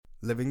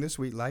Living the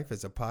Sweet Life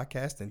is a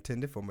podcast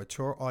intended for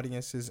mature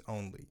audiences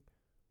only.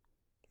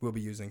 We'll be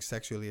using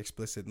sexually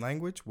explicit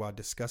language while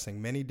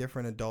discussing many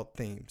different adult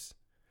themes.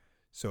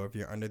 So if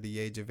you're under the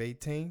age of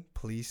 18,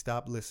 please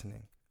stop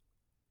listening.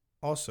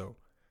 Also,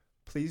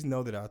 please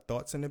know that our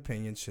thoughts and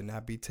opinions should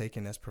not be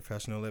taken as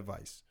professional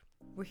advice.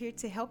 We're here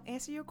to help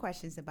answer your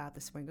questions about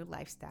the swinger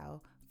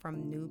lifestyle,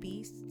 from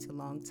newbies to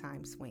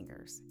longtime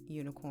swingers,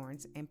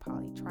 unicorns, and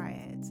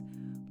polytriads.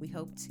 We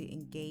hope to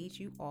engage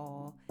you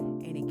all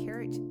and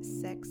encourage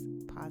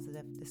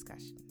sex-positive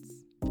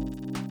discussions.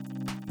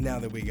 Now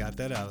that we got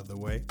that out of the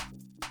way,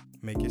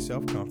 make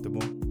yourself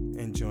comfortable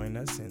and join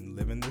us in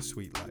Living the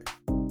Sweet Life.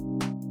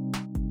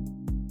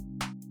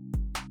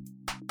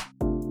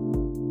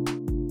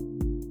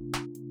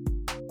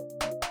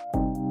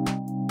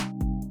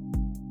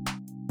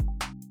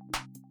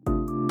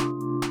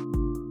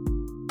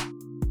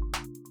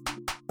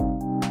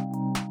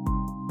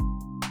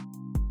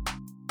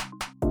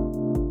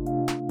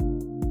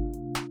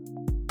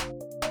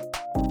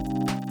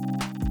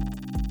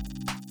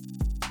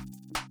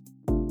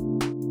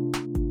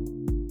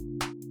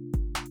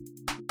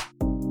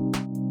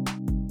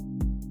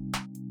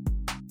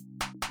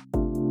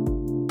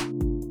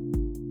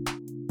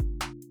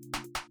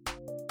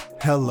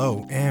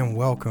 Hello and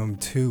welcome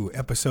to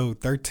episode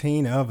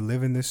 13 of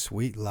Living the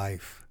Sweet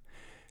Life.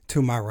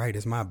 To my right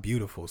is my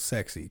beautiful,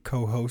 sexy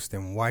co-host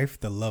and wife,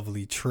 the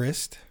lovely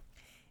Trist.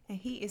 And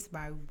he is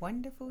my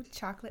wonderful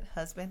chocolate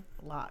husband,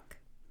 Locke.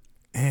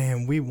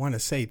 And we want to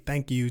say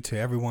thank you to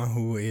everyone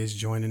who is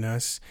joining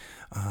us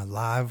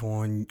live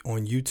on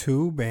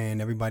YouTube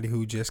and everybody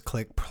who just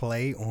clicked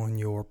play on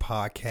your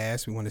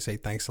podcast. We want to say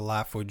thanks a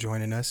lot for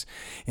joining us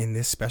in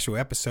this special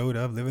episode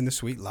of Living the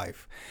Sweet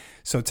Life.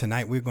 So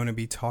tonight we're going to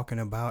be talking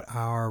about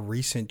our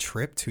recent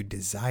trip to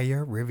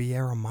Desire,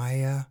 Riviera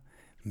Maya,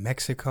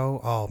 Mexico.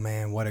 Oh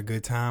man, what a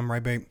good time,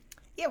 right, babe?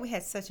 Yeah, we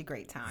had such a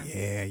great time.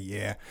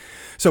 Yeah.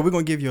 So we're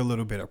going to give you a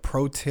little bit of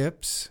pro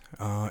tips.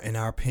 In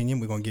our opinion,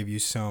 we're going to give you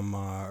some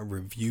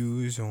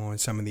reviews on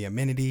some of the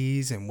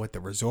amenities and what the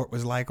resort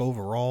was like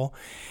overall.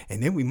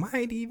 And then we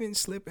might even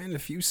slip in a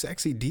few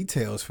sexy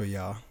details for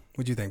y'all.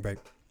 What do you think, babe?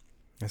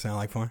 That sound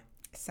like fun?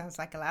 Sounds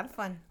like a lot of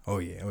fun. Oh,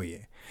 yeah.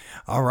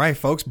 All right,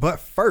 folks. But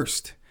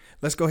first,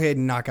 let's go ahead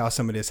and knock out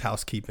some of this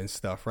housekeeping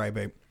stuff, right,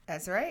 babe?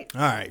 That's right.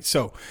 All right.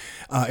 So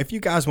if you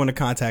guys want to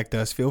contact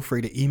us, feel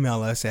free to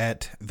email us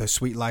at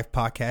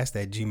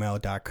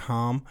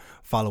thesweetlifepodcast@gmail.com.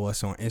 Follow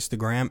us on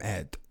Instagram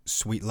at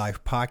Sweet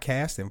Life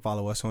Podcast and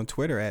follow us on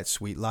Twitter at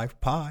Sweet Life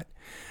Pod.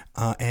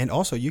 And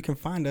also you can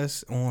find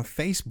us on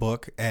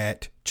Facebook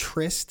at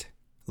Trist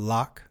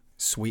Locke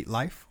Sweet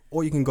Life,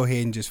 or you can go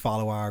ahead and just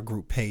follow our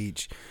group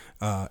page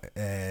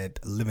at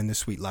Living the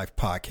Sweet Life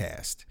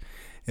Podcast.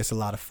 It's a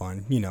lot of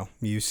fun. You know,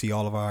 you see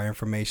all of our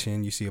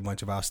information. You see a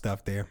bunch of our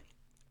stuff there.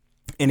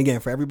 And again,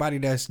 for everybody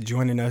that's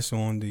joining us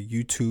on the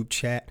YouTube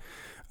chat,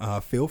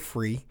 feel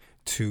free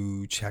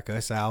to check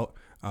us out,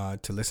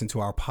 to listen to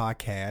our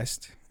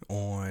podcast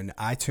on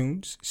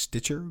iTunes,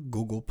 Stitcher,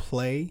 Google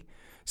Play,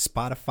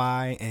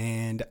 Spotify,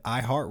 and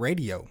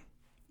iHeartRadio.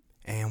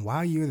 And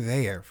while you're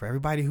there, for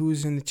everybody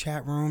who's in the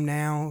chat room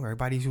now,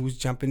 everybody who's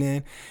jumping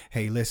in,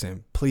 hey,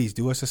 listen, please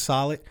do us a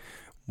solid.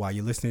 While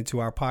you're listening to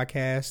our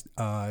podcast,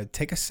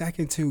 take a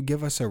second to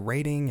give us a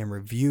rating and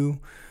review.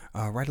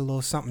 Write a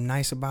little something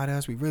nice about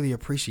us. We really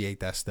appreciate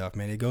that stuff,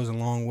 man. It goes a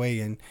long way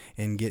in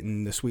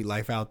getting the sweet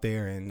life out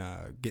there and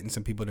getting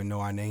some people to know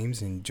our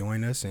names and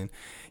join us and,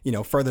 you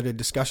know, further the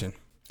discussion.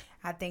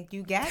 I think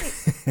you got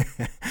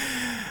it.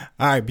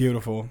 All right,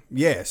 beautiful.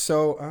 Yeah.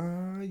 So,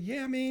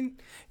 I mean,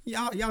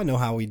 y'all know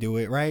how we do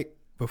it, right?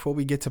 Before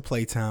we get to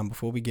playtime,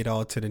 before we get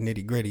all to the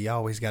nitty gritty, I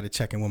always got to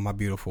check in with my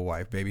beautiful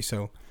wife, baby.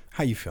 So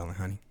how you feeling,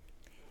 honey?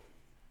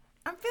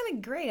 I'm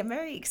feeling great. I'm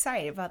very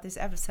excited about this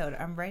episode.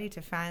 I'm ready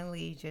to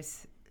finally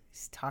just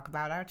talk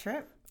about our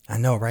trip. I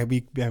know, right?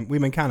 We've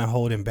been kind of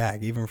holding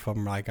back, even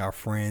from like our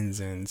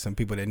friends and some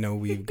people that know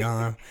we've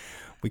gone.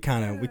 We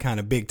kind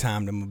of big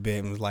timed them a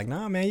bit and was like,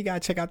 nah, man, you gotta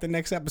check out the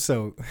next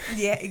episode.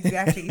 Yeah,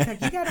 exactly. It's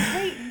like, you gotta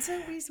wait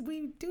until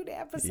we do the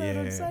episode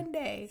on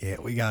Sunday.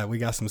 Yeah, we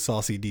got some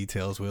saucy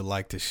details we'd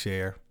like to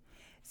share.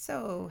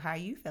 So, how are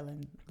you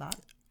feeling, Locke?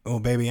 Oh,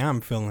 baby,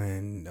 I'm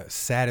feeling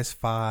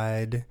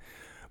satisfied,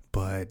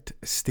 but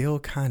still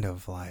kind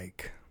of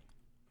like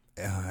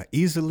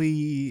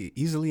easily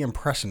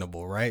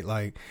impressionable, right?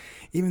 Like,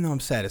 even though I'm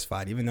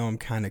satisfied, even though I'm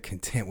kind of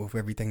content with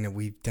everything that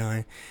we've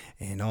done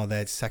and all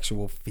that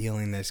sexual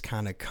feeling that's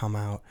kind of come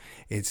out,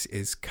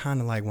 it's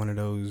kind of like one of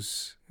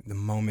those the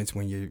moments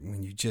when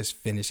you just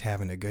finish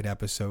having a good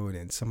episode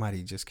and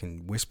somebody just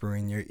can whisper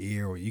in your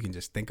ear, or you can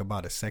just think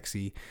about a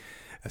sexy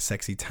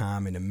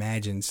time and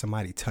imagine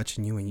somebody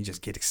touching you and you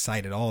just get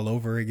excited all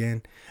over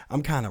again.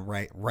 I'm kind of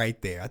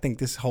right there. I think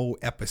this whole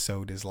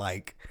episode is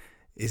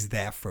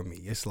that for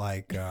me. It's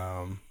like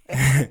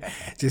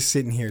just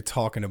sitting here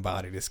talking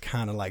about it. It's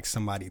kind of like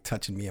somebody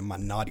touching me in my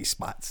naughty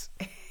spots.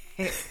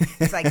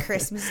 It's like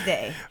Christmas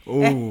Day.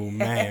 Oh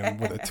man,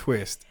 with a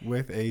twist.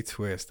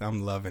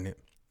 I'm loving it.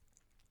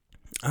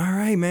 All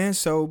right, man.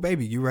 So,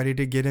 baby, you ready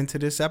to get into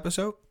this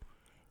episode?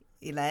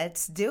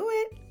 Let's do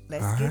it.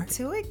 Let's get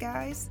to it,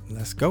 guys.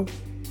 Let's go.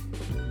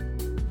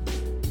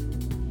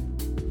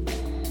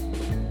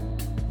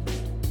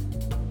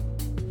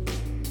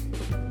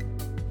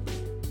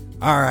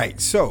 All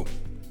right, so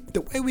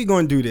the way we're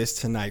going to do this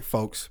tonight,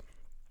 folks,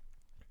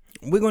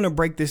 we're going to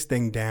break this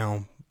thing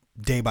down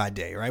day by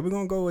day, right? We're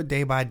going to go a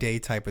day by day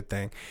type of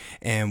thing.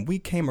 And we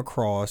came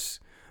across,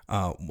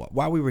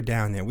 while we were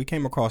down there, we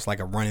came across like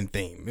a running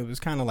theme. It was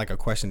kind of like a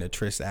question that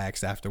Tris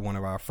asked after one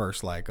of our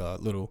first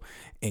little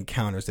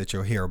encounters that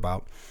you'll hear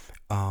about.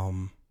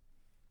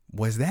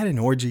 Was that an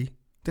orgy?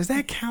 Does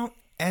that count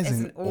as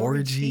an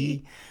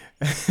orgy?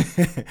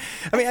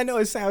 I mean, I know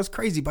it sounds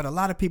crazy, but a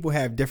lot of people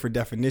have different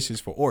definitions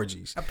for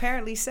orgies.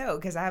 Apparently so,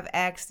 because I've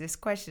asked this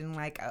question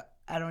like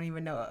I don't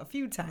even know, a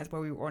few times where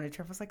we were on a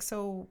trip. I was like,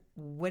 so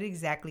what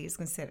exactly is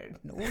considered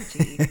an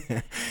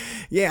orgy?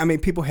 Yeah, I mean,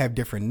 people have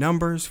different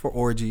numbers for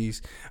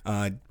orgies.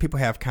 People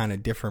have kind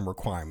of different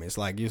requirements.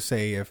 Like you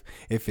say, if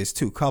it's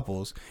two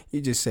couples,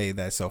 you just say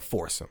that's a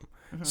foursome.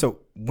 Mm-hmm. So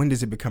when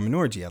does it become an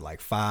orgy? At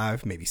like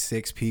 5, maybe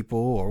 6 people,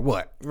 or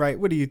what? Right?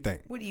 What do you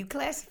think? What do you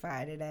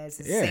classify it as?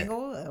 A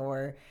single,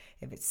 or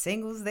if it's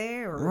singles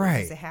there, or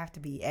right. Does it have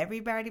to be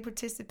everybody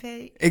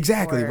participate?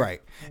 Exactly,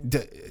 right.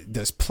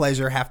 Does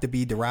pleasure have to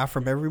be derived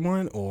from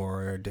everyone,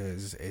 or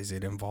is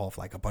it involve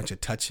like a bunch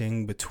of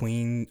touching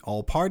between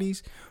all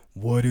parties?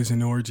 What is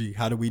an orgy?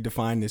 How do we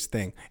define this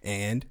thing?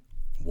 And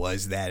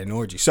was that an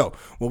orgy? So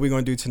what we're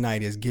going to do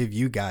tonight is give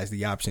you guys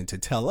the option to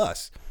tell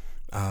us,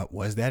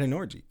 was that an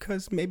orgy?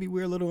 Because maybe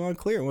we're a little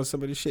unclear on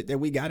some of the shit that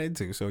we got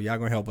into. So y'all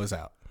gonna help us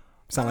out.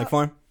 Sound like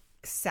fun?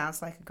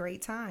 Sounds like a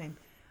great time.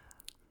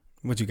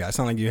 What you got?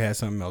 Sound like you had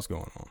something else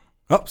going on.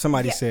 Oh,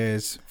 somebody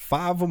says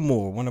 5 or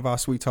more. One of our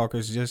sweet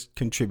talkers just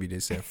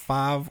contributed, said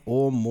 5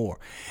 or more.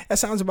 That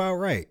sounds about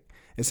right.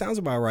 It sounds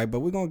about right, but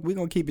we're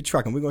gonna keep it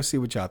trucking. We're gonna see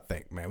what y'all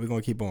think, man. We're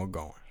gonna keep on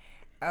going.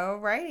 All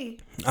righty.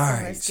 All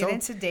right. Let's get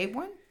into day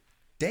one.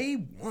 Day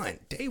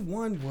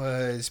one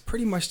was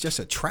pretty much just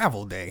a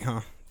travel day,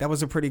 huh? That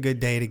was a pretty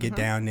good day to get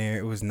down there.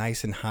 It was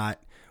nice and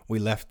hot. We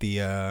left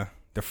the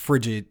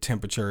frigid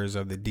temperatures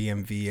of the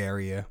DMV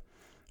area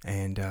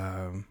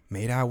and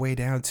made our way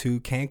down to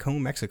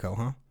Cancun, Mexico,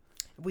 huh?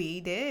 We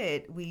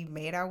did. We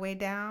made our way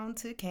down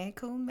to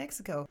Cancun,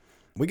 Mexico.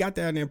 We got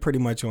down there pretty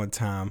much on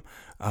time.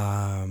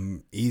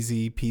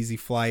 Easy peasy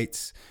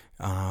flights.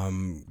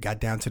 Got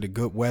down to the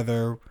good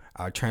weather.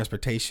 Our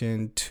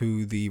transportation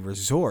to the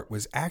resort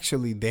was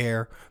actually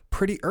there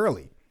pretty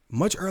early.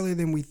 Much earlier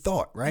than we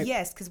thought, right?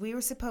 Yes, because we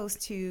were supposed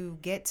to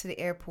get to the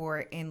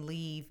airport and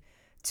leave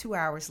 2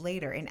 hours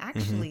later. And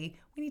actually,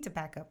 we need to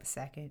back up a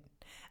second.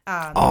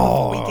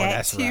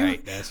 That's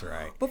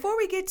right. Before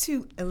we get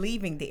to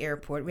leaving the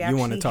airport, we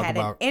actually had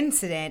an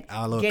incident.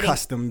 Our little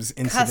customs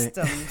incident.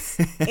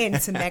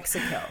 Into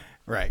Mexico.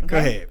 Right. Okay? Go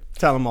ahead.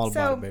 Tell them all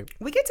about it, baby.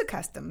 We get to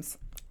customs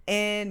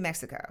in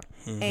Mexico.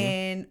 Mm-hmm.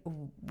 And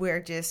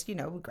we're just, we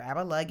grab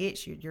our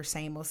luggage. You're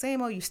same old.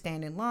 You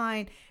stand in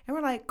line. And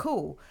we're like,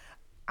 cool.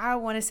 I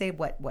want to say,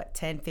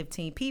 10,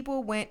 15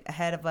 people went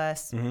ahead of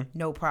us. Mm-hmm.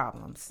 No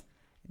problems.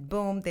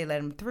 Boom. They let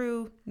them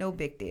through. No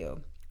big deal.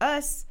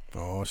 Us.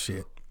 Oh,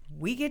 shit.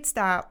 We get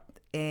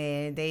stopped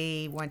and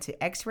they want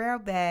to x-ray our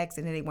bags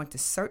and then they want to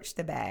search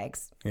the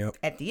bags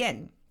at the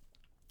end.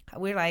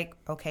 We're like,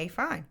 okay,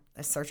 fine.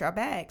 Let's search our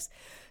bags.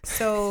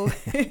 So,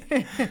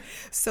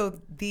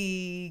 so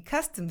the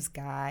customs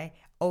guy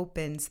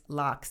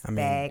locks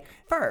bag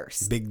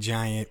first. Big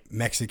giant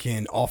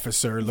Mexican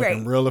officer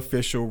looking real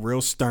official,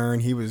 real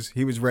stern. He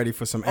was ready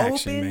for some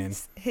action,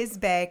 opens his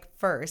bag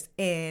first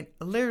and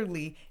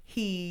literally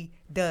he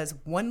does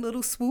one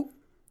little swoop.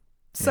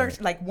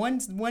 Search like one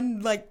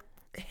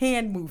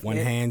hand movement. One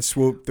hand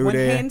swoop through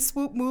there. One hand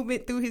swoop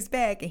movement through his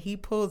bag, and he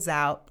pulls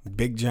out a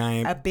big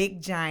giant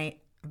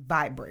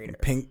vibrator.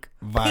 Pink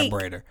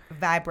vibrator.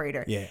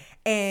 Yeah.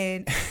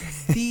 And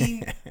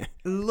the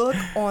look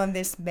on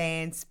this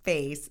man's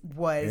face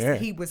was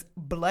he was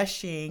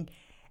blushing,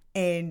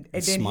 and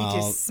then he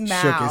just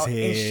smiled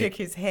and shook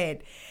his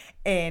head.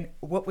 And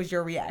what was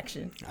your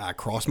reaction? I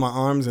crossed my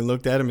arms and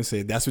looked at him and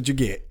said, "That's what you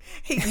get."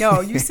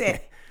 You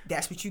said.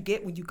 That's what you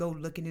get when you go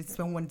looking in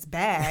someone's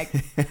bag.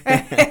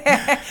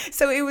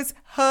 So it was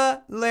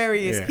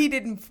hilarious. Yeah. He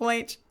didn't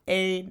flinch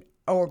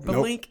or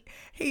blink. Nope.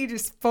 He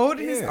just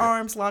folded his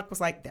arms, was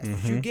like, that's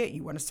what you get.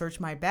 You want to search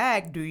my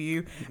bag, do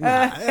you?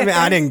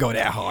 I didn't go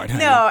that hard,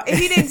 honey. No,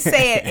 he didn't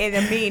say it in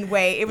a mean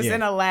way. It was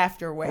in a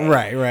laughter way.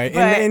 Right.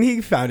 And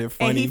he found it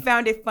funny. And he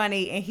found it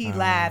funny, and he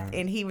laughed,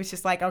 and he was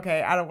just like,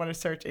 okay, I don't want to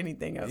search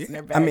anything else in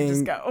their bag.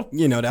 Just go.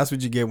 That's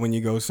what you get when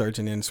you go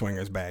searching in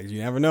swingers' bags.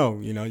 You never know.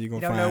 You're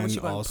going to find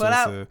all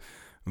sorts of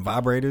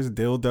vibrators,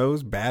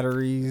 dildos,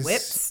 batteries,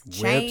 whips,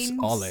 chains,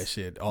 all that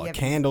shit.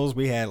 Candles.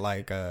 We had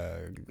like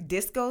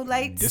disco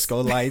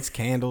lights,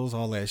 candles,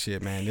 all that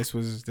shit, man. This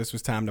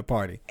was time to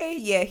party. And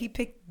he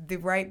picked the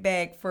right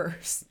bag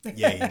first.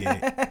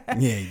 Yeah,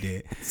 he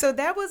did. So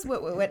that was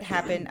what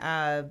happened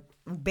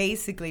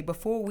basically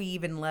before we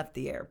even left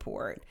the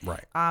airport.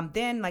 Right.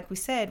 Then, like we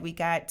said, we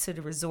got to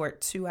the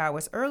resort 2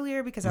 hours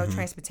earlier because our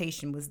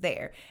transportation was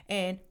there.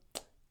 And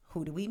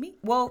who do we meet?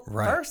 Well,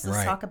 first,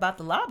 let's talk about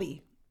the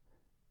lobby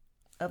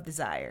of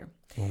Desire.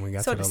 When we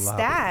got so to the lobby.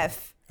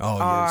 Staff. Oh,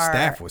 yeah. The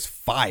staff was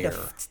fire.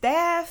 The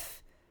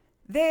staff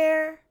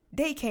there,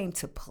 they came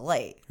to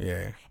play.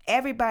 Yeah.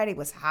 Everybody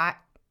was hot.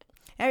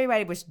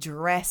 Everybody was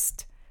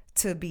dressed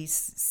to be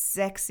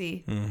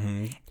sexy.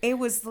 Mm-hmm. It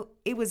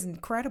was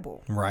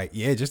incredible. Right.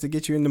 Yeah. Just to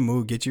get you in the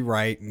mood, get you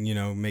right, and, you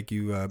know, make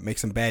you make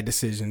some bad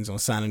decisions on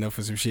signing up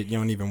for some shit you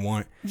don't even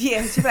want.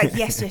 Yeah. She'd be like,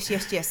 yes.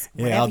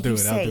 Yeah, I'll do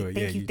it. I'll do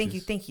it.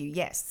 Thank you.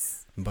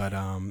 Yes. But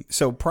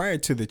so prior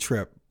to the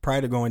trip,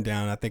 prior to going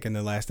down, I think in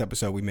the last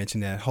episode we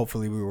mentioned that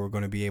hopefully we were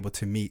going to be able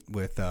to meet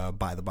with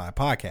By the By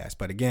podcast.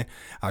 But again,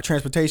 our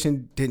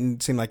transportation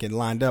didn't seem like it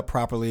lined up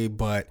properly,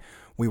 but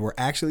we were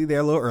actually there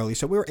a little early,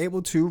 so we were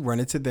able to run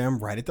into them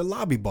right at the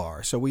lobby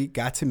bar. So we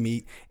got to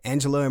meet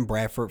Angela and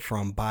Bradford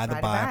from By the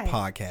By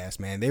podcast,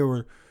 man. They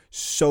were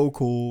so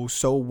cool,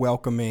 so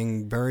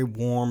welcoming, very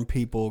warm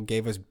people,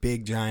 gave us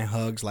big, giant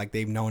hugs like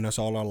they've known us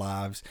all our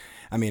lives.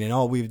 I mean, and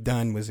all we've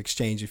done was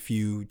exchange a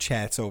few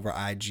chats over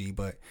IG,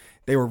 but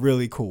they were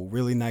really cool,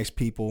 really nice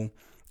people.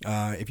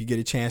 If you get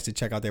a chance to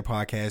check out their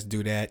podcast,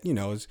 do that. You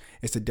know,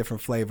 it's a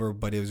different flavor,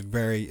 but it's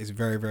very,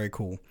 very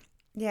cool.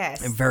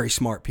 Yes. And very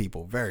smart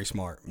people. Very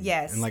smart.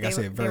 Yes. And like I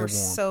said, very warm. They were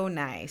so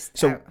nice.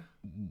 So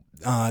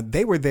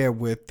they were there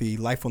with the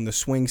Life on the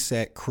Swing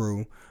Set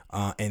crew,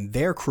 and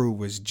their crew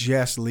was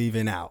just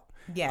leaving out.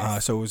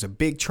 Yes. So it was a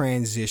big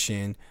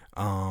transition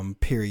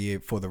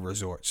period for the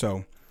resort.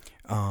 So,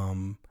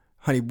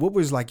 honey, what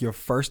was like your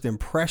first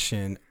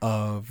impression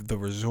of the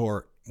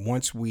resort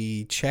once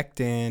we checked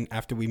in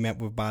after we met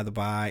with By the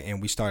By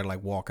and we started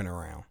like walking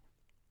around?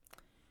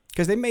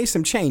 Because they made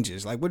some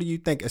changes. Like, what do you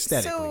think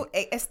aesthetically? So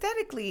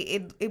aesthetically,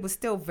 it was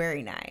still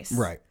very nice.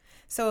 Right.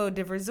 So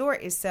the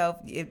resort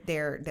itself,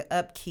 the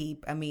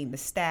upkeep, I mean, the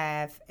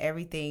staff,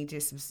 everything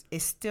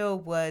it still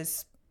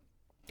was,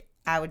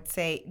 I would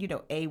say, you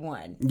know,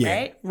 A1, yeah,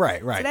 right?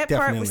 Right. So that definitely.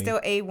 part was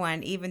still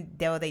A1, even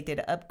though they did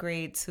an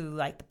upgrade to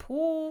like the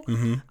pool,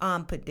 did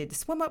the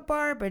swim up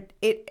bar, but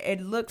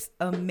it looks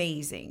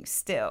amazing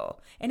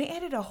still. And they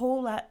added a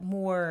whole lot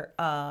more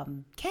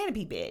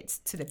canopy beds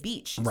to the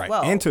beach as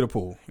well. And to the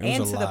pool.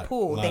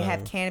 They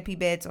have canopy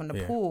beds on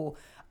the pool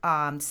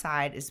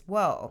side as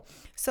well.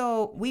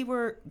 So we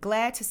were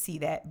glad to see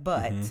that,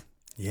 but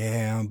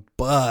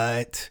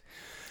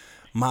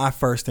my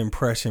first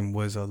impression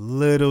was a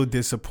little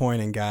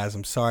disappointing, guys.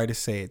 I'm sorry to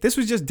say it. This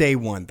was just day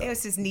one, though. It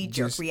was his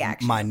knee-jerk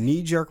reaction. My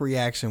knee-jerk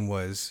reaction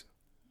was,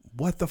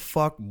 what the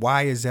fuck?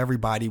 Why is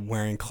everybody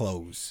wearing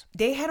clothes?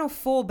 They had on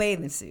full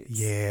bathing suits.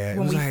 Yeah.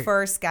 When we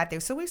first got there.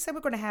 So we said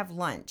we're going to have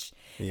lunch.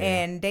 Yeah.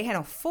 And they had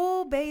on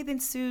full bathing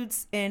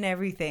suits and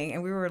everything.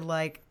 And we were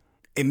like,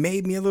 it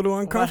made me a little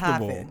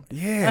uncomfortable. What happened?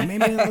 Yeah, it made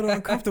me a little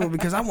uncomfortable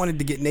because I wanted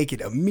to get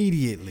naked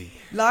immediately.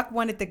 Locke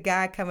wanted the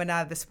guy coming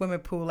out of the swimming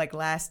pool like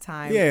last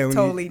time. Yeah,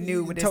 totally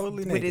nude with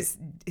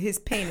his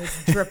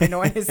penis dripping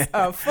on his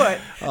foot.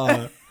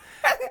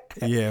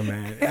 Yeah,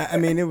 man. I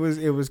mean, it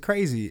was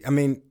crazy. I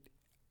mean,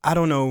 I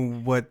don't know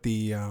what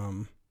the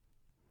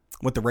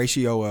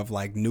ratio of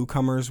like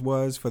newcomers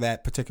was for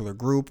that particular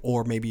group,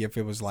 or maybe if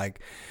it was like,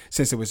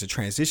 since it was a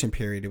transition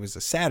period, it was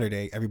a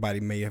Saturday,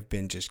 everybody may have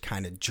been just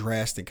kind of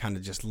dressed and kind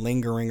of just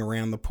lingering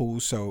around the pool.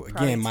 So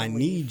again, my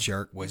knee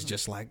jerk was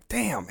just like,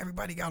 damn,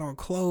 everybody got on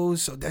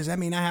clothes. So does that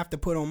mean I have to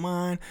put on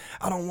mine?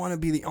 I don't want to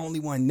be the only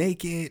one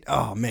naked.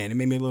 Oh man, it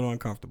made me a little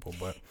uncomfortable,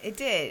 but it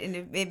did.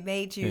 And it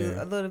made you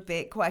a little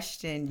bit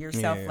question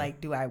yourself. Yeah. Like,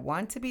 do I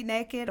want to be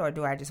naked or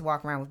do I just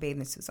walk around with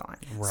bathing suits on?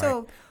 Right.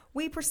 So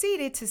we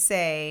proceeded to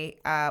say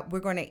we're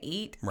going to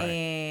eat,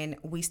 and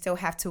we still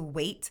have to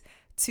wait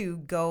to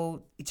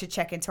go to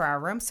check into our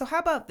room. So how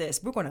about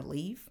this? We're going to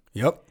leave.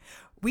 Yep.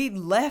 We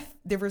left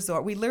the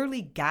resort. We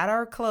literally got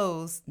our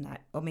clothes.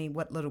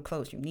 What little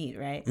clothes you need,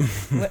 right?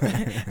 What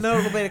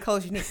little bit of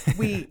clothes you need.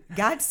 We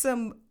got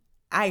some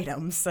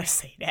items. Let's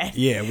say that.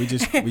 Yeah, we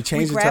changed we it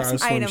to grabbed our some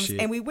swim items shit.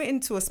 and we went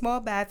into a small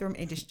bathroom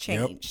and just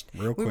changed.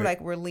 Yep, real quick. We were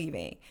like, we're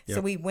leaving. Yep.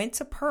 So we went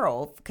to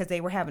Pearl because they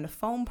were having a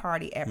foam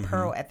party at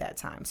Pearl at that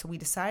time. So we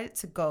decided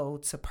to go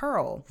to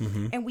Pearl,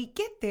 and we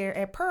get there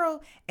at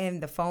Pearl and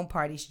the foam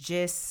party's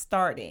just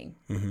starting,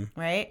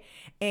 right?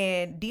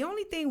 And the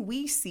only thing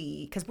we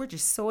see, because we're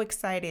just so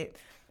excited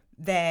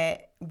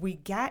that we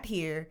got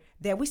here,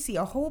 that we see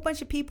a whole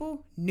bunch of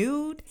people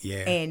nude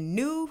and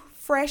new,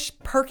 fresh,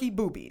 perky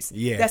boobies.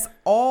 Yeah. That's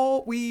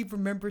all we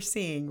remember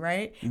seeing,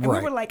 right? And we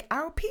were like,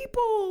 our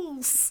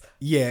peoples.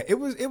 Yeah, it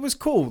was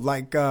cool.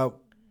 Like,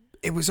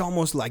 it was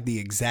almost like the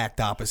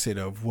exact opposite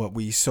of what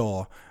we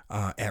saw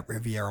at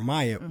Riviera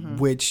Maya,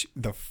 which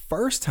the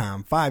first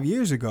time, 5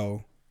 years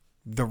ago,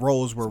 the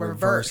roles were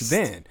reversed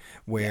then.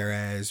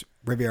 Whereas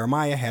Riviera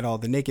Maya had all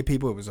the naked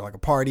people. It was like a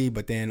party.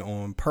 But then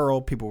on Pearl,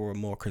 people were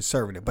more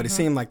conservative. But it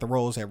seemed like the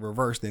roles had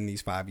reversed in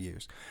these 5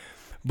 years.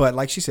 But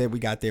like she said, we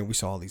got there and we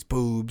saw all these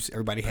boobs.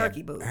 Everybody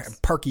perky boobs.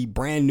 Had perky,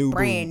 brand new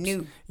boobs.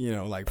 New. You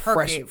know, like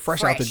perky,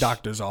 fresh out the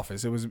doctor's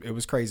office. It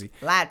was crazy.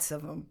 Lots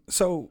of them.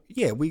 So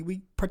yeah,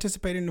 we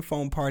participated in the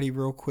foam party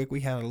real quick.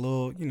 We had a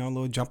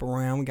little jump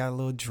around. We got a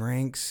little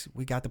drinks.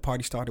 We got the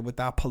party started with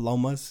our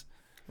palomas.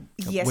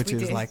 Yes, which we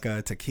is did. like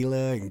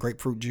tequila and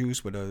grapefruit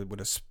juice with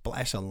a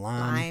splash of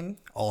lime.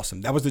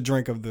 Awesome. That was the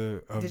drink of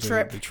the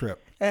trip. The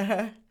trip.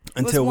 Uh-huh.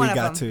 Until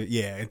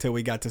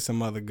we got to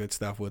some other good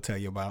stuff we'll tell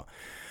you about.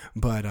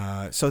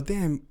 But so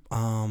then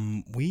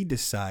we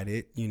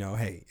decided,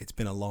 hey, it's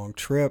been a long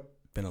trip,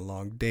 been a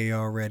long day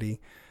already.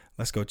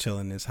 Let's go chill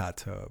in this hot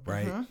tub,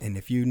 right? Mm-hmm. And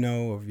if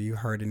you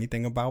heard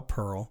anything about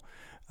Pearl,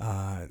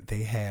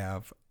 they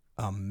have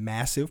a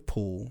massive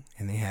pool,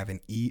 and they have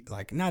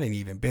not an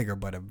even bigger,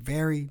 but a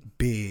very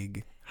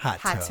big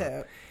hot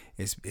tub.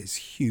 It's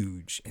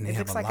huge, and they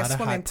have a lot of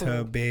hot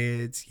tub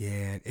beds.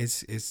 Yeah,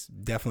 it's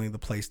definitely the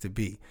place to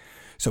be.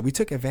 So we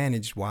took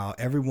advantage while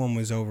everyone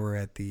was over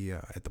at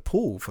the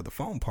pool for the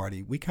foam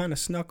party. We kind of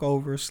snuck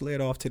over, slid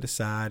off to the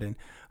side, and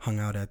hung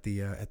out at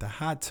the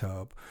hot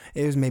tub.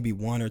 It was maybe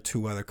one or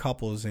two other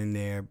couples in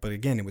there, but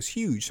again, it was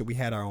huge, so we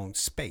had our own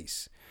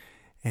space.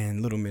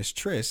 And little Miss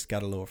Trish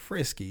got a little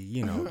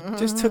frisky,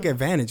 just took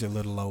advantage of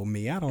little old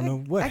me. I don't know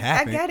what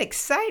happened. I got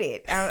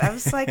excited. I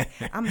was like,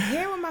 I'm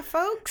here with my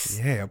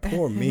folks. Yeah,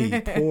 poor me.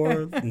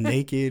 Poor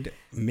naked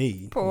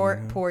me.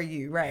 Poor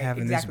you, right.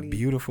 Having exactly. this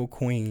beautiful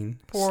queen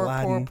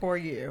sliding poor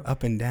you.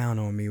 up and down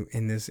on me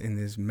in this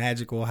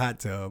magical hot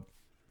tub.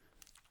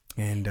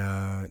 And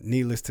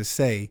needless to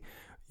say,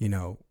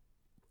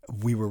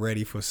 we were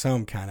ready for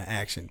some kind of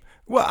action.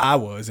 Well, I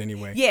was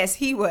anyway. Yes,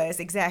 he was,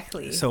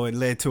 exactly. So it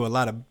led to a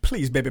lot of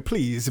please, baby,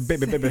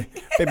 baby,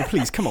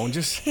 please, come on,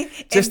 just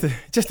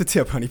a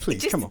tip, honey,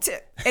 please, come on.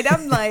 And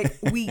I'm like,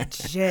 we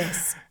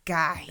just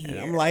got here. And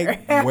I'm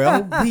like,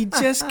 well, we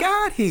just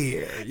got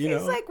here.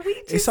 It's like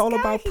it's all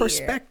about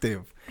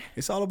perspective.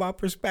 It's all about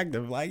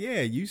perspective. Like,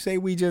 yeah, you say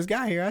we just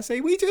got here. I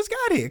say we just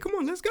got here. Come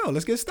on, let's go.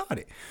 Let's get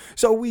started.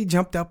 So we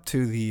jumped up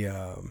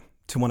to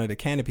to one of the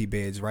canopy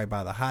beds right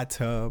by the hot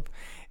tub.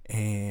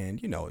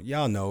 And,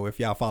 y'all know, if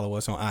y'all follow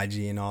us on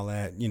IG and all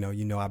that,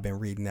 I've been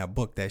reading that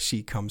book, That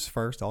She Comes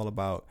First, all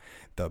about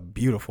the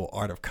beautiful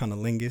art of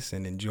cunnilingus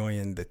and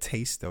enjoying the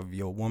taste of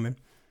your woman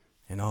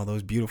and all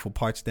those beautiful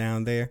parts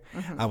down there.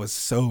 Mm-hmm. I was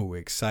so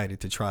excited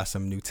to try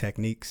some new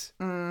techniques.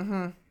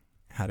 Mm-hmm.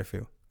 How'd it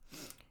feel?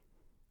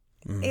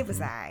 Mm-hmm. It was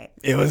all right.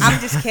 It was.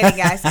 I'm just kidding,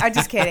 guys. I'm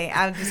just kidding.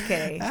 I'm just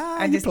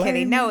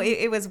kidding. No,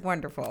 it was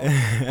wonderful.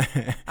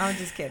 I'm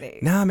just kidding.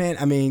 Nah, man.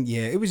 I mean,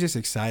 yeah, it was just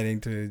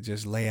exciting to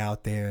just lay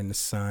out there in the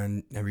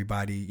sun.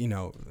 Everybody,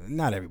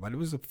 not everybody. It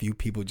was a few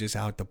people just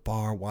out at the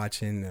bar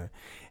watching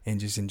and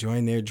just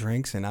enjoying their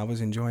drinks. And I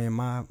was enjoying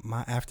my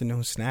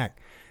afternoon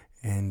snack.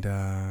 And,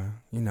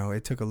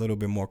 it took a little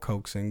bit more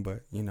coaxing,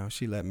 but,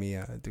 she let me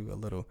do a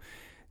little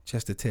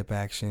just a tip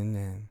action,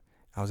 and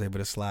I was able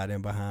to slide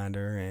in behind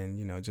her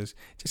and, just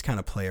kind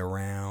of play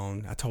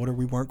around. I told her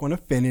we weren't going to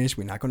finish.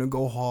 We're not going to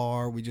go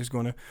hard. We're just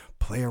going to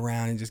play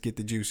around and just get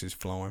the juices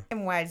flowing.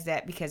 And why is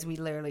that? Because we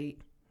literally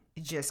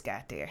just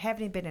got there.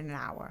 Haven't even been an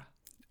hour.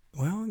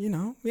 Well,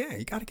 yeah,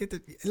 you got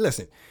to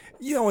listen,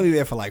 you're only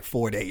there for like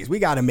 4 days. We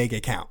got to make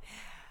it count.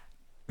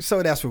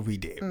 So that's what we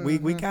did.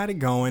 Mm-hmm. We got it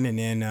going. And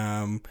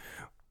then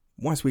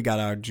once we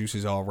got our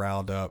juices all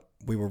riled up,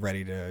 we were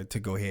ready to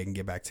go ahead and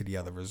get back to the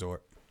other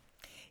resort.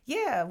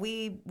 Yeah,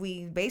 we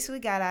basically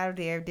got out of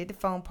there, did the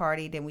phone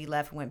party, then we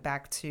left and went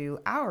back to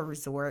our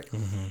resort.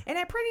 Mm-hmm. And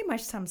that pretty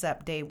much sums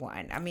up day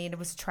one. I mean, it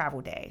was a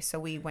travel day. So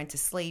we went to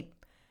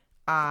sleep.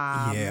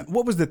 Yeah.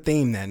 What was the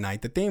theme that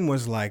night? The theme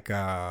was like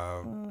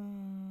Desirland.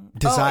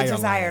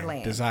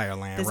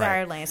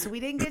 Desirland. Right. So we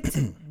didn't get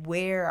to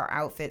wear our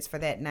outfits for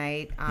that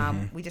night.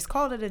 We just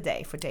called it a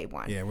day for day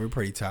one. Yeah, we were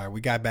pretty tired.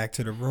 We got back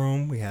to the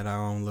room. We had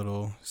our own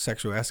little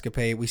sexual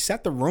escapade. We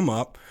set the room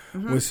up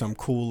with some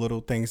cool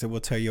little things that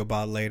we'll tell you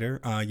about later.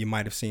 You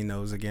might have seen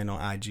those again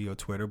on IG or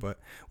Twitter, but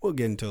we'll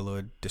get into a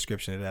little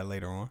description of that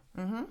later on.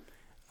 Mm-hmm.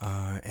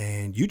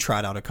 And you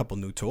tried out a couple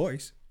new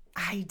toys.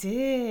 I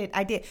did.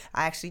 I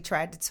actually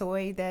tried the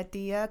toy that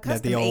the custom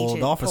that the old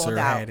agent officer pulled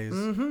out.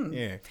 had.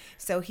 Yeah.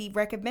 So he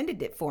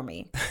recommended it for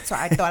me. So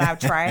I thought I'd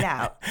try it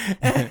out.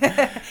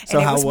 So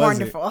and how it was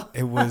wonderful.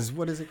 It was,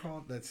 what is it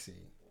called? Let's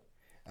see.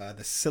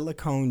 The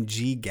Silicone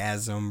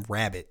G-Gasm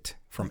Rabbit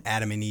from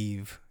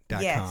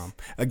AdamandEve.com. Yes.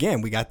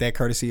 Again, we got that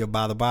courtesy of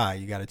By the By.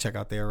 You got to check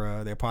out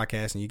their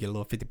podcast and you get a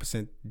little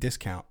 50%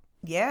 discount.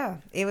 Yeah,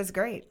 it was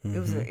great.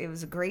 Mm-hmm. It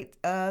was a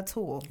great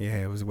tool.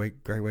 Yeah, it was a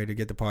great way to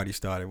get the party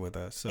started with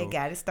us. So it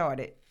got it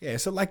started. Yeah,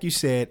 so like you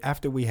said,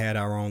 after we had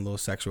our own little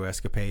sexual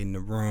escapade in the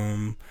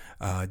room,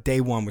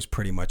 day one was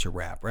pretty much a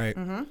wrap, right?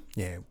 Mm-hmm.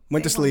 Yeah,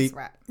 went to sleep.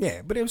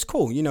 Yeah, but it was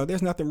cool.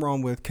 There's nothing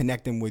wrong with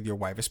connecting with your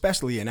wife,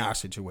 especially in our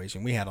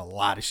situation. We had a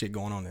lot of shit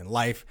going on in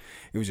life.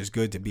 It was just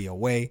good to be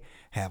away,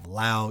 have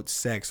loud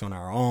sex on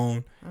our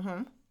own.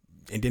 Mm-hmm.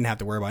 And didn't have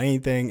to worry about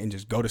anything and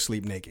just go to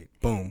sleep naked.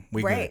 Boom.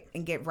 We good.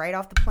 And get right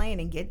off the plane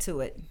and get to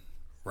it.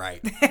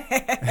 Right.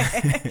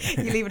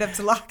 You leave it up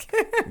to Locke.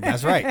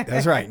 That's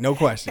right. No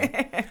question.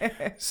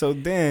 So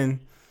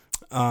then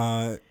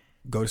go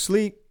to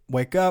sleep,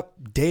 wake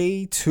up.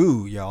 Day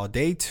two, y'all.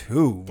 Day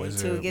two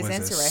was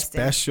a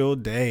special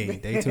day.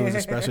 Day two was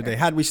a special day.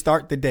 How did we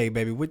start the day,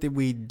 baby? What did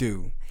we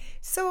do?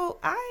 So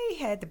I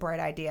had the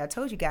bright idea. I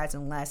told you guys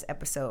in the last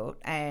episode,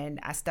 and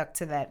I stuck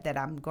to that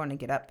I'm going to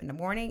get up in the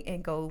morning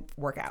and go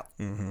work out.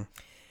 Mm-hmm.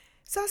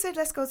 So I said,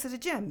 let's go to the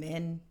gym.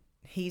 And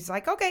he's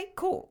like, okay,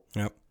 cool.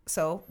 Yep.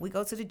 So we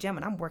go to the gym,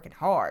 and I'm working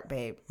hard,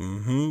 babe.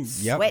 Mm-hmm.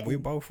 Yep. Sweating. We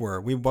both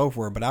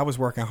were. But I was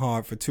working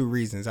hard for two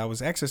reasons. I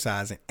was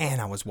exercising,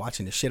 and I was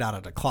watching the shit out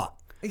of the clock.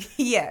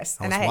 Yes.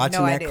 I and was I had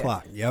watching no that idea.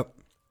 clock. Yep.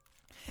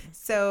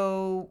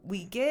 So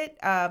we get,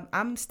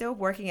 I'm still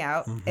working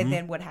out. Mm-hmm. And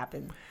then what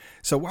happened?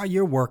 So while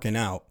you're working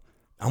out,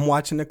 I'm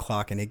watching the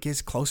clock, and it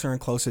gets closer and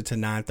closer to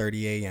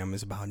 9:30 a.m.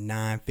 It's about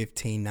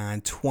 9:15,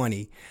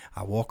 9:20.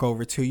 I walk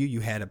over to you. You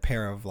had a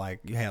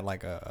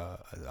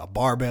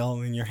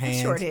barbell in your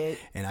hand. Sure did.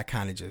 And I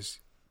kind of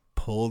just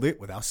pulled it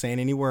without saying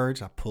any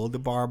words. I pulled the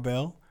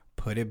barbell,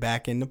 put it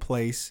back into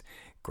place,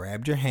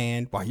 grabbed your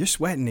hand while you're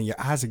sweating and your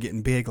eyes are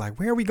getting big. Like,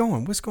 where are we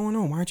going? What's going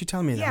on? Why aren't you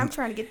telling me? Yeah, I'm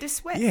trying to get this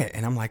sweat. Yeah,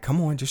 and I'm like,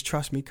 come on, just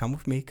trust me. Come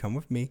with me. Come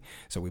with me.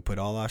 So we put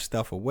all our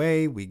stuff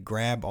away. We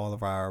grab all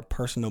of our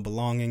personal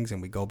belongings,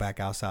 and we go back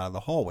outside of the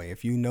hallway.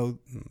 If you know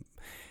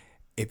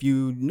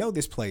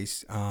this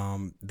place,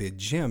 the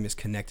gym is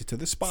connected to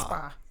the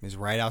spa. It's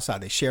right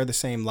outside. They share the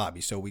same lobby.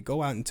 So we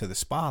go out into the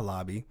spa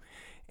lobby,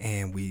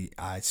 and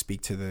I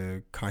speak to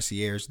the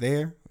concierge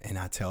there, and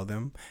I tell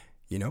them,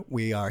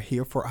 we are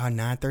here for our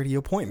 9:30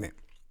 appointment.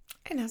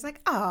 And I was like,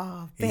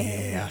 oh,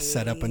 baby. Yeah, I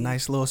set up a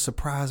nice little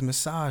surprise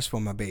massage for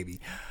my baby.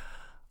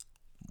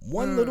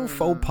 One little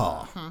faux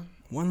pas.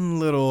 One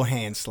little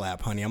hand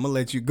slap, honey. I'm going to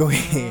let you go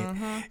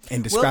ahead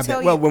and describe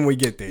that. Well, when we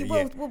get there,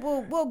 yeah.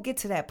 We'll get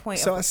to that point.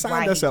 So I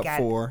signed us up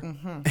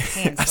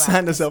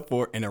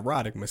for an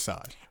erotic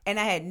massage. And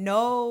I had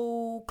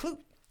no clue.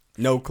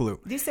 No clue.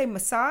 Did you say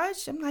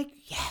massage? I'm like,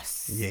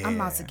 yes. Yeah. I'm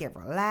about to get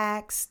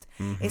relaxed.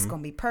 It's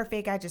going to be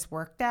perfect. I just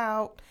worked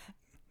out.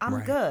 I'm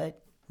Right. good.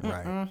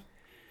 Right.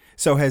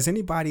 So has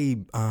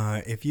anybody,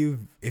 if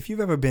you've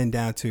ever been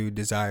down to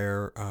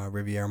Desire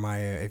Riviera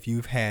Maya, if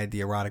you've had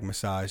the erotic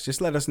massage,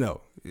 just let us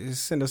know.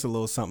 Just send us a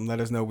little something. Let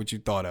us know what you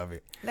thought of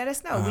it. Let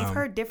us know. We've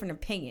heard different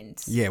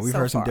opinions. Yeah, we've so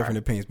heard some far. different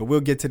opinions, but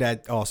we'll get to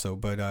that also.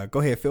 But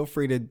go ahead, feel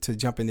free to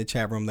jump in the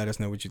chat room. Let us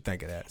know what you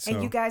think of that. So,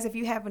 And you guys, if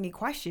you have any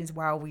questions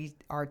while we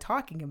are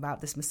talking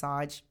about this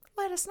massage,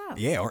 let us know.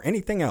 yeah, or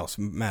anything else,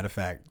 matter of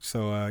fact.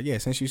 So,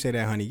 since you say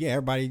that, honey, yeah,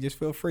 everybody just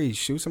feel free.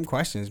 Shoot some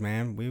questions,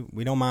 man.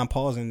 We don't mind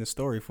pausing the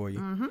story for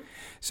you.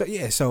 So,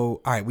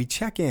 all right, we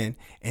check in,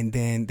 and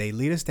then they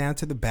lead us down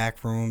to the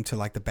back room, to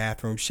like the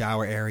bathroom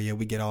shower area.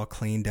 We get all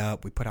cleaned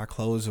up. We put our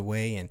clothes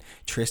away, and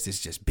Trist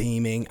is just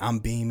beaming. I'm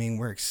beaming.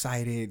 We're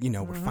excited.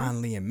 We're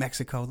finally in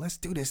Mexico. Let's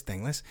do this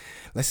thing. Let's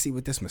see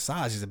what this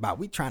massage is about.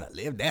 We trying to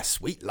live that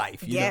sweet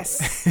life.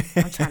 Yes.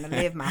 I'm trying to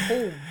live my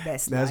whole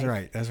best That's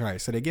life. That's right.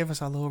 So they give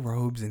us our little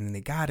robes, and then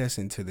they got us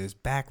into this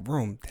back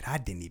room that I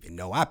didn't even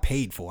know I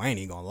paid for. I ain't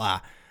even gonna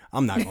lie.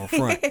 I'm not gonna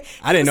front.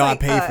 I didn't know I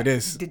paid for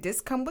this. Did this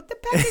come with the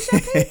package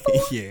I paid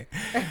for? Yeah.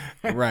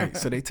 Right.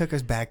 So they took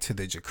us back to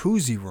the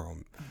jacuzzi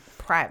room.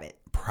 Private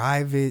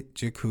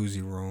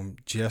jacuzzi room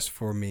just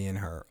for me and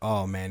her.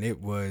 Oh man,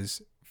 it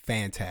was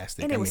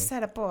fantastic. And it was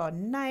set up all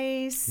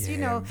nice.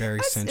 Yeah, very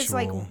sensual. It's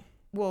like,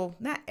 well,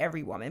 not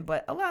every woman,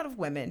 but a lot of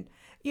women.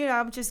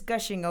 I'm just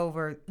gushing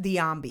over the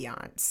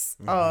ambiance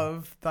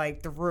of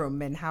like the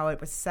room and how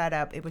it was set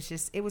up. It was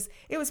just, it was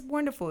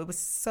wonderful. It was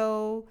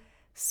so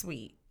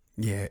sweet.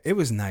 Yeah, it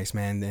was nice,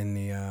 man.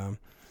 And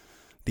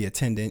the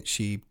attendant,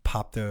 she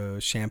popped a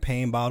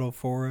champagne bottle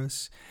for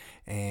us.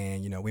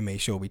 And, we made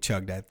sure we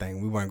chugged that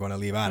thing. We weren't going to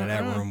leave out of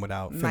that room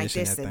without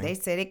finishing that thing. They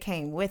said it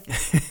came with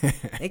it.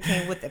 It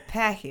came with the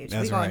package.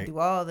 We're going to do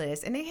all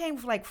this. And it came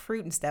with like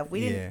fruit and stuff.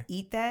 We didn't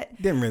eat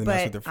that. Didn't really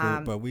mess with the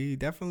fruit, but we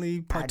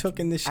definitely partook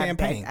in the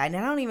champagne. I'm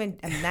not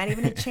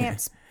even a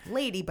champs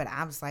lady, but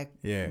I was like,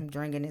 I'm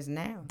drinking this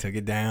now. Took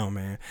it down,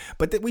 man.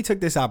 But we took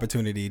this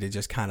opportunity to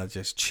just kind of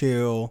just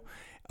chill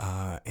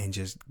and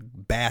just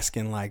bask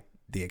in like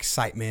the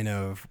excitement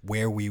of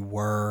where we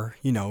were.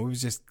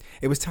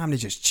 It was time to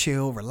just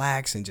chill,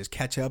 relax, and just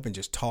catch up and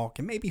just talk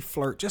and maybe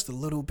flirt just a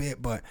little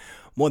bit. But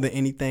more than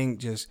anything,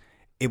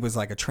 it was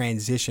like a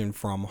transition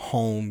from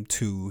home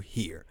to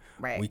here.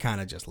 Right. We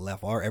kind of just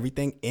left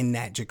everything in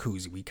that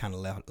jacuzzi. We kind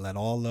of let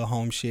all the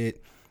home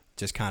shit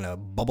just kind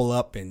of bubble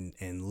up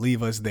and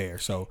leave us there.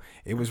 So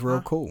it was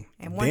real cool.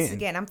 And once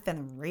again, I'm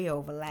feeling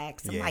real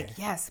relaxed. I'm like,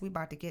 yes, we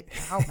about to get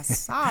our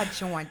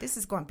massage on. This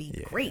is going to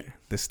be great.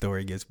 The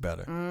story gets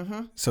better.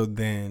 So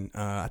then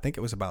I think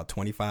it was about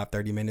 25,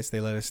 30 minutes they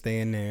let us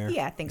stay in there.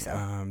 Yeah, I think so.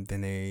 Then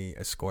they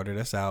escorted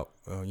us out,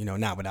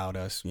 not without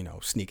us,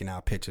 sneaking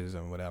out pictures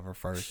or whatever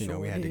first. Sure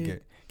we had to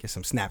get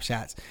some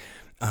snapshots.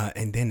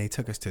 And then they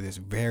took us to this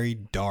very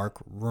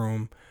dark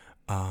room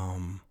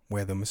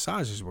where the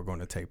massages were going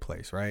to take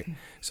place, right?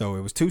 So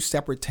it was two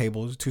separate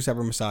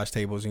massage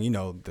tables, and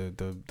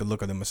the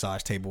look of the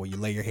massage table where you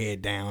lay your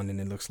head down and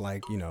it looks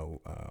like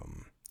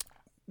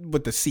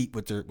with the seat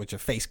with your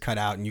face cut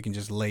out, and you can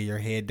just lay your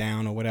head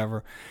down or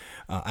whatever.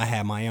 I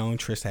had my own.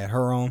 Trist had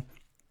her own,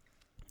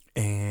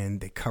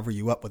 and they cover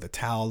you up with a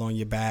towel on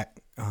your back.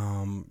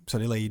 So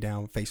they lay you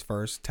down face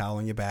first, towel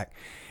on your back.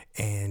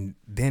 And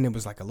then it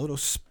was like a little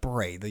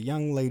spray. The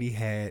young lady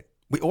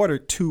we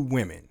ordered two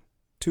women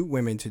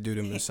to do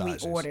the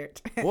massages. We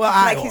ordered. Well,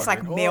 I like he's like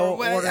ordered. mail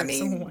Well, ordered I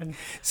mean, someone.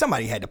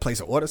 Somebody had to place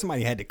an order.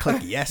 Somebody had to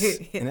click yes.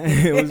 And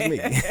it was me.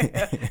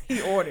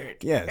 He ordered.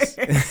 Yes.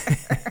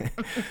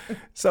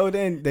 So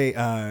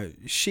then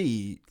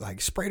she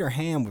like sprayed her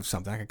hand with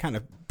something. I could kind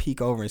of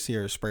peek over and see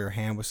her spray her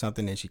hand with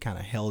something, and she kind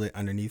of held it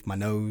underneath my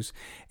nose,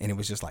 and it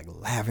was just like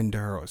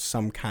lavender or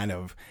some kind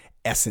of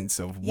essence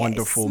of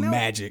wonderful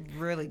magic.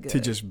 Really good. To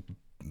just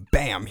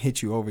bam,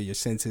 hit you over your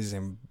senses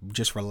and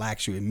just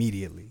relax you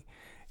immediately.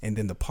 And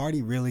then the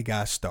party really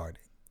got started.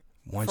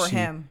 For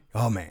him.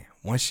 Oh, man.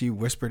 Once she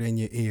whispered in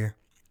your ear,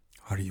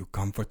 "Are you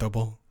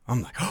comfortable?"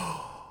 I'm like,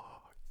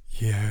 oh,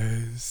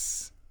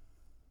 yes.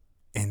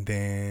 And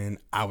then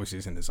I was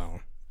just in the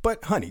zone.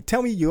 But, honey,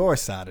 tell me your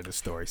side of the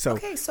story.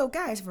 Okay, so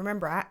guys,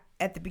 remember,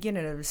 at the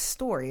beginning of the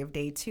story of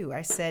day 2,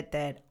 I said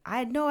that I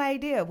had no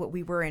idea what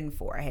we were in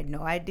for. I had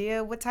no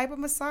idea what type of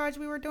massage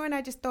we were doing.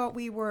 I just thought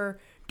we were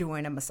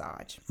doing a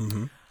massage.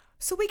 Mm-hmm.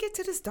 So we get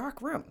to this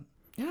dark room.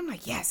 And I'm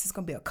like, yes, it's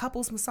going to be a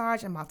couples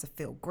massage. I'm about to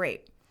feel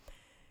great.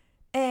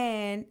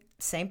 And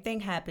same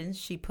thing happens.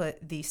 She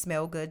put the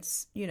smell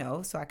goods,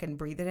 so I can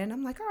breathe it in.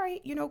 I'm like, all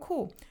right,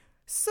 cool.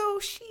 So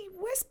she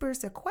whispers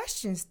the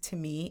questions to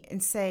me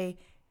and say,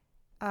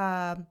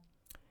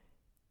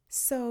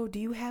 so do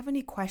you have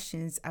any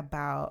questions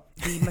about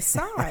the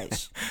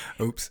massage?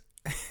 Oops.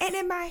 And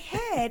in my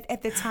head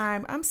at the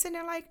time, I'm sitting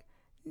there like,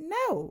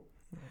 no.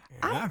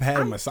 I've had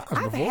a massage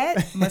before. I've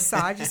had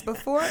massages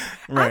before.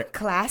 Right. I'm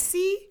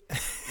classy,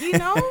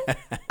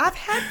 I've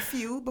had a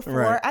few before.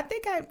 Right. I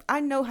think I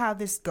know how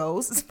this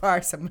goes as far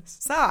as a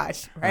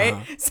massage, right?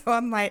 Uh-huh. So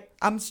I'm like,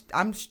 I'm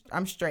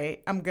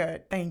straight. I'm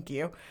good. Thank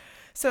you.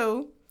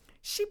 So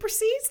she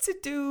proceeds to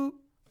do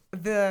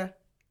the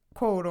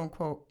quote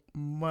unquote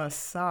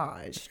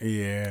massage.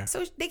 Yeah.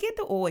 So they get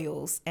the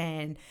oils,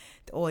 and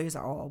the oils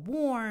are all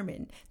warm,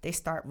 and they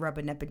start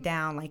rubbing up and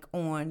down like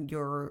on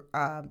your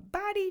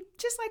body,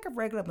 just like a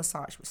regular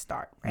massage would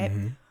start, right?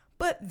 Mm-hmm.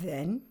 But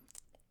then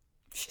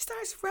she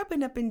starts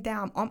rubbing up and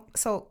down.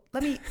 So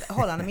let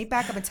me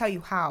back up and tell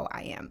you how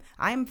I am.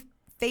 I'm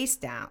face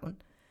down.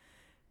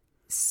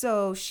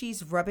 So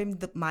she's rubbing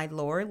my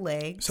lower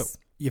legs. So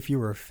if you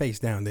were face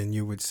down, then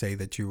you would say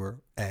that you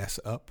were ass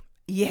up.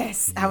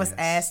 Yes, I was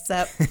ass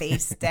up,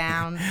 face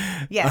down.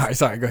 Yes. All right,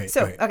 sorry, go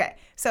ahead. Okay.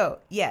 So,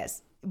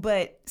 yes.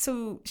 But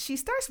so she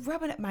starts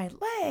rubbing at my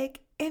leg,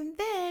 and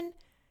then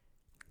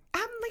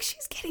I'm like,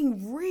 she's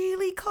getting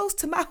really close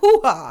to my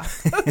hoo-ha.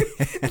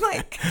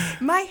 Like,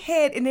 my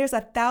head, and there's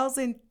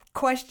 1,000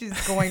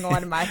 questions going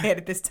on in my head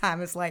at this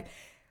time. It's like,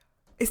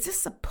 is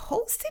this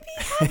supposed to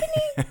be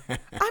happening?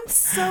 I'm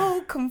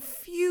so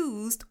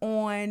confused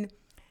on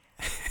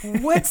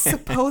what's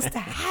supposed to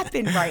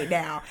happen right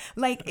now.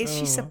 Like, is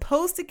she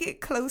supposed to get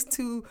close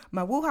to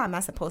my woo-ha? Am I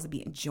supposed to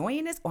be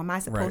enjoying this, or am I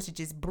supposed to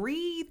just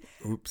breathe?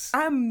 Oops.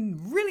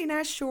 I'm really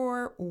not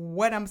sure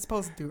what I'm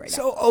supposed to do right now.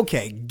 So,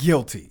 okay,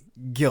 guilty.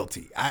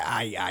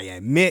 I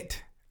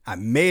admit I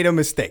made a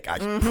mistake.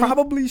 I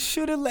probably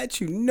should have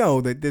let you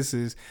know that this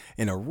is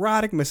an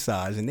erotic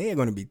massage, and they are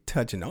going to be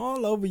touching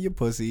all over your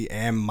pussy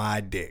and my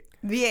dick.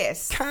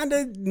 Yes. Kind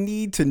of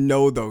need to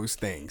know those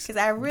things.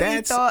 Because I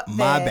really thought that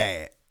my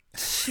bad.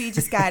 She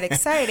just got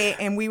excited,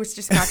 and we was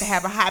just about to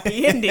have a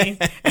happy ending,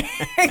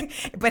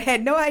 but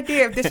had no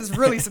idea if this was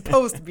really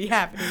supposed to be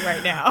happening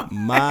right now.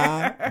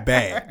 My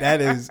bad.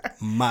 That is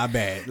my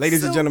bad.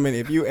 Ladies and gentlemen,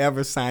 if you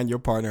ever sign your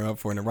partner up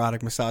for an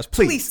erotic massage,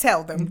 please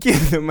tell them.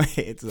 Give them a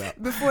heads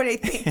up. Before they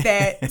think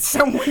that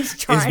someone's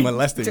trying is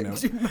molesting them.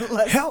 To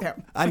molest help.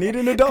 them. I need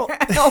an adult.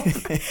 Help.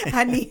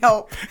 I need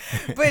help.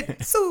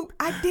 But so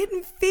I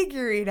didn't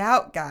figure it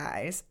out,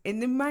 guys. And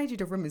then mind you,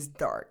 the room is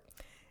dark.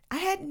 I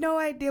had no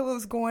idea what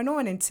was going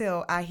on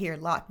until I hear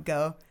Locke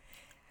go.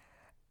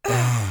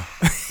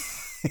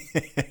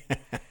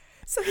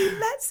 So he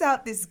lets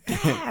out this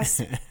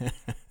gasp.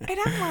 And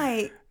I'm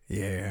like,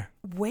 yeah.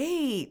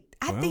 Wait,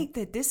 I think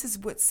that this is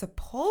what's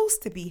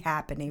supposed to be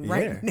happening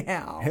right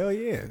now. Hell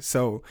yeah.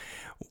 So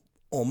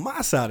on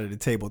my side of the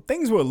table,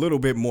 things were a little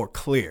bit more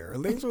clear.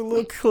 Things were a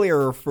little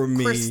clearer for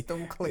me.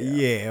 Crystal clear.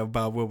 Yeah,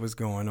 about what was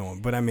going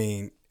on. But I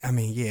mean,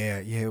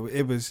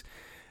 it was...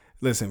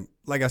 Listen,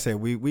 like I said,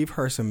 we've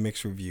heard some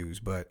mixed reviews,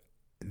 but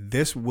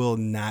this will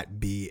not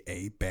be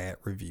a bad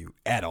review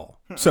at all.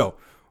 So,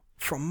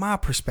 from my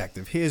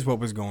perspective, here's what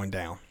was going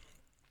down.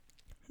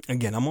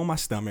 Again, I'm on my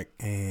stomach,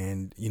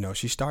 and,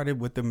 she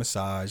started with the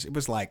massage. It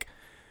was like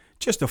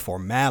just a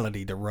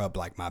formality to rub,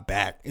 like, my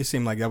back. It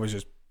seemed like that was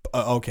just,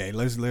 okay,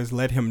 let's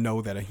let him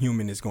know that a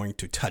human is going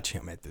to touch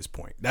him at this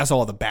point. That's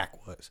all the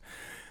back was.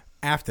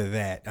 After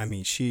that, I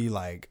mean, she,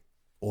 like,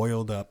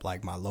 oiled up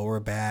like my lower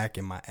back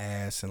and my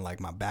ass and like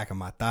my back and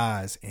my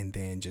thighs, and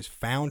then just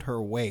found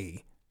her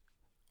way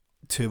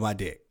to my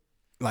dick,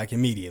 like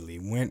immediately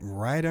went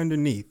right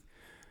underneath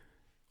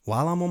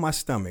while I'm on my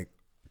stomach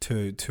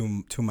to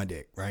my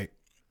dick, right?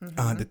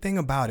 The thing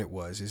about it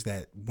is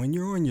that when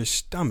you're on your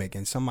stomach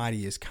and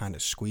somebody is kind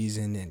of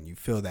squeezing and you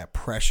feel that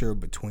pressure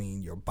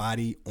between your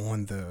body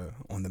on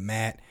the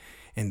mat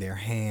and their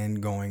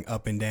hand going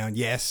up and down.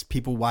 Yes,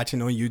 people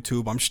watching on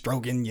YouTube, I'm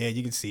stroking. Yeah,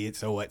 you can see it.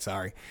 So what?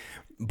 Sorry.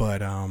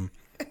 But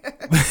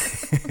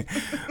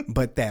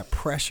but that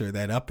pressure,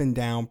 that up and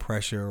down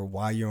pressure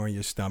while you're on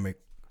your stomach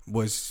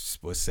was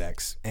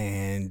sex.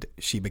 And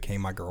she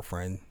became my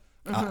girlfriend.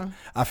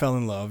 I fell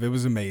in love. It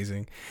was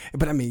amazing.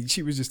 But I mean,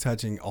 she was just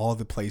touching all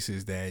the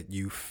places that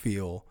you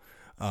feel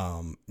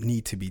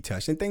need to be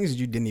touched and things that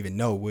you didn't even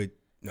know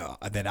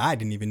that I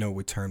didn't even know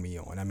would turn me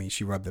on. I mean,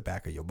 she rubbed the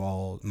back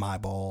of my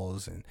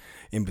balls and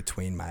in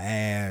between my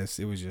ass.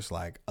 It was just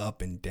like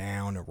up and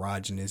down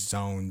erogenous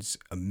zones.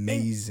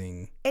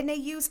 Amazing. And they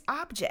use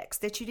objects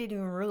that you didn't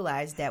even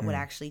realize that would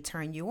actually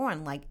turn you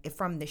on, like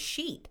from the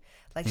sheet.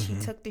 Like she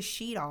took the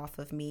sheet off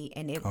of me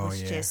and it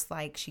was just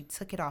like she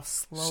took it off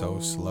slowly So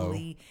slow.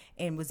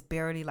 and was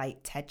barely like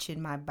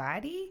touching my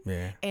body.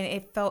 Yeah. And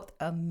it felt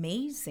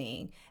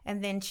amazing.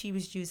 And then she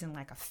was using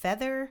like a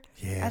feather,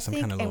 Yeah, I some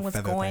think, kind of and little was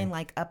feather going thing.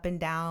 like up and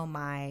down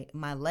my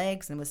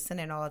legs and was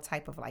sending all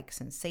type of like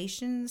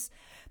sensations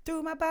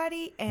through my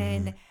body.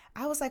 And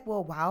I was like,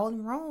 well, while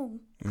in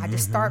Rome, I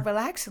just start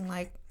relaxing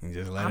like And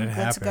just let I'm it good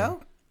happen. to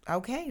go.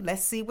 Okay,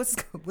 let's see what's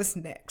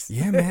next.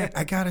 Yeah, man,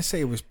 I gotta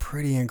say it was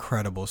pretty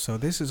incredible. So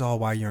this is all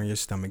while you're on your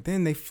stomach.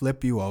 Then they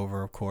flip you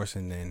over, of course,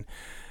 and then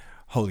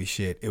holy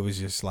shit, it was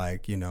just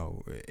like,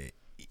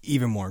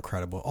 even more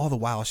incredible. All the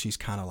while she's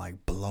kind of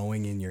like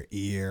blowing in your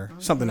ear,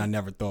 something I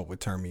never thought would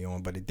turn me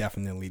on, but it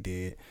definitely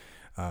did.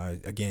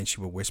 Again,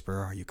 she would whisper,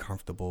 "Are you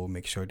comfortable?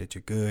 Make sure that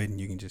you're good." And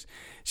you can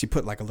she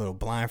put like a little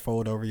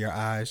blindfold over your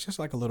eyes, just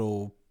like a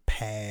little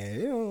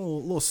pad, a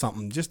little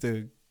something, just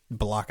to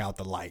block out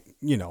the light,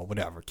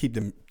 whatever. Keep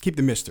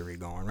the mystery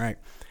going, right?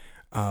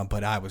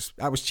 But I was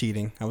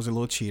cheating. I was a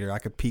little cheater. I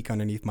could peek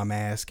underneath my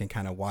mask and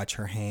kind of watch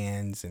her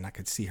hands, and I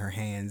could see her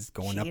hands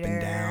going up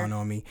and down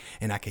on me,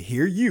 and I could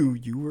hear you.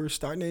 You were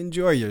starting to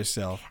enjoy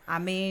yourself. I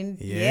mean,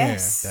 Yeah,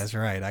 yes, that's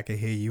right. I could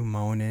hear you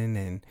moaning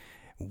and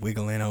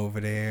wiggling over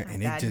there,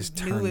 and it just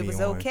turned me on. It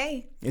was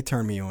okay. It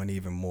turned me on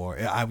even more.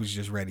 I was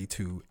just ready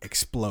to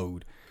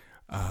explode.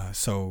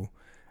 So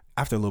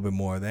after a little bit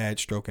more of that,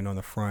 stroking on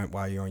the front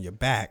while you're on your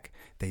back,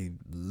 they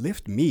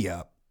lift me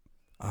up,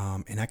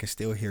 and I could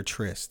still hear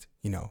Trist,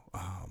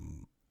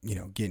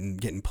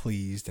 getting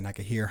pleased, and I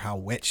could hear how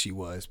wet she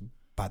was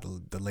by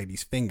the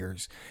lady's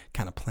fingers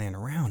kind of playing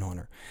around on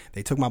her.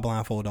 They took my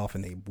blindfold off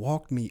and they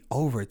walked me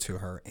over to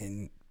her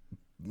and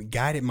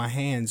guided my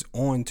hands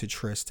onto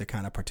Trist to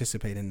kind of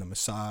participate in the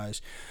massage.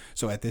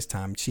 So at this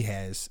time, she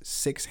has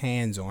 6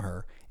 hands on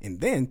her, and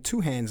then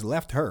 2 hands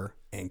left her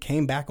and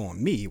came back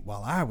on me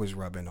while I was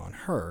rubbing on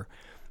her.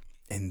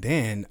 And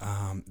then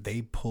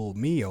they pulled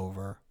me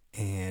over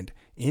and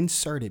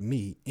inserted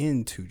me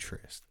into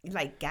Trist.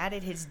 Like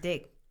guided his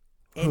dick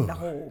in the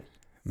hole.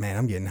 Man,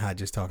 I'm getting hot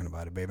just talking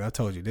about it, baby. I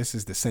told you, this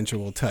is the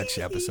sensual touch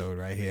episode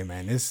right here,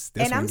 man. This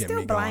And one I'm getting still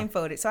me going.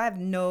 blindfolded,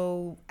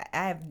 so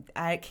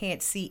I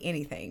can't see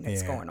anything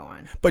that's going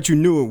on. But you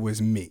knew it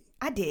was me.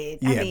 I did.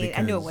 Yeah, I knew it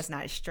because- was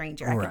not a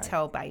stranger. I Right. could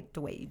tell by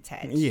the way you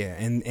touch. Yeah,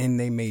 and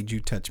they made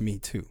you touch me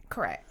too.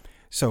 Correct.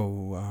 So,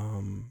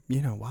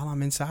 while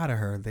I'm inside of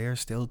her, they're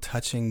still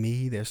touching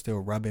me. They're still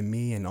rubbing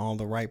me in all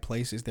the right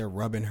places. They're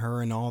rubbing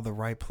her in all the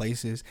right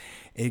places.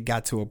 It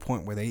got to a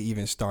point where they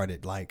even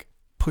started like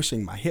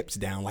pushing my hips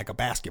down like a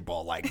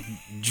basketball, like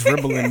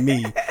dribbling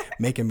me,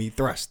 making me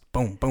thrust.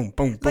 Boom, boom,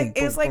 boom, boom. Like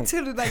boom, it's like boom.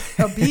 to the, like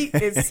a beat.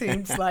 It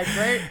seems like,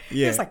 right?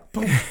 Yeah. It's like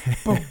boom,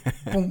 boom,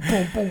 boom,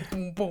 boom, boom,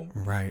 boom, boom.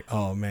 Right.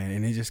 Oh man,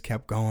 and it just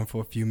kept going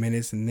for a few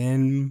minutes, and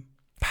then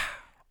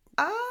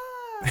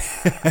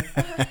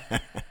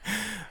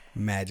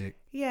magic.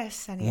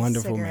 Yes, I need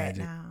Wonderful a cigarette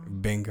magic. now.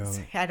 Bingo.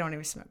 I don't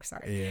even smoke.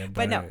 Sorry. Yeah,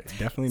 but no,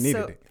 definitely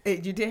needed so,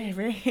 it. You did,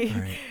 right?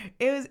 Right.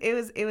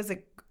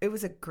 It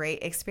was a great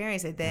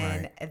experience, and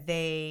then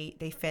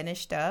they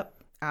finished up.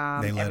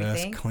 They let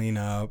everything. us clean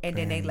up, And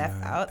then they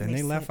left out. Then and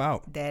they left said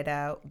out.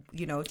 That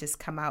just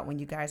come out when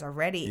you guys are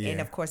ready. Yeah.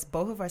 And of course,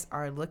 both of us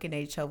are looking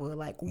at each other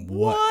like,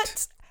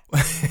 What?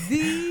 what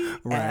the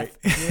Right.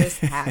 F just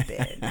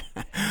happened?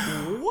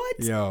 What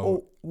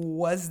Yo.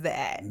 was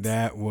that?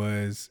 That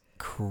was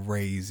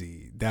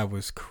crazy. That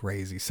was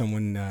crazy.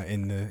 Someone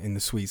in the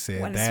suite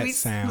said When the that sweet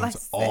sounds said,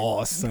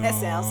 awesome. That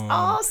sounds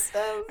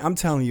awesome. I'm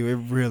telling you,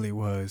 it really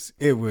was.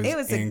 It was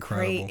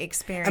incredible. A great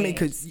experience. I mean,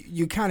 because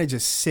you kind of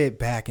just sit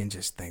back and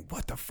just think,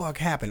 what the fuck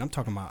happened? I'm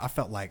talking about, I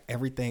felt like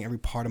every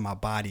part of my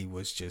body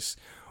was just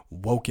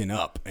woken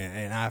up.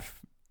 And I've,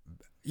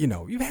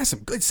 you've had some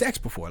good sex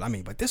before. I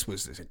mean, but this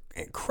was just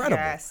incredible.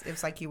 Yes, it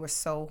was like you were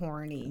so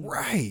horny.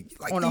 Right.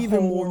 Like On a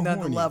even whole more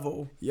nother horny.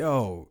 level.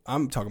 Yo,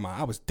 I'm talking about,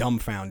 I was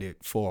dumbfounded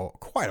for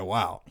quite a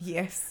while.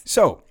 Yes.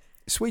 So,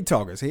 sweet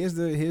talkers, here's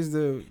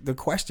the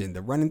question,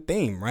 the running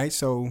theme, right?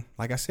 So,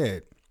 like I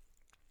said,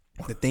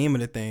 the theme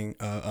of the thing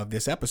of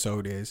this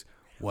episode is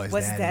was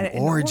that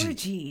an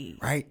orgy?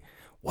 Right?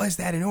 Was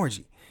that an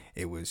orgy?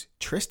 It was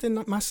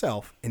Tristan,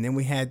 myself, and then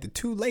we had the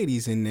two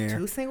ladies in there.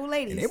 Two single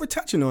ladies. And they were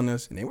touching on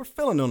us, and they were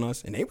feeling on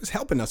us, and they was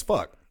helping us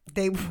fuck.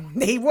 They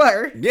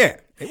were. Yeah,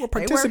 they were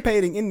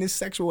participating in this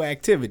sexual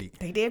activity.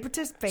 They did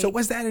participate. So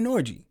was that an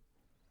orgy?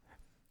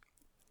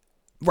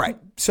 Right.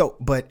 So,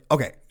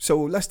 okay.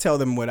 So let's tell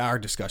them what our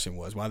discussion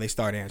was while they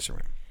start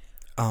answering.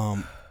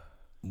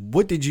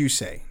 What did you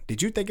say?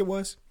 Did you think it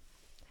was?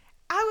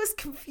 I was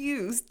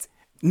confused.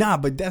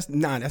 But that's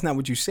not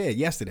what you said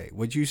yesterday.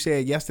 What you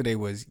said yesterday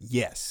was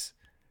yes.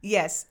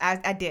 Yes,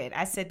 I did.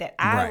 I said that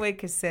I would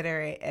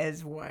consider it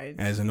as one.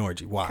 As an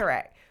orgy. Why?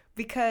 Correct.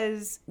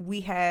 Because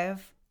we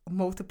have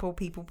multiple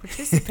people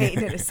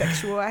participating in a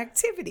sexual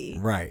activity.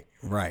 Right.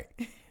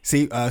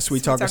 See,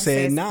 Sweet Talker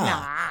said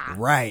nah.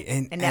 Right.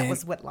 And that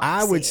was what Locke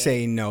I would said.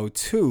 say no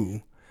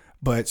too.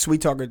 But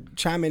Sweet Talker,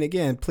 chime in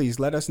again. Please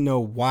let us know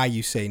why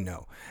you say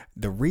no.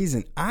 The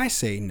reason I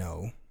say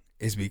no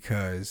is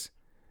because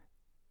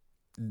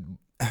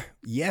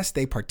yes,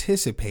 they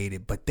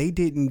participated, but they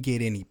didn't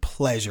get any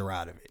pleasure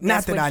out of it.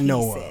 Not that I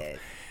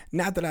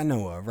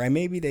know of, right?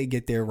 Maybe they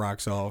get their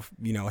rocks off,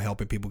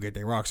 helping people get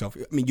their rocks off.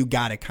 I mean, you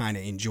got to kind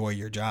of enjoy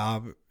your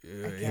job.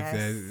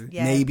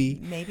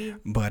 Maybe.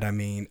 But I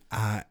mean,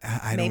 I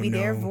don't know. Maybe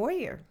they're a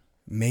voyeur.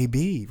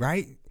 Maybe,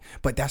 right?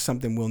 But that's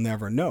something we'll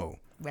never know.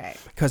 Right.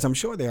 Because I'm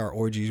sure there are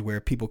orgies where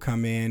people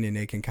come in and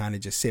they can kind of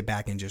just sit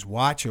back and just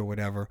watch or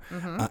whatever.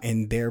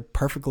 And they're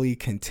perfectly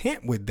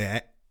content with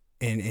that.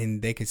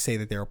 And they could say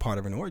that they're a part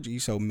of an orgy.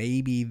 So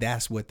maybe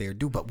that's what they're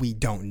doing. But we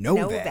don't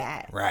know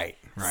that. Right.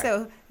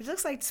 So it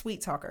looks like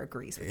Sweet Talker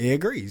agrees with me. He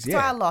agrees, yeah.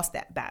 So I lost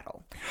that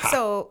battle.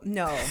 So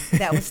no,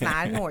 that was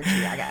not an orgy,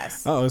 I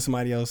guess. Oh,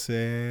 somebody else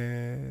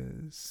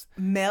says.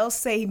 Male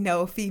say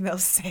no, female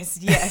says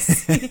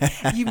yes.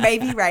 You may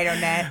be right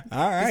on that.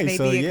 All right.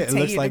 So yeah, it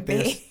looks like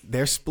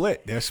they're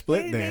split. They're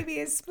split there. Maybe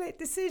a split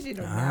decision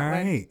on All that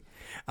right. one.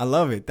 I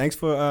love it. Thanks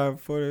for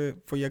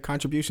your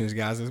contributions,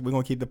 guys. We're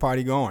gonna keep the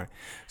party going.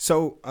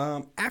 So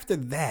after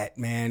that,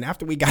 man,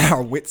 after we got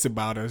our wits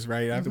about us,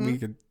 right? After we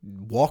could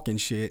walk and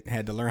shit,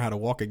 had to learn how to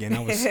walk again. I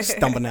was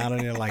stumbling out of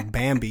there like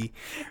Bambi.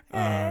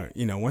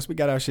 Once we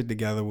got our shit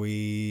together,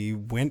 we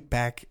went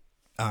back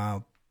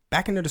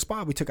into the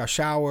spa. We took our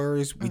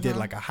showers. We did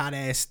like a hot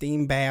ass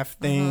steam bath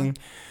thing.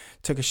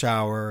 Took a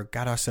shower,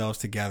 got ourselves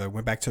together,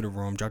 went back to the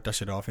room, dropped our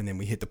shit off, and then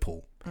we hit the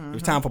pool. It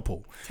was time for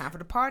pool. Time for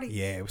the party.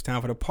 Yeah, it was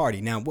time for the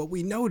party. Now, what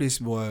we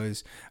noticed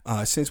was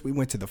since we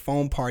went to the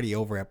foam party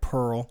over at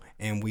Pearl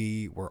and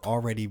we were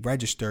already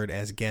registered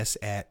as guests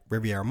at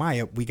Riviera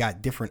Maya, we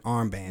got different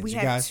armbands. We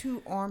had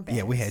two armbands.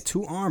 Yeah, we had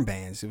two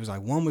armbands. It was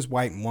like one was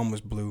white and one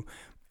was blue.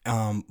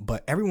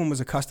 But everyone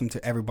was accustomed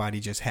to everybody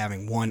just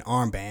having one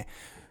armband.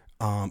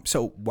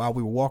 So while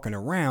we were walking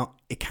around,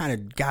 it kind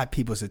of got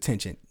people's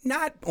attention.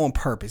 Not on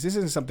purpose. This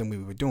isn't something we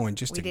were doing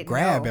just to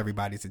grab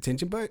everybody's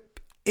attention, but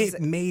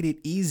it made it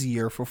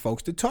easier for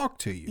folks to talk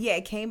to you. Yeah,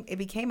 it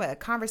became a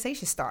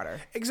conversation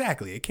starter.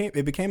 Exactly.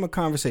 It became a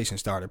conversation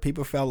starter.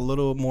 People felt a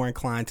little more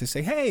inclined to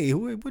say, hey,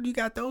 what do you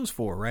got those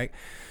for, right?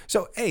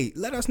 So, hey,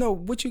 let us know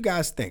what you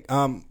guys think.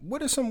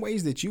 What are some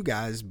ways that you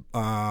guys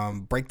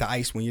break the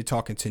ice when you're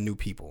talking to new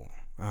people?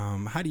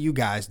 How do you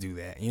guys do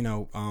that?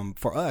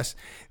 For us,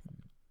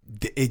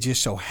 it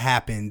just so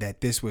happened that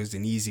this was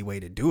an easy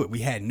way to do it. We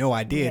had no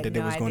idea that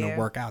it was going to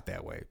work out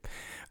that way.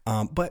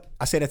 But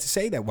I say that to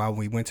say that while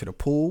we went to the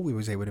pool, we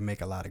was able to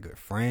make a lot of good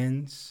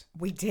friends.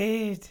 We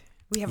did.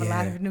 We have a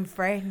lot of new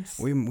friends.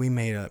 We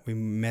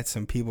met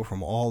some people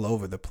from all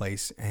over the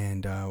place,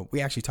 and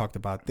we actually talked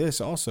about this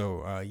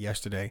also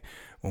yesterday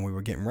when we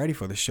were getting ready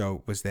for the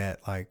show. Was that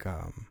like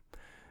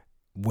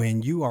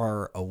when you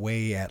are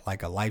away at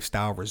like a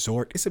lifestyle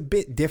resort, it's a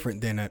bit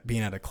different than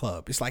being at a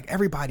club. It's like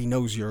everybody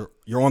knows you're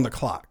on the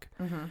clock,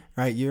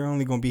 right? You're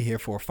only going to be here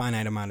for a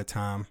finite amount of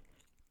time.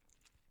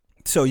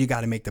 So you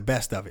got to make the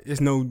best of it.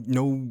 There's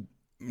no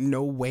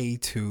way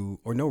to,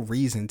 or no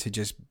reason to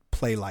just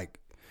play like,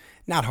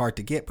 not hard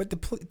to get, but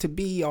to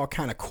be all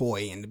kind of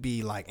coy and to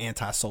be like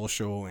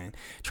antisocial and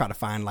try to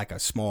find like a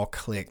small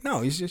clique.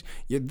 No, it's just,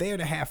 you're there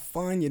to have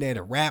fun. You're there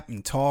to rap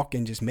and talk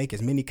and just make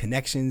as many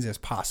connections as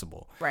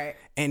possible. Right.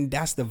 And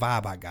that's the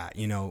vibe I got,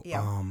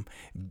 Yep.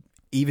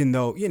 Even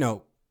though,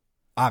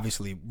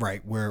 obviously,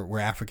 right, we're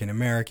African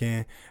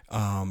American,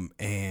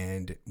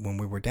 and when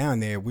we were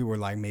down there, we were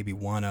like maybe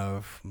one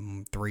of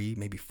 3,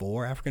 maybe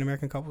 4 African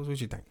American couples.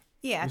 What you think?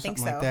 Yeah, I think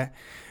so. Like that.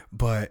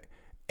 But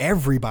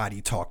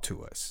everybody talked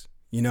to us.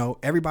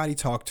 Everybody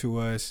talked to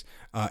us,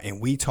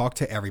 and we talked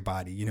to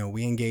everybody.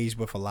 We engaged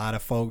with a lot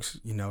of folks.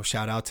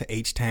 Shout out to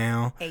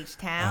H-Town.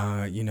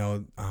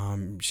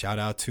 Shout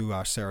out to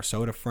our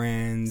Sarasota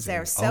friends.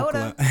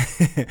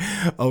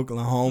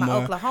 Oklahoma.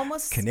 My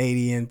Oklahomas.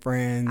 Canadian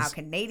friends. Our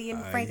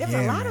Canadian friends. There's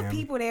a lot of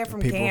people there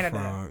from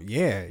Canada.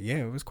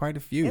 It was quite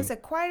a few. There's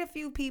quite a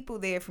few people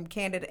there from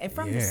Canada and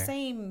from the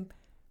same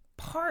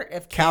part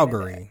of Canada.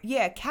 Calgary.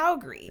 Yeah,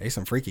 Calgary. There's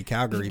some freaky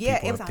Calgary people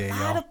up there, it was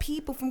a lot of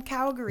people from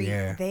Calgary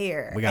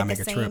there we gotta at make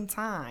the a same trip.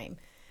 time.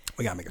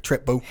 We got to make a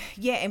trip, boo.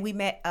 Yeah, and we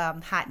met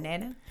Hot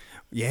Nana.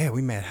 Yeah,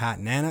 we met Hot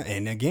Nana,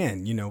 and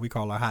again, we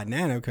call her Hot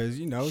Nana because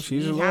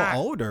she's a little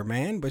older,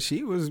 man, but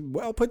she was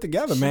well put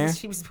together, man.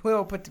 She was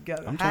well put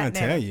together. I'm trying to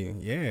tell you,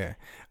 yeah.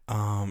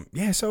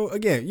 Yeah, so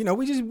again,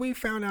 we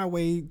found our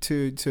way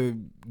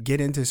to get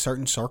into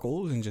certain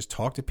circles and just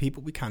talk to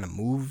people. We kind of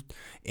moved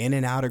in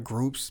and out of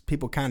groups.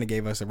 People kind of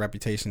gave us a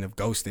reputation of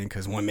ghosting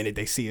because one minute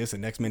they see us, the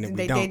next minute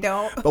we don't. They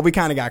don't. But we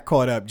kind of got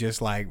caught up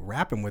just like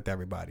rapping with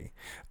everybody.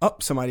 Oh,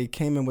 somebody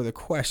came in with a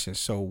question.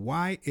 So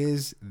why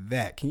is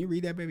that? Can you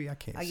read that, baby? I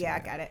can't. Oh, yeah, I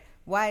got it.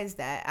 Why is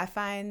that? I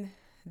find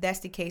that's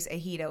the case at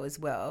Hito as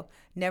well.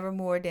 Never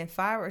more than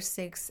 5 or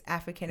 6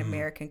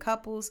 African-American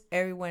couples.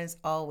 Everyone is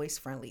always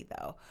friendly,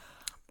 though.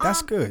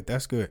 That's good.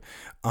 That's good.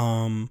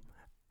 I'm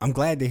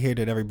glad to hear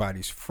that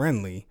everybody's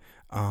friendly.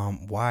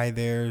 Why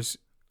there's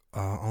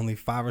only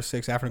 5 or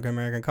 6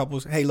 African-American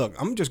couples. Hey, look,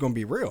 I'm just going to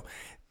be real.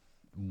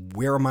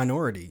 We're a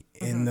minority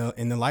in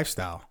the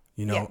lifestyle.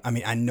 Yeah. I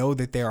mean, I know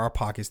that there are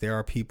pockets. There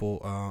are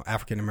people,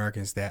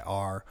 African-Americans that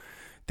are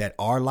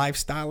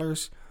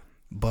lifestylers.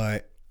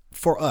 But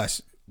for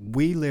us,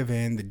 we live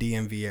in the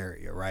DMV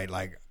area, right?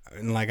 Like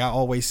I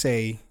always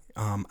say,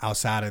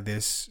 outside of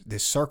this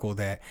circle,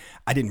 that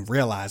I didn't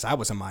realize I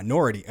was a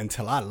minority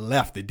until I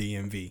left the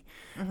DMV,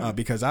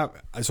 because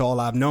that's all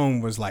I've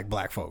known was like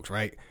black folks,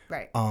 right?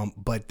 Right.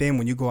 But then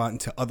when you go out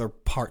into other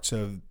parts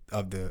of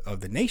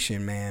the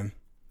nation, man,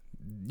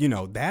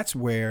 that's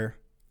where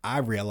I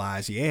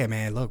realized, yeah,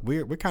 man, look,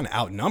 we're kind of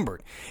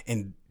outnumbered,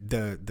 and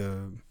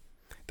the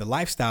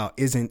lifestyle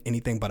isn't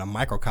anything but a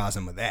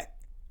microcosm of that.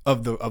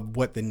 Of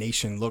what the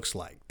nation looks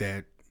like,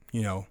 that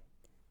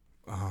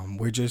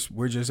we're just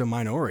a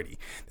minority.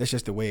 That's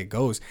just the way it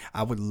goes.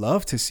 I would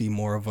love to see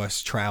more of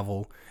us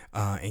travel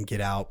and get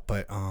out,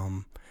 but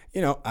I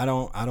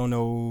don't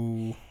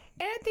know.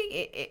 And I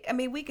think I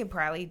mean, we can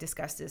probably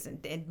discuss this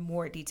in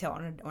more detail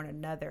on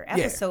another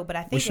episode, but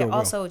I think it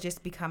also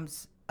just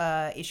becomes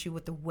a issue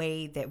with the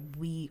way that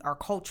we are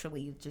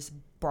culturally just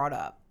brought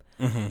up.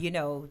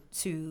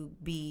 To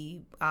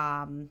be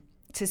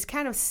to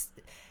kind of,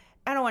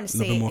 I don't want to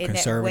say it in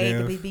that way,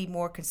 to be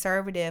more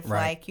conservative,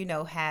 right.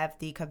 Like, have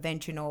the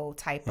conventional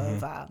type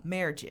of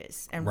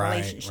marriages and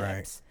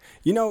relationships.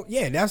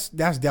 Right. That's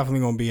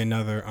definitely going to be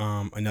another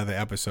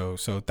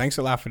episode. So thanks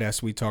a lot for that,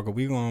 Sweet Talker.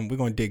 We're going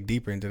to dig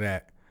deeper into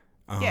that.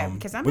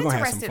 Because I'm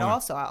interested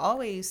also. I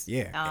always,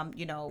 want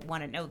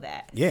to know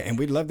that. Yeah, and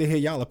we'd love to hear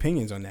y'all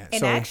opinions on that.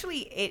 And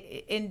actually,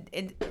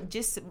 in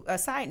just a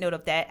side note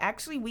of that,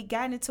 actually, we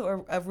got into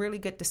a really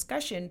good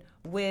discussion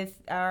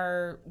with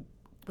our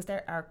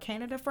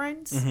Canada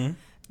friends.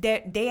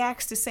 That they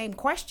asked the same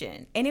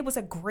question, and it was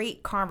a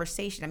great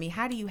conversation. I mean,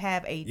 how do you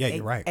have a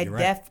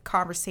deaf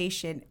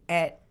conversation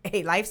at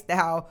a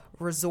lifestyle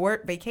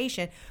resort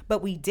vacation?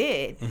 But we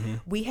did.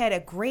 We had a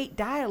great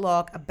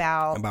dialogue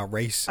about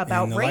race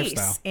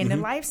in the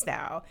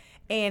lifestyle,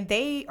 and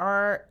they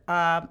are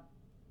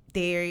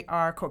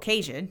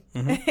Caucasian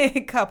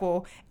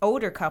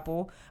older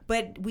couple,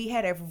 but we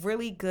had a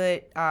really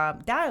good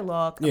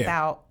dialogue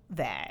about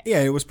that.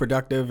 Yeah, it was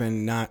productive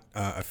and not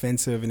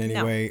offensive in any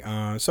way.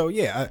 So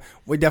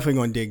we're definitely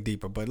going to dig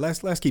deeper. But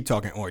let's keep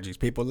talking orgies,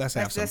 people. Let's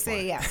have some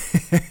fun.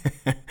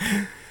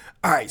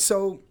 All right,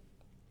 so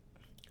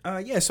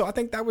so I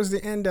think that was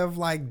the end of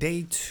like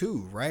day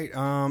 2, right?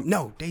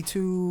 No, day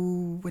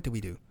 2. What did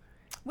we do?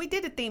 We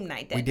did the theme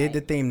night that night. We did the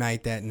theme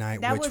night that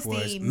night, which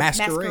was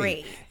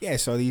Masquerade. Yeah,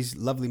 so these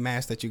lovely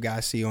masks that you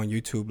guys see on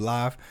YouTube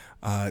Live,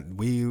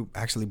 we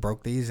actually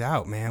broke these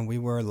out, man. We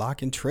were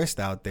Locke and Trist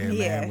out there,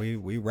 man.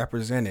 We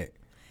represented.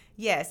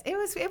 Yes, it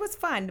was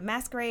fun. The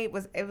Masquerade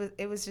was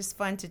just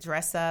fun to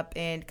dress up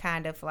and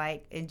kind of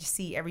like and just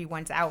see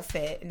everyone's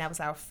outfit, and that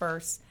was our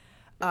first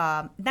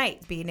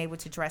night being able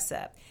to dress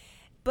up.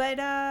 But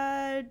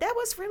that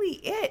was really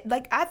it.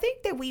 Like, I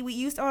think that we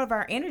used all of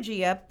our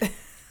energy up.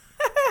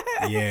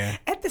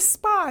 At the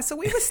spa, so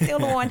we were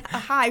still on a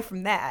high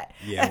from that.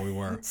 Yeah, we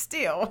were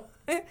still.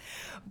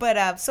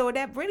 But so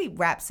that really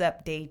wraps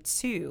up day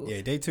 2.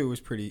 Yeah, day 2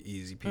 was pretty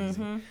easy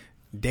peasy.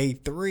 Day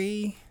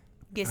 3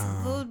 gets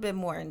a little bit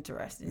more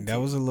interesting. That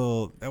was a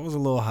little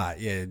hot.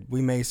 Yeah,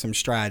 we made some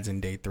strides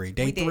in day 3.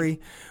 Day 3,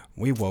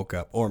 we woke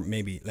up, or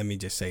maybe let me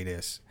just say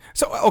this.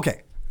 So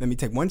okay, let me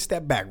take one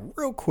step back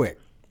real quick.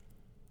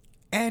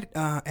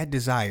 At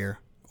Desire,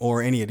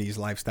 or any of these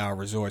lifestyle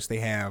resorts, they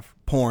have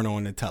porn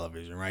on the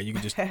television, right? You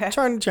can just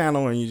turn the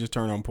channel and you just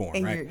turn on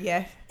porn,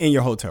 right? In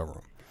your hotel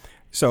room.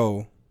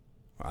 So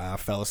I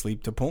fell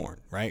asleep to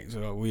porn, right?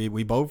 So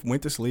we both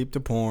went to sleep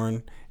to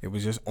porn. It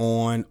was just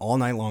on all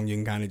night long. You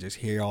can kind of just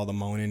hear all the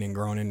moaning and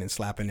groaning and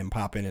slapping and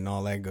popping and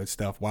all that good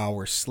stuff while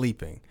we're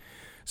sleeping.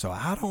 So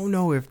I don't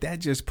know if that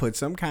just put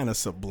some kind of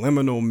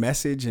subliminal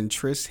message in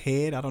Trist's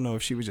head. I don't know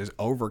if she was just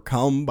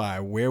overcome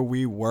by where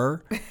we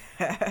were.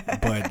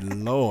 But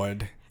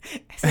Lord.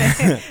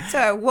 So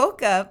I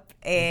woke up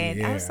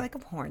and I was like,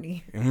 I'm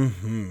horny.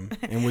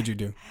 And what'd you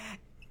do?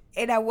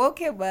 And I woke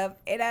him up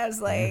and I was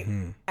like,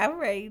 I'm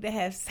ready to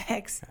have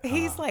sex.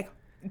 He's like,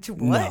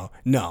 what?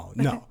 No,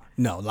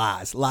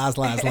 lies.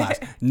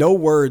 No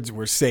words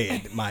were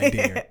said, my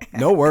dear.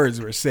 No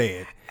words were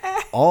said.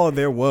 all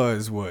there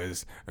was,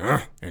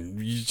 and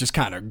you just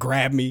kind of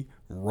grabbed me,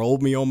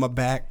 rolled me on my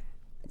back,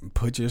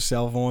 put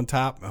yourself on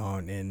top,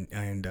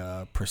 and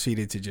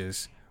proceeded to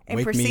just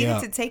wake me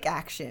up. To take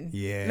action.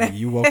 Yeah,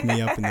 you woke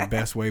me up in the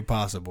best way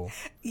possible.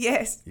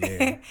 Yes.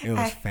 Yeah, it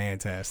was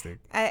fantastic.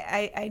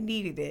 I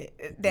needed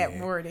it that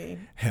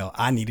morning. Hell,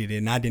 I needed it,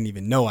 and I didn't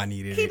even know I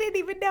needed it. He didn't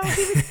even know.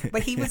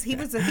 But he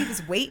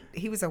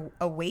was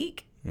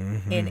awake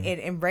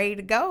and ready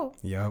to go.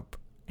 Yep.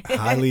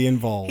 Highly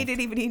involved. He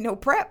didn't even need no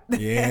prep.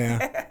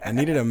 Yeah. I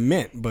needed a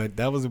mint, but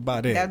that was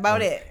about it. That's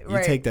about it.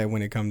 You take that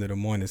when it comes to the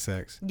morning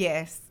sex.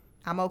 Yes.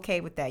 I'm okay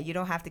with that. You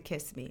don't have to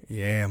kiss me.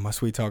 Yeah, my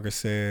sweet talker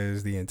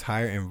says the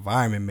entire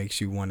environment makes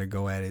you want to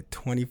go at it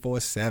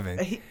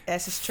 24/7.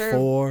 That's just true.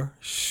 For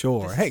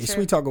sure. This Hey, is true.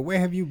 sweet talker, where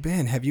have you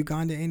been? Have you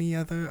gone to any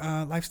other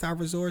lifestyle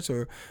resorts,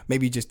 or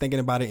maybe just thinking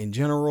about it in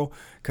general?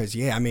 Because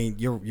yeah, I mean,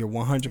 you're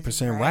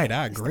 100% right.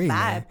 I agree,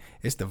 man.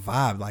 It's the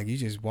vibe. Like you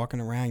just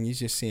walking around, you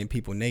just seeing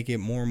people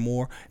naked more and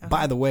more.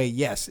 By the way,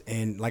 yes,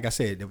 and like I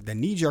said, the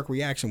knee jerk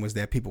reaction was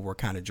that people were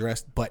kind of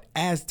dressed, but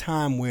as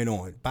time went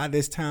on, by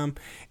this time,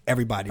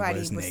 everybody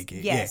was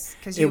naked. Yes,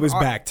 because it was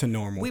back to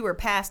normal. We were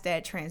past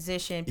that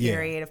transition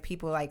period of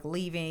people like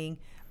leaving.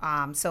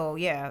 So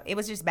yeah, it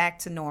was just back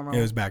to normal.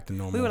 It was back to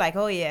normal. We were like,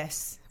 oh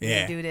yes, we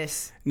can do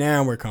this.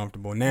 Now we're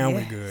comfortable. Now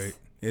we're good.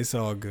 It's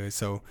all good.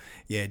 So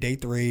yeah, day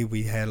 3,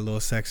 we had a little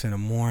sex in the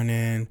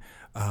morning.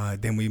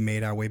 Then we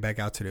made our way back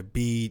out to the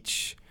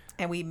beach.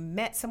 And we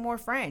met some more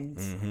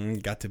friends.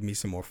 Got to meet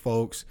some more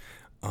folks.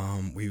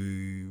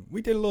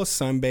 We did a little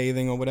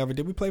sunbathing or whatever.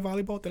 Did we play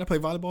volleyball? Did I play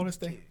volleyball this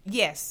day?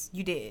 Yes,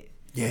 you did.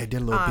 Yeah,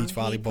 did a little beach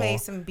volleyball. He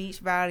played some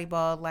beach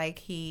volleyball like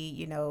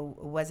he,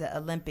 was an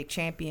Olympic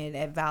champion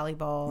at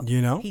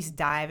volleyball. He's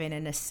diving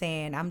in the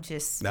sand.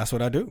 That's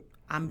what I do.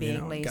 I'm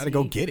being lazy. Gotta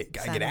go get it.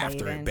 Gotta get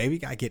after it, baby.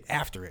 Gotta get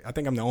after it. I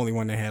think I'm the only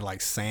one that had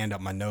like sand up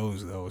my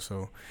nose though,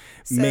 so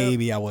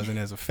maybe I wasn't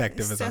as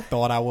effective as I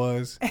thought I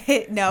was.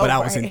 No, but I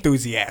was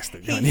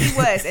enthusiastic. He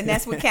was, and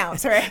that's what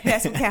counts, right?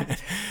 That's what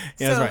counts.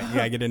 Yeah, that's right. You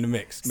gotta get in the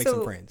mix. Make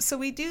some friends. So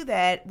we do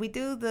that. We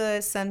do the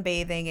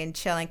sunbathing and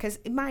chilling because,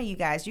 mind you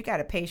guys, you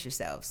gotta pace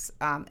yourselves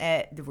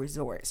at the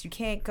resorts. You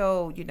can't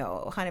go,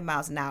 100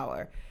 miles an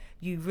hour.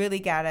 You really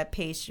got to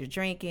pace your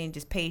drinking,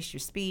 just pace your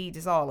speed,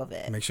 just all of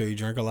it. Make sure you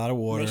drink a lot of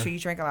water. Make sure you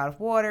drink a lot of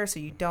water so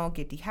you don't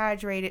get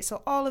dehydrated.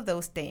 So all of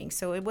those things.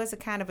 So it was a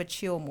kind of a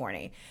chill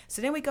morning.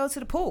 So then we go to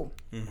the pool.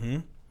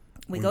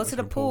 We go to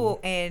the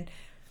pool and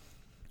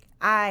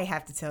I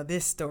have to tell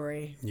this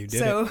story. You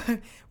did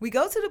it. We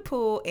go to the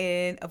pool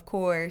and, of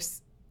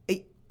course...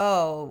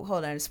 Oh,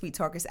 hold on. The sweet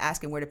talker's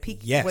asking where the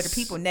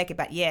people naked.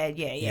 But yeah.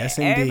 Yes,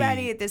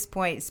 everybody indeed. at this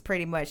point is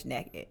pretty much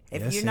naked.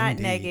 If you're not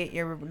naked,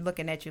 you're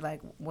looking at you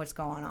like, what's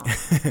going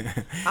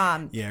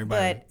on? Yeah, everybody.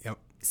 But yep.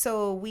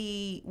 So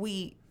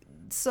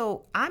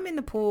so I'm in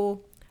the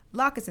pool.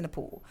 Locke is in the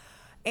pool,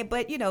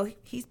 but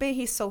he's been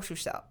his social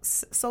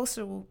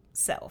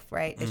self,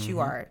 right? That you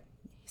are,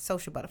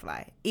 social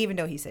butterfly, even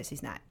though he says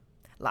he's not.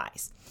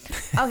 Lies.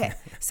 Okay,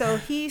 so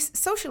he's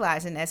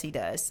socializing as he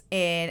does,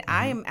 and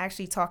I am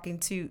actually talking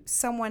to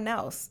someone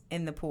else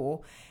in the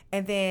pool,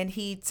 and then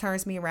he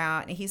turns me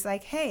around and he's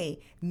like,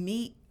 "Hey,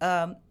 meet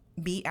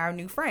our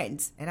new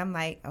friends," and I'm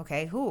like,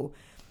 "Okay, who?"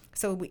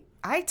 So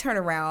I turn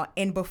around,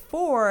 and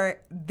before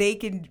they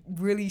can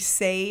really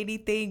say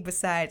anything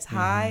besides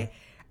hi,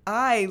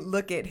 I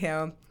look at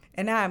him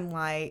and I'm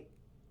like,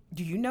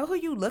 "Do you know who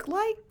you look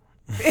like?"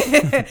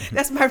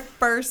 That's my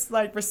first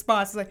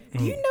response. Like,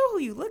 do you know who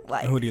you look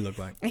like? Who do you look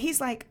like? And he's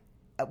like,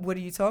 what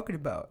are you talking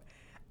about?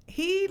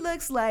 He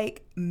looks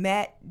like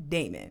Matt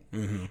Damon.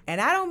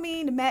 And I don't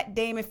mean Matt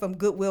Damon from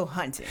Good Will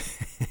Hunting.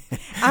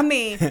 I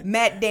mean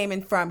Matt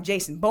Damon from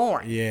Jason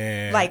Bourne.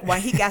 Yeah. Like when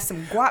he got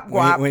some guap.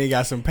 When he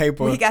got some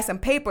paper. When he got some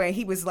paper and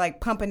he was like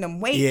pumping them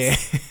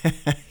weights. Yeah.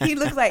 He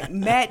looks like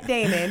Matt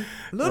Damon,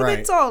 a little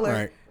bit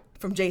taller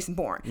from Jason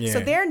Bourne. Yeah. So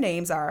their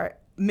names are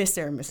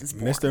Mr. and Mrs.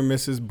 Bourne. Mr. and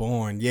Mrs.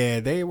 Bourne.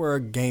 Yeah, they were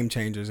game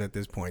changers at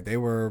this point. They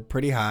were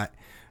pretty hot.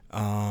 They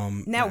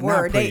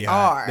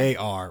are. They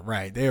are,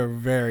 right. They were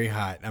very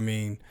hot. I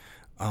mean,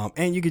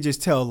 and you could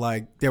just tell,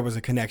 like, there was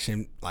a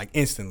connection, like,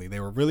 instantly. They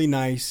were really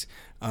nice,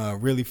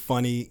 really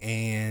funny,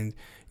 and,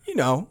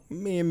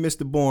 me and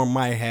Mr. Bourne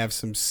might have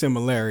some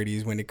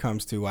similarities when it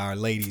comes to our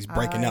ladies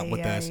breaking up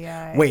with us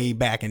way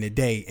back in the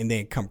day and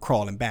then come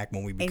crawling back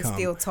when we become... And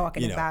still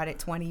talking about it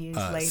 20 years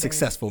later.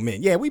 Successful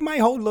men. Yeah, we might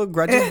hold little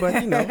grudges, but,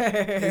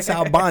 it's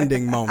our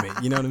bonding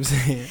moment. You know what I'm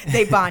saying?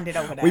 They bonded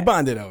over that. We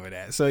bonded over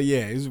that. So,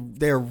 yeah,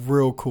 they're a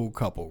real cool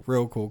couple.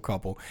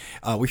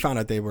 We found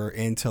out they were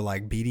into,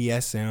 like,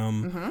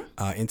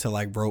 BDSM, into,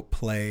 like, rope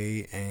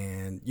play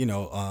and,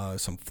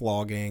 some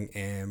flogging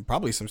and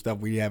probably some stuff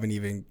we haven't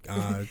even...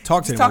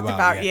 talked to them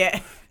about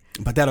yet.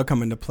 But that'll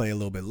come into play a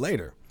little bit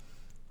later.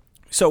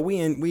 So we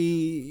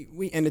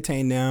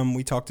entertained them.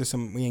 We talked to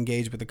we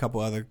engaged with a couple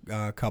other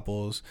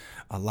couples,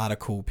 a lot of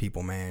cool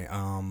people,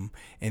 man.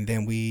 And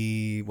then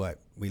we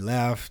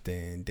left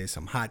and did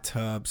some hot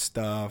tub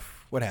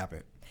stuff. What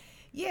happened?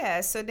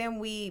 Yeah, so then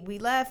we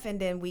left, and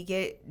then we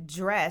get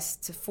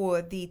dressed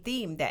for the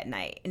theme that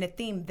night. And the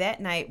theme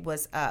that night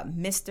was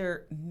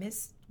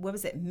Mistress?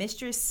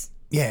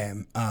 Yeah,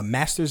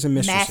 masters and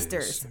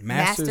mistresses.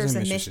 Masters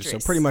and mistresses. So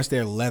pretty much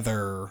their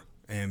leather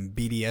and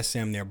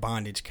BDSM, their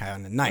bondage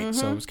kind of night.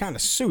 So it was kind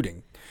of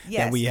suiting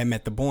that we had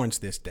met the Bournes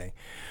this day.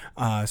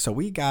 So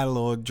we got a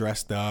little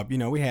dressed up. You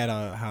know, we had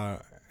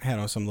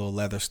on some little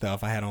leather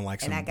stuff. I had on like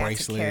some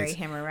bracelets. And I got to carry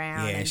him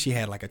around. Yeah, and she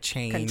had like a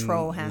chain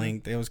control him.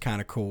 linked. It was kind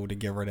of cool to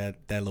give her that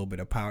little bit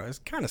of power. It's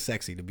kind of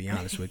sexy, to be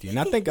honest with you. And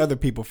I think other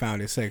people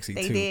found it sexy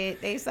too. They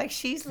did. They was like,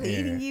 she's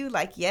leading you.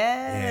 Like,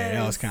 yes. Yeah,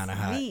 that was kind of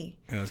hot. It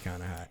was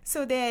kind of hot.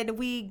 So then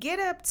we get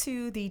up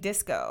to the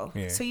disco.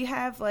 Yeah. So you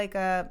have like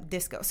a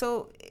disco.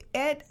 So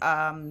at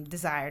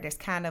Desire, there's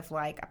kind of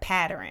like a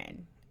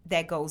pattern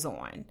that goes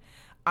on.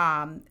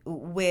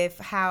 With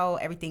how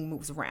everything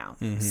moves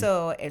around.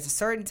 So at a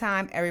certain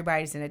time,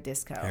 everybody's in a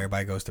disco.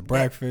 Everybody goes to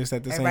breakfast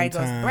at the same time.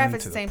 Everybody goes to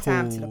breakfast at the same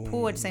time, to the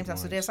pool at the same time.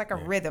 So there's like a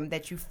rhythm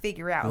that you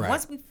figure out. Right.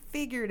 Once we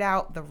figured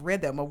out the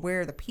rhythm of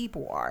where the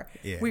people are,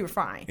 we were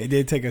fine. It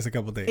did take us a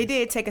couple of days. It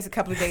did take us a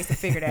couple of days to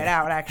figure that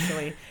out,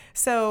 actually.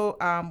 So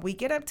we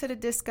get up to the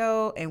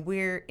disco, and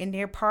we're in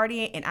there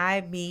partying, and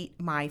I meet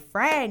my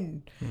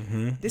friend.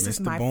 This is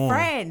my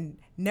friend.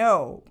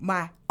 No,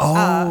 my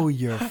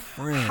your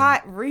friend,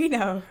 Hot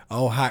Reno.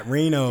 Oh, Hot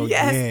Reno.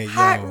 Yes,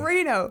 Hot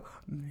Reno.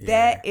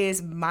 That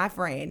is my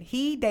friend.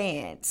 He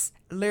danced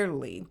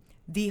literally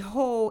the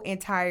whole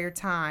entire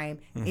time.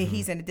 And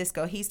he's in the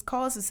disco. He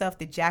calls himself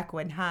the Jekyll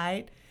and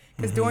Hyde.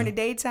 Because during the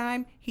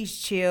daytime, he's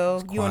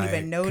chill. You don't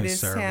even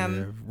notice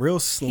him. Real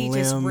slim. He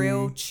just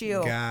real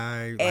chill.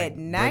 Guy. At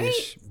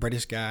night,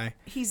 British guy.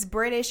 He's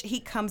British. He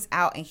comes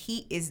out and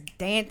he is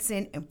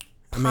dancing and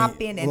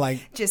popping and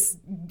like just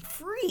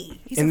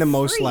free. He's in the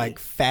most like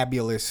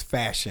fabulous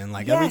fashion.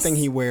 Like everything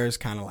he wears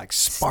kind of like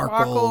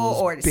sparkles,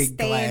 or big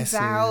glasses,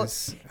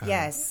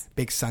 out.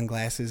 Big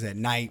sunglasses at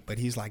night. But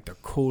he's like the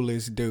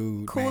coolest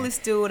dude.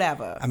 Dude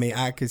ever. I mean,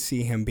 I could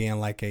see him being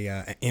like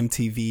an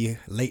MTV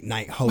late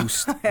night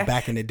host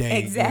back in the day.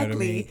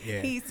 Exactly. You know what I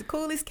mean? He's the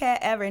coolest cat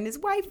ever, and his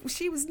wife,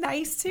 she was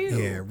nice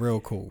too. Yeah, real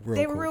cool.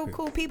 They were real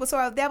cool people.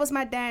 So that was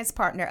my dance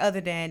partner,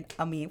 other than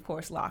of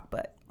course, Locke.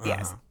 But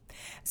yes.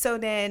 So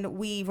then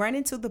we run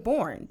into the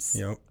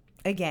Bournes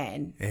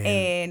again.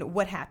 And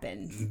what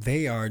happened?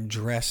 They are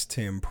dressed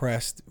to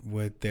impress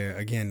with their,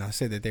 again, I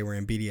said that they were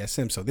in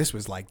BDSM. So this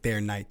was like their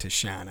night to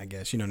shine, I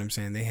guess. You know what I'm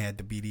saying? They had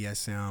the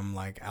BDSM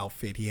like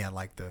outfit. He had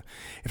like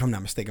if I'm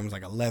not mistaken, it was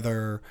like a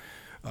leather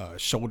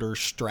shoulder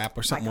strap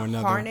or something like or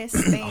another. Harness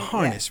thing. A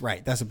harness,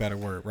 right. That's a better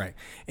word, right.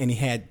 And he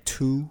had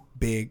 2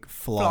 big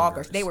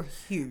floggers. They were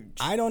huge.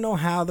 I don't know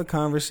how the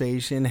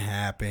conversation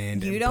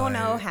happened. You don't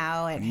know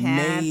how it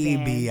happened.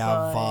 Maybe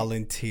I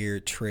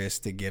volunteered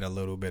Trish to get a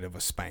little bit of a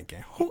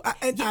spanking.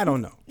 I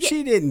don't know.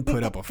 She didn't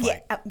put up a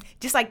fight.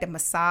 Just like the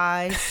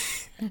massage.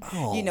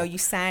 You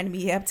signed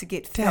me up to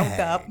get felt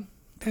up.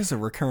 There's a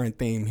recurrent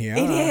theme here.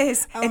 It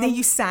is. And then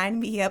you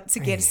signed me up to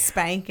get a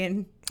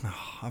spanking.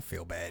 Oh, I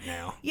feel bad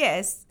now.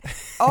 Yes.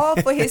 All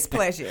for his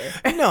pleasure.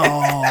 No.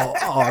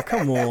 Oh,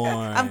 come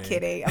on. I'm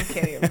kidding.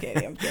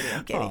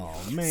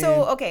 Oh, man.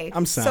 So, okay.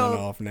 I'm signing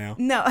off now.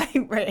 No,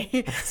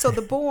 right. So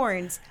the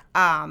Bournes,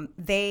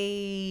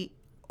 they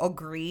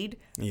agreed.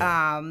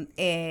 Yeah.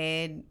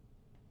 And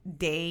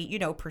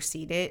they,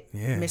 proceeded,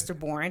 Mr.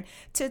 Bourne,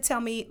 to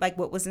tell me like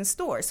what was in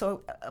store.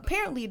 So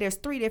apparently there's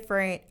 3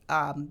 different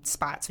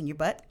spots on your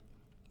butt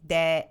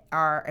that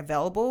are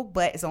available,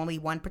 but it's only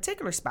one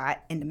particular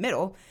spot in the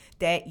middle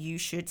that you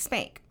should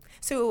spank.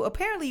 So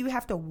apparently you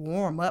have to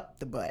warm up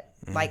the butt,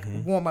 like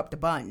warm up the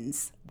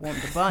buns,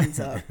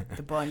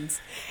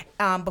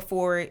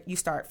 before you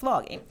start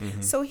flogging.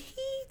 So he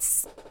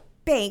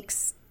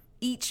spanks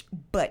each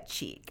butt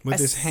cheek with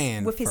his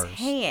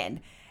hand.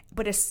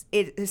 But it's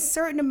a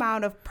certain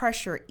amount of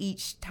pressure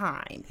each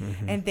time,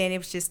 and then it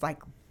was just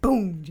like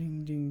boom,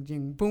 ding, ding,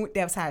 ding, boom.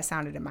 That was how it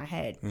sounded in my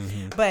head.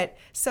 But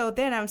so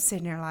then I'm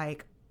sitting there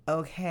like,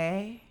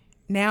 okay,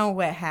 now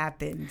what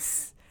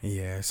happens?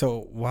 Yeah.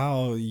 So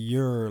while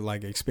you're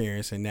like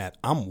experiencing that,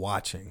 I'm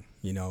watching,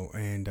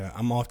 and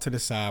I'm off to the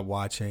side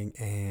watching,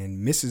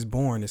 and Mrs.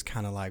 Bourne is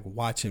kind of like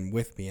watching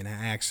with me. And I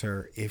asked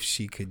her if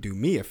she could do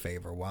me a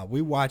favor while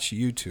we watch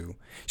you two.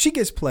 She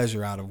gets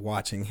pleasure out of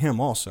watching him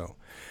also.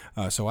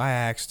 So I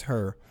asked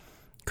her,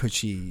 could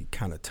she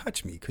kind of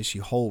touch me? Could she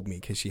hold me?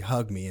 Could she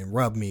hug me and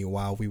rub me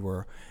while we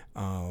were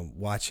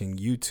watching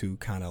you two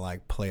kind of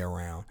like play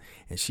around?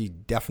 And she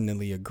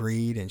definitely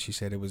agreed, and she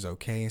said it was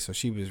okay. So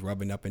she was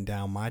rubbing up and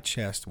down my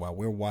chest while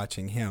we're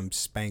watching him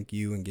spank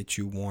you and get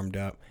you warmed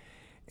up.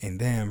 And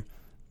then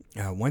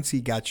once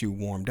he got you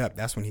warmed up,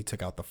 that's when he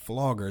took out the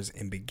floggers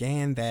and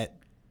began that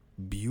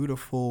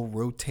beautiful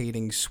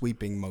rotating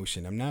sweeping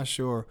motion. I'm not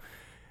sure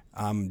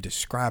I'm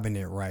describing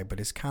it right, but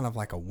it's kind of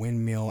like a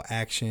windmill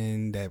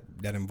action that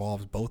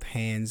involves both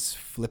hands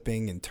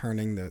flipping and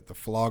turning the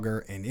flogger.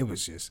 And it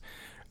was just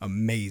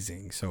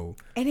amazing. So,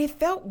 and it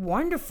felt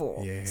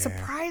wonderful. Yeah.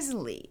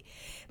 Surprisingly.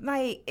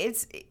 Like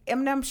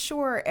I'm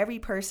sure every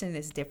person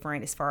is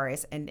different as far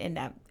as, and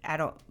I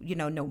don't,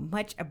 know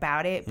much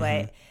about it,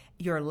 but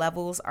your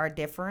levels are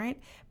different.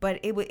 But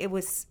it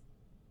was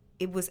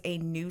a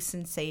new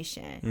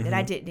sensation that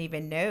I didn't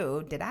even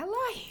know that I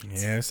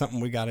liked. Yeah, it's something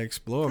we got to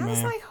explore, man. I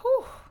was like,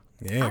 whew,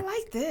 yeah. I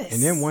like this.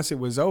 And then once it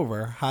was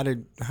over, how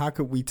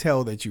could we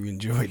tell that you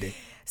enjoyed it?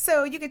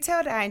 So you could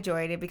tell that I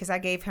enjoyed it because I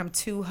gave him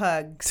 2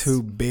 hugs.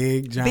 2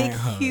 big, giant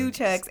hugs. Huge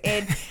hugs.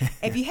 And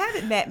if you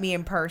haven't met me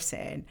in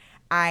person,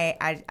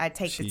 I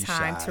take the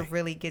time to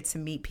really get to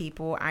meet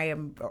people. I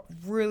am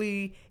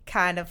really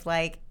kind of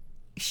like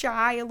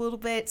shy a little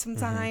bit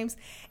sometimes.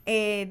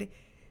 And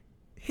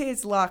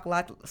his Locke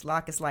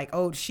is like,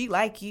 oh, she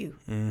like you.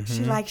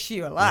 She likes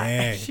you a lot.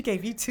 Yeah. She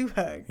gave you 2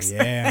 hugs.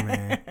 Yeah,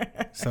 man.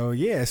 So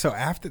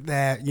after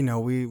that,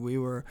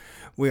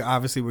 we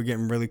obviously were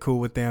getting really cool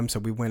with them. So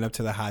we went up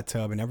to the hot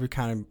tub and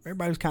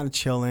everybody was kind of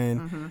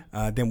chilling.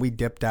 Then we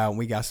dipped out and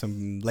we got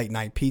some late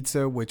night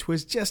pizza, which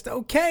was just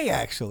okay,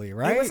 actually,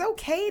 right? It was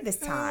okay this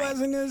time. It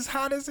wasn't as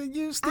hot as it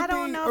used to be. I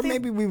don't know. Or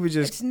maybe we were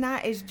just... It's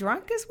not as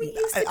drunk as we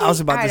used to be. I was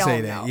about to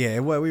say know. that. Yeah,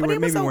 well, but it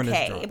was weren't as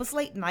okay. drunk. It was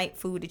late night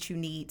food that you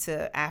need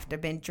to, after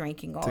been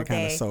drinking all to day.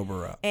 kind of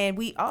sober up. And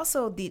we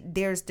also,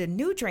 there's the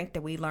new drink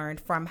that we learned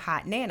from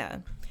Hot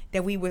Nana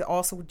that we were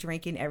also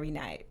drinking every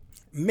night.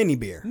 Mini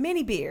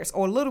beers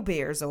or little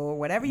beers or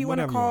whatever you want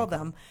to call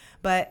them.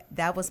 But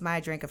that was my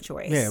drink of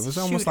choice. Yeah, it was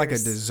almost like a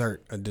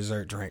dessert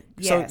drink.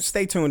 Yes. So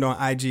stay tuned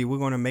on IG. We're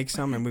going to make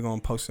some and we're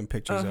going to post some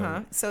pictures of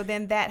it. So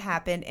then that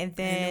happened, and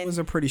then it was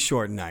a pretty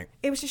short night.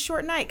 It was a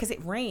short night because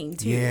it rained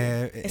too.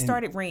 Yeah, it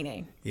started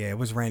raining. Yeah, it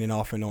was raining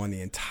off and on the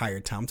entire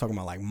time. I'm talking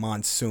about like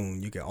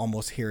monsoon. You could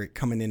almost hear it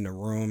coming in the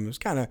room. It was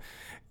kind of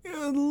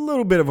a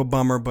little bit of a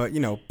bummer, but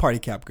party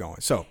kept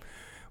going. So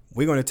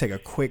we're going to take a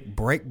quick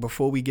break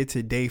before we get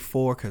to day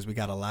 4 because we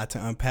got a lot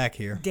to unpack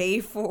here. Day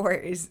 4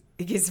 it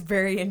gets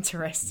very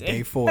interesting.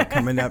 Day 4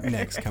 coming up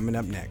next.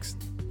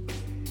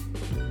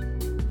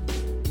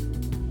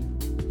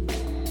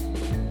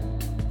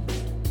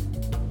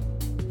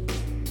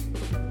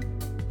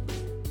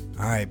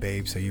 All right,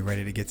 babe. So you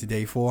ready to get to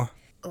day 4?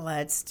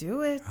 Let's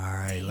do it. All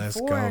right, Day let's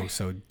 4. go.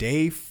 So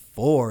day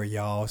 4,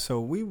 y'all.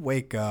 So we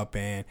wake up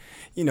and,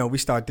 we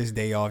start this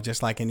day off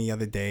just like any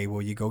other day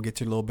where you go get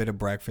your little bit of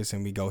breakfast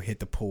and we go hit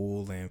the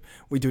pool and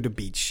we do the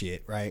beach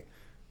shit, right?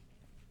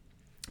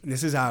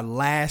 This is our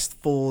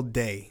last full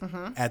day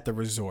at the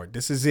resort.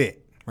 This is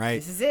it, right?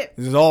 This is it.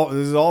 This is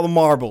all the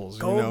marbles.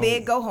 Go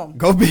big, go home.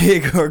 Go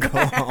big or go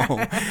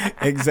home.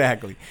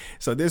 Exactly.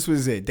 So this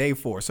was it, day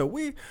 4. So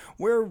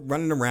we're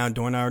running around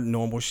doing our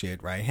normal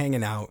shit, right?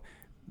 Hanging out.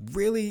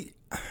 Really,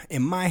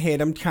 in my head,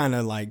 I'm kind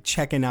of like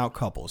checking out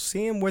couples,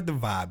 seeing what the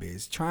vibe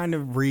is, trying to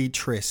read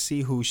Trish,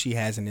 see who she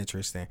has an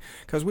interest in.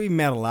 Because we've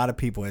met a lot of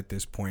people at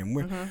this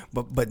point,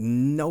 but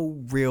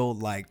no real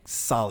like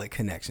solid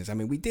connections. I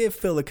mean, we did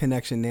feel a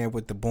connection there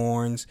with the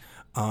Bournes,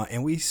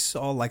 and we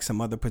saw like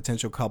some other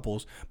potential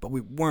couples, but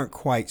we weren't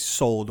quite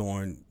sold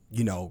on,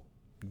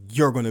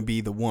 you're going to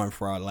be the one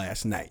for our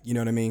last night. You know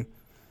what I mean?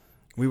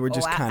 We were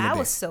just kind of. I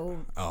was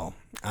so. Oh,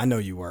 I know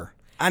you were.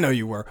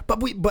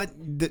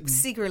 But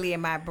secretly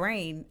in my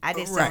brain, I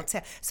just don't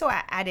tell. So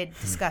I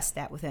didn't discuss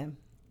that with him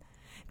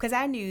because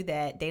I knew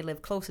that they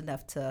lived close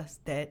enough to us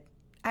that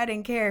I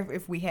didn't care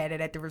if we had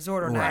it at the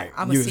resort or not.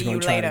 I'm gonna see you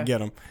later. To get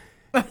them.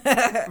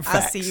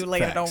 I'll see you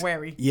later. Facts. Don't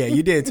worry. Yeah,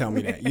 you did tell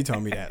me that. You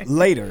told me that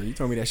later. You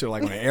told me that shit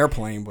like on an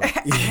airplane, but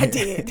I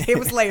did. It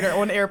was later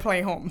on the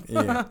airplane home.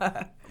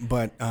 Yeah.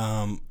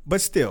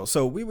 But still,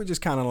 so we were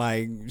just kind of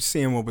like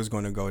seeing what was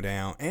going to go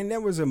down, and there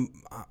was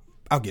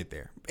I'll get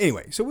there.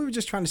 Anyway, so we were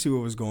just trying to see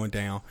what was going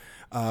down,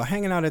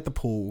 hanging out at the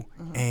pool.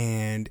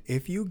 And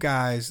if you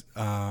guys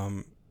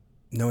know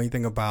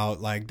anything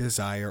about like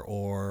Desire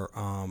or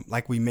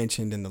like we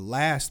mentioned in the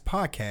last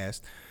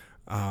podcast,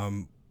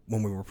 when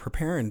we were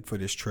preparing for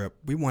this trip,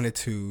 we wanted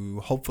to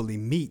hopefully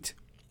meet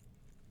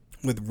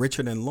with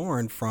Richard and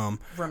Lauren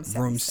from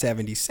Room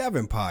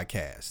 77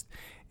 podcast.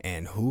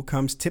 And who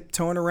comes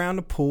tiptoeing around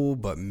the pool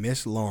but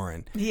Miss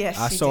Lauren? Yes,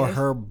 I saw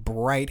her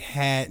bright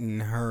hat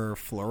and her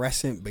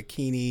fluorescent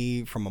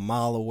bikini from a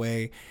mile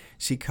away.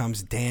 She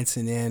comes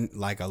dancing in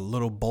like a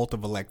little bolt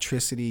of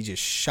electricity,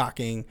 just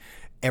shocking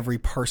every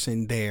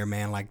person there,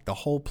 man. Like the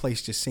whole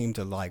place just seemed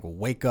to like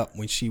wake up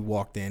when she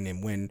walked in.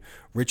 And when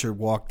Richard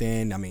walked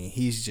in, I mean,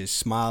 he's just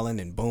smiling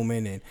and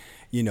booming and,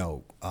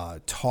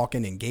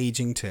 talking,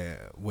 engaging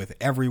with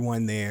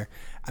everyone there.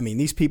 I mean,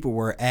 these people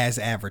were as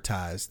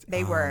advertised.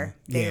 They were.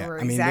 They were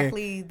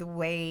exactly the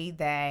way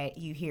that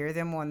you hear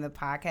them on the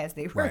podcast.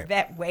 They were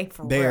that way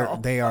for real.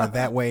 They are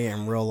that way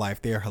in real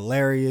life. They're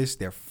hilarious.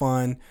 They're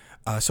fun.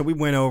 So we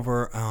went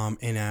over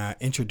and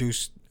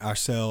introduced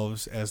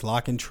ourselves as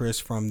Locke and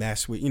Trish from That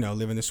Sweet,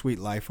 Living the Sweet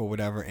Life or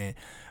whatever. And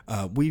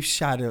we've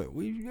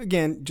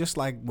again, just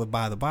like with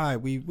By the By,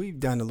 we've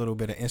done a little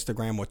bit of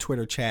Instagram or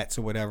Twitter chats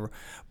or whatever.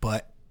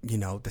 But,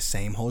 the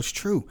same holds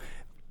true.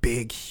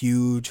 Big,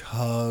 huge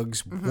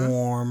hugs,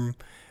 warm,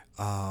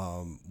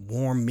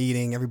 warm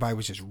meeting. Everybody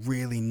was just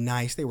really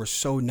nice. They were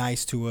so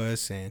nice to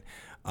us. And,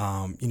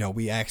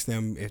 we asked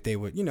them if they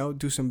would,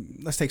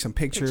 let's take some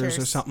pictures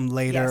or something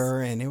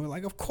later. Yes. And they were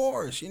like, of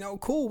course,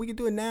 cool. We can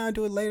do it now,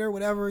 do it later,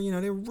 whatever.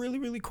 They were really,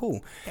 really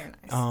cool. They're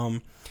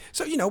nice.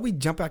 So, we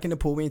jump back in the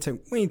pool. We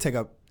didn't take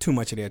up too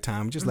much of their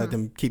time. Just let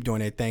them keep doing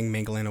their thing,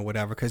 mingling or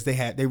whatever. Because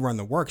they run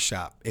the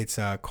workshop. It's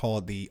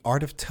called the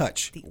Art of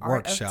Touch workshop.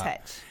 Art of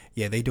Touch.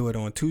 Yeah, they do it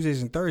on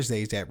Tuesdays and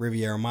Thursdays at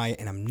Riviera Maya.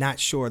 And I'm not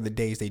sure the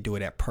days they do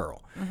it at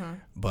Pearl.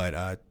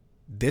 But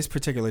this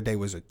particular day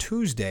was a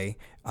Tuesday,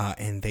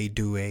 and they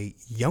do a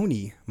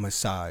yoni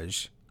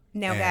massage.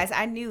 Now, guys,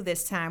 I knew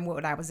this time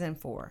what I was in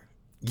for.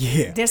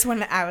 Yeah. This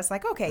one, I was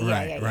like, okay,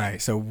 yeah.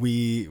 Right. So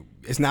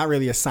it's not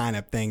really a sign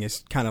up thing.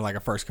 It's kind of like a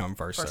first come,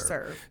 first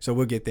serve. So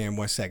we'll get there in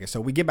 1 second. So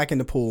we get back in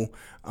the pool.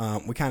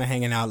 We're kind of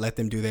hanging out, let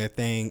them do their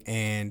thing.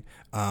 And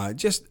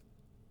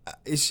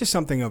it's just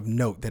something of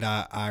note that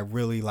I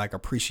really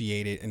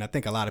appreciated. And I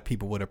think a lot of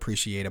people would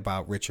appreciate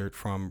about Richard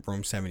from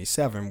Room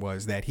 77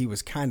 was that he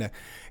was kind of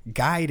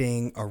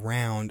guiding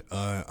around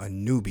a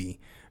newbie,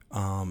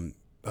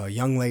 a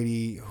young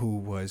lady who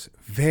was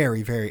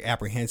very, very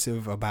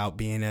apprehensive about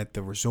being at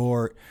the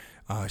resort.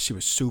 She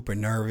was super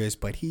nervous,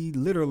 but he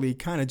literally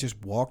kind of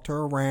just walked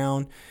her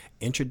around,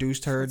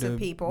 introduced her to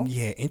people.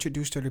 Yeah,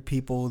 introduced her to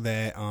people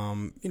that,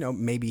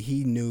 maybe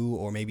he knew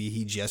or maybe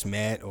he just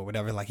met or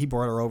whatever. Like he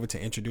brought her over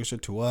to introduce her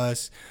to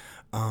us.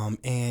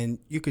 And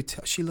you could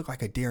tell she looked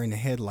like a deer in the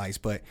headlights,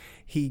 but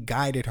he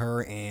guided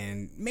her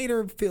and made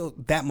her feel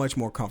that much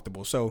more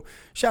comfortable. So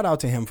shout out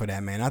to him for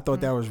that, man. I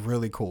thought that was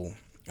really cool.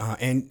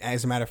 And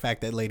as a matter of fact,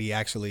 that lady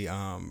actually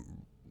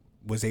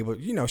was able,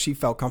 she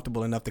felt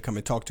comfortable enough to come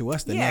and talk to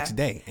us the next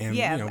day. And,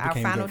 our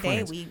became final good day,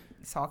 friends. we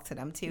talked to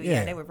them too.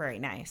 Yeah, they were very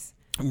nice.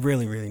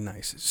 Really, really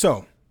nice.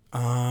 So,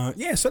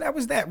 so that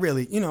was that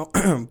really,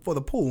 for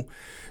the pool.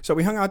 So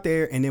we hung out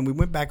there and then we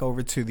went back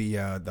over to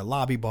the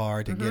lobby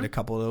bar to get a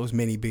couple of those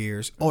mini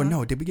beers. Oh,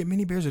 no, did we get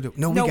mini beers? We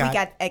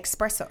got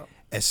espresso.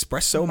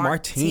 Espresso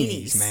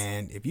martinis,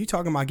 man. If you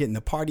talking about getting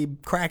the party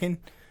cracking,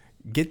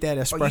 get that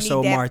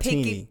espresso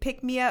martini.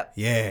 Pick me up.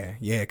 Yeah,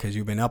 because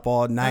you've been up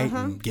all night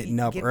and getting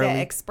up early.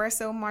 Get that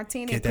espresso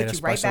martini. Get that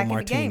espresso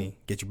martini.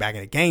 Get you back in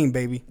the game,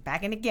 baby.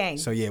 Back in the game.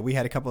 So yeah, we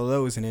had a couple of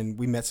those, and then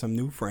we met some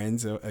new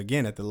friends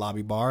again at the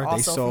lobby bar. Also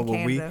they saw from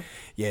Canada.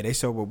 They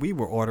saw what we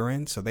were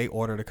ordering, so they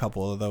ordered a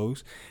couple of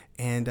those,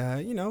 and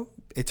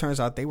it turns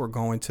out they were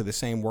going to the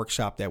same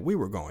workshop that we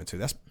were going to.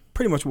 That's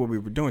pretty much what we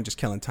were doing, just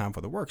killing time for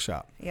the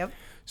workshop. Yep.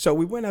 So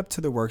we went up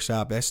to the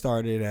workshop. That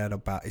started at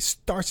it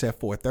starts at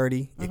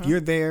 4:30. If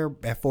you're there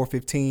at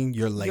 4:15,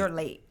 you're late. You're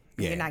late.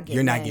 Yeah,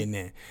 you're not getting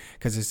in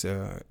because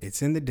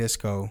it's in the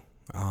disco,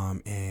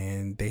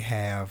 and they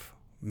have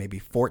maybe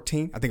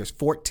 14. I think it's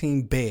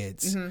 14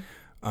 beds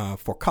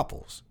for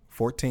couples.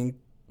 14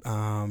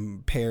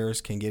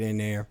 pairs can get in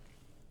there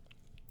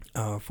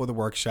for the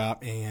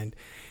workshop, and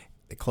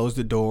they close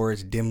the door.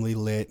 It's dimly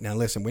lit. Now,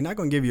 listen, we're not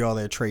going to give you all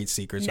their trade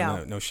secrets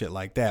or no shit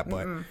like that,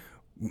 but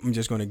I'm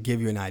just going to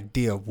give you an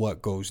idea of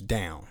what goes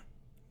down,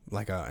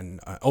 like an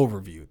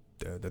overview,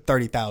 the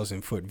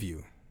 30,000 foot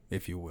view,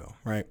 if you will,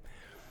 right?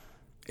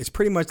 It's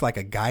pretty much like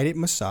a guided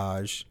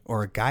massage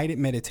or a guided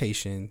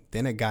meditation,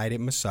 then a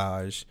guided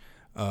massage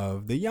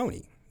of the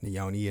yoni. The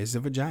yoni is the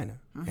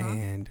vagina.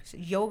 And so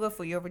yoga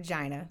for your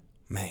vagina.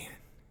 Man,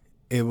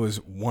 it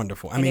was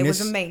wonderful. It was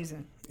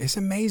amazing. It's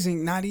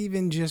amazing, not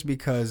even just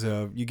because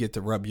of you get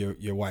to rub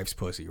your wife's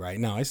pussy, right?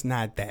 No, it's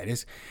not that.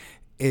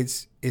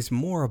 It's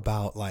more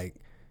about like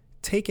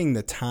taking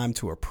the time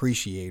to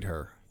appreciate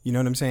her. You know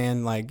what I'm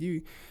saying? Like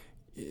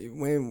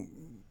when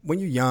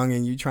you're young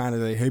and you're trying to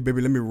say, hey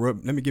baby, let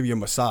me give you a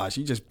massage.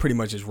 You just pretty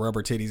much just rub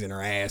her titties in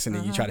her ass and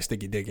then you try to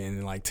stick your dick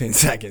in like 10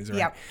 seconds, right?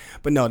 Yep.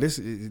 But no,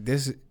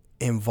 this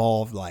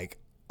involved like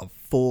a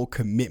full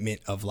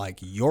commitment of like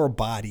your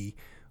body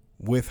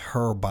with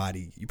her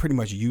body. You're pretty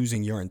much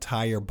using your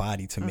entire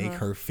body to make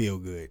her feel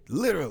good,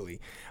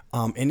 literally.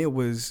 And it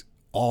was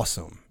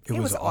awesome. It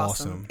was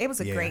awesome. It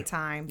was a great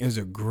time. It was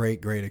a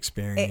great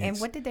experience. And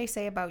what did they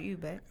say about you,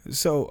 Bet?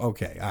 So,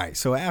 okay. All right.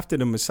 So after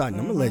the massage, I'm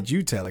going to let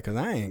you tell it because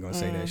I ain't going to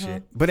say that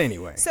shit. But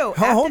anyway. So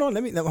hold on.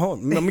 Let me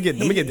get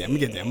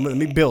there. Let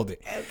me build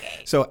it.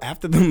 Okay. So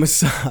after the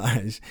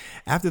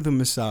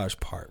massage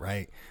part,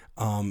 right?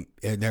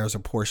 There's a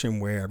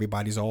portion where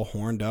everybody's all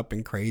horned up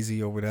and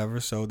crazy or whatever.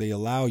 So they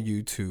allow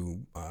you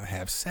to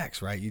have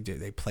sex, right?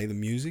 They play the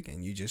music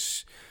and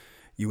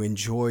you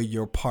enjoy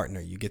your partner.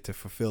 You get to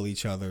fulfill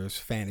each other's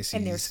fantasies.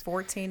 And there's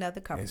 14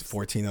 other couples. There's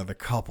 14 other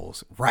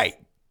couples. Right.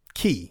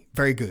 Key.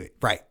 Very good.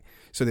 Right.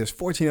 So there's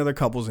 14 other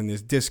couples in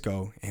this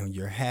disco and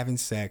you're having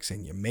sex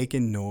and you're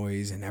making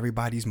noise and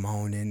everybody's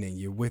moaning and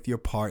you're with your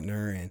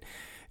partner and,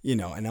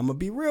 and I'm going to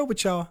be real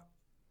with y'all.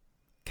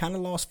 Kind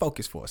of lost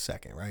focus for a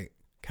second, right?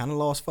 Kind of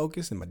lost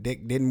focus and my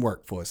dick didn't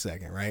work for a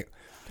second, right?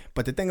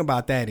 But the thing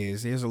about that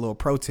is, here's a little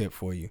pro tip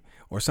for you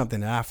or something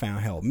that I found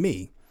helped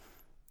me.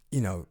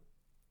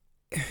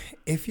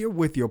 If you're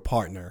with your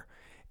partner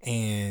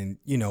and,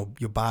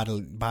 your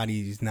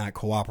body's not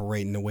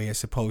cooperating the way it's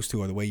supposed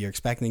to or the way you're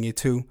expecting it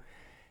to,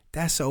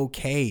 that's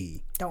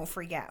okay. Don't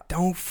freak out.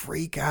 Don't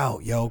freak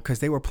out, yo, because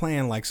they were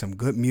playing like some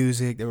good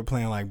music. They were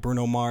playing like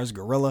Bruno Mars,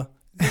 Gorilla.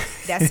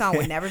 That song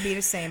would never be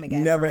the same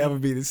again. Never ever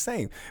be the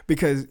same,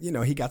 because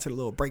he got to the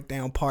little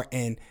breakdown part,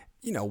 and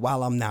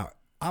while I'm not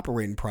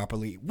operating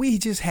properly, we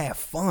just had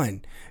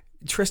fun.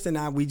 Tristan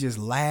and I, we just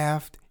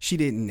laughed. She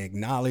didn't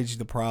acknowledge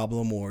the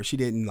problem, or she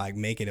didn't like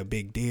make it a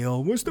big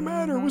deal. What's the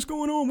matter? What's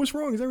going on? What's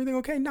wrong? Is everything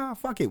okay? Nah,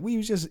 fuck it. We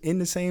was just in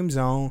the same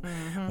zone.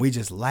 We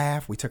just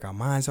laughed. We took our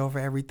minds over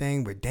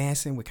everything. We're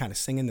dancing. We're kind of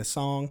singing the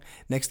song.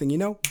 Next thing you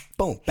know,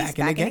 boom, back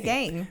in the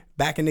game.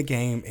 Back in the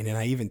game. And then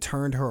I even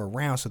turned her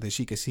around so that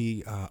she could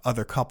see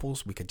other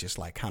couples. We could just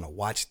like kind of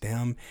watch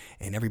them,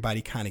 and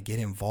everybody kind of get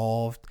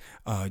involved,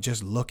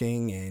 just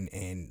looking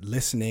and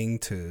listening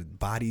to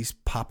bodies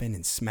popping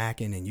and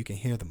smacking, and you can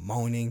hear the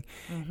moaning.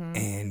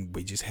 And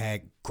we just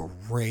had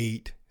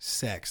great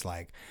sex.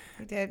 Like,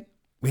 We did.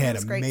 We had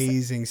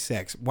amazing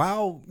sex.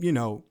 While,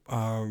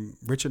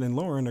 Richard and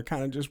Lauren are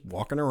kind of just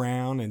walking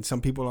around, and some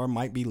people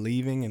might be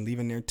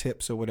leaving their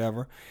tips or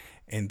whatever.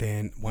 And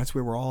then once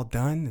we were all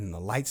done and the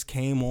lights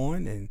came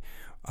on, and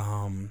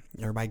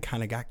everybody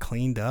kind of got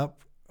cleaned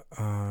up,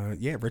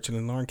 Richard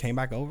and Lauren came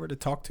back over to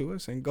talk to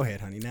us. And go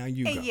ahead, honey. Now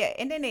you go. Yeah,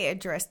 and then they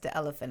addressed the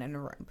elephant in the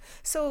room.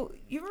 So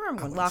you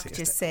remember when Locke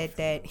just said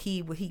that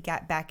he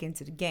got back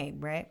into the game,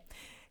 right?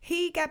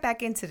 He got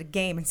back into the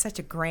game in such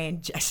a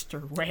grand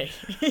gesture way.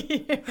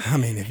 I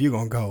mean, if you're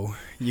going to go,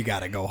 you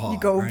got to go hard. You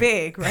go right?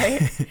 big,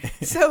 right?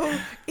 So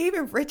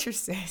even Richard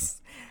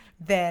says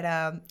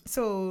that,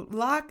 so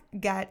Locke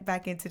got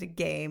back into the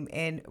game,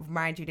 and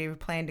mind you, they were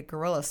playing the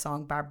Gorilla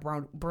song by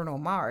Bruno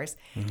Mars.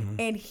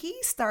 And he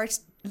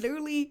starts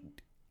literally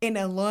in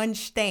a lunge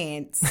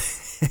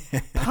stance,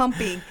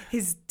 pumping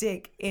his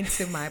dick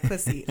into my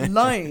pussy.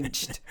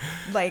 Lunged.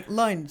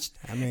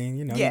 I mean,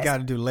 you got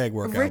to do leg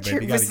workout, Richard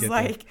baby. You gotta was get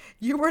like,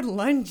 you were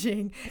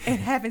lunging and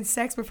having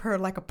sex with her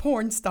like a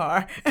porn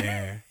star.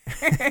 Yeah.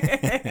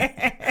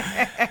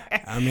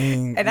 I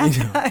mean, and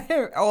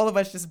all of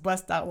us just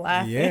bust out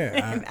laughing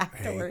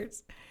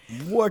afterwards.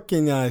 What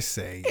can I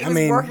say? He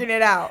was working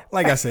it out.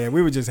 Like I said,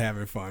 we were just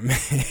having fun, man.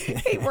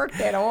 He worked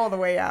that all the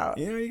way out.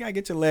 You got to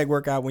get your leg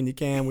workout when you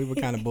can. We were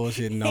kind of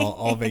bullshitting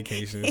all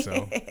vacation,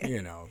 so,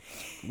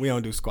 we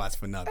don't do squats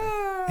for nothing.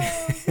 Oh,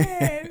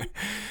 man.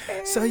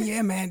 So,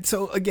 yeah, man.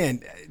 So,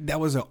 again, that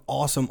was an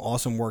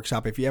awesome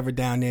workshop. If you're ever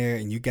down there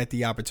and you get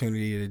the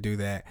opportunity to do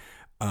that,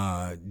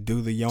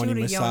 do the yoni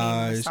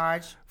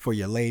massage for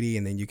your lady,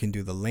 and then you can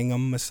do the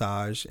lingam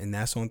massage, and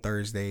that's on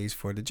Thursdays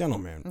for the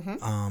gentlemen.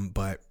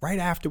 But right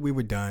after we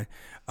were done,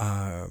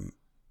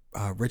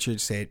 Richard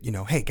said,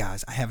 hey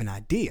guys, I have an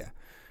idea.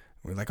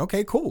 We're like,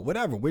 okay, cool,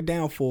 whatever. We're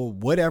down for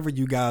whatever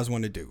you guys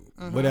want to do,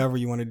 whatever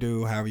you want to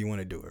do, however you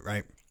want to do it,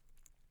 right?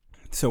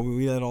 So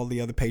we let all the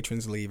other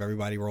patrons leave.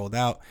 Everybody rolled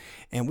out,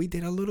 and we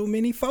did a little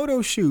mini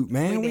photo shoot,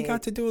 man. We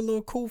got to do a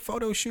little cool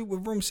photo shoot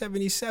with Room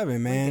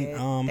 77,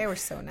 man. They were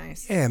so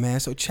nice. Yeah,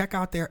 man. So check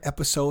out their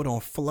episode on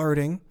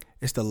flirting.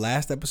 It's the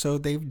last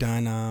episode they've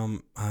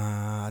done.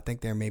 I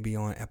think they're maybe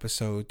on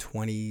episode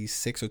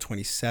 26 or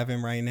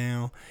 27 right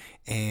now.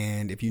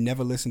 And if you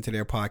never listen to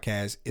their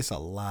podcast, it's a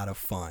lot of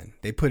fun.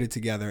 They put it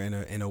together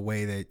in a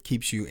way that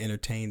keeps you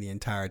entertained the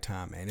entire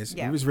time, man.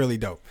 It was really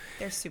dope.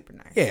 They're super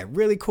nice. Yeah,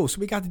 really cool. So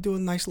we got to do a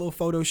nice little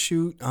photo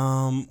shoot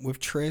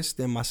with Trist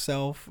and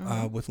myself,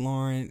 with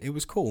Lauren. It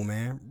was cool,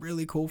 man.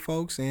 Really cool,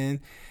 folks. And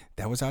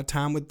that was our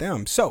time with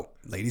them. So,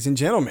 ladies and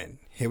gentlemen,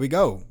 here we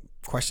go.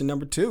 Question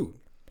number 2.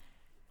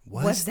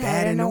 Was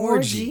that an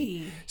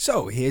orgy?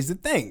 So here's the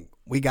thing.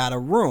 We got a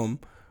room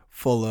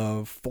full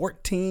of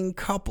 14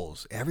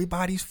 couples.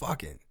 Everybody's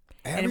fucking.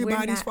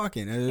 Everybody's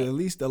fucking. At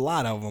least a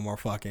lot of them are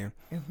fucking.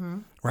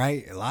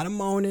 Right? A lot of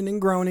moaning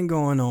and groaning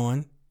going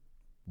on.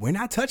 We're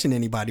not touching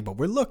anybody, but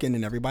we're looking,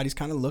 and everybody's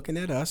kind of looking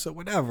at us or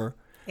whatever.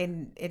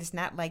 And it's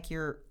not like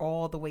you're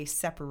all the way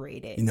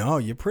separated. No,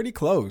 you're pretty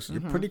close.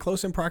 You're pretty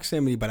close in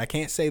proximity, but I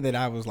can't say that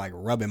I was like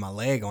rubbing my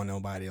leg on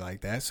nobody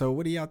like that. So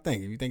what do y'all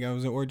think? If you think I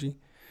was an orgy,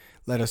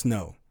 let us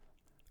know.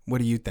 What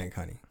do you think,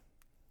 honey?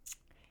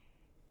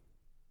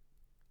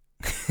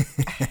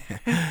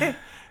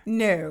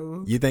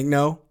 No. You think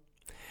no?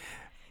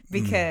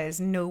 Because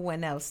no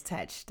one else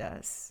touched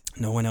us.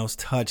 No one else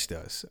touched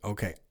us.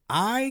 Okay.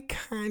 I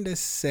kind of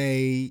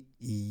say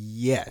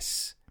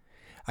yes.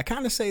 I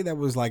kind of say that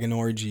was like an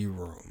orgy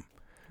room.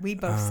 We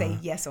both say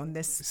yes on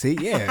this. See,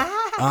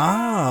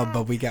 yeah.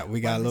 But we got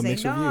a little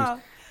mixed reviews. I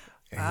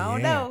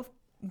don't know.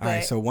 All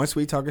right, so one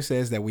sweet talker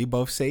says that we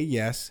both say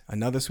yes.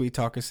 Another sweet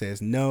talker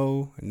says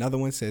no. Another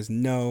one says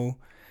no.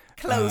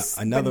 Close,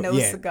 but no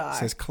cigar.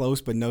 Says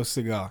close, but no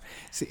cigar.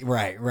 See,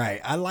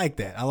 right. I like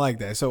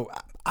that. So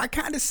I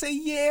kind of say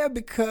yeah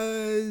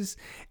because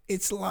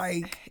it's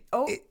like...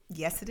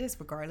 yes, it is,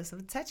 regardless of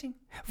the touching.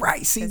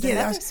 Right. See,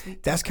 yeah,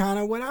 that's kind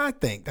of what I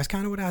think. I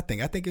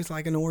think it's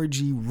like an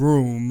orgy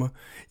room.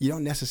 You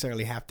don't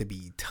necessarily have to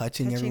be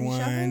touching everyone,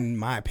 in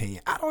my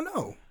opinion. I don't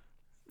know.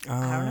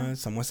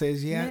 Someone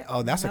says yeah.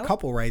 Oh, that's a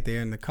couple right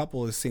there, and the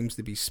couple seems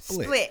to be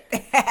split.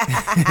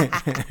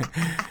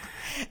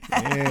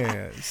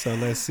 Yeah. So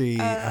let's see.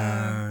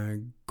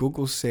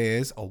 Google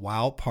says a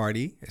wild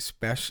party,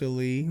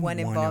 especially one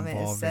involving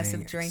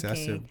excessive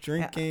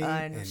drinking,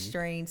 and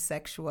unrestrained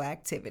sexual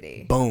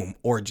activity. Boom,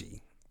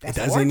 orgy. That's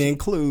it doesn't orgy.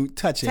 include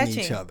touching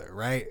each other,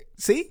 right?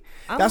 See?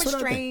 That's what I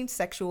think. Unrestrained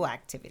sexual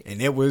activity.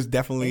 And it was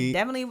definitely,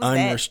 was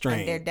unrestrained. That,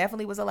 and there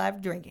definitely was a lot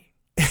of drinking.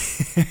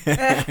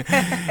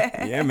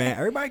 Yeah, man.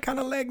 Everybody kind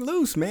of let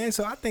loose, man.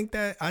 So I think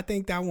that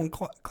one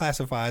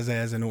classifies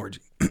as an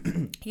orgy.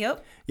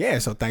 Yep. Yeah.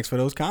 So thanks for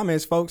those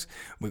comments, folks.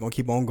 We're gonna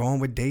keep on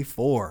going with day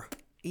 4.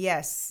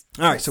 Yes.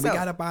 All right. So we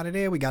got up out of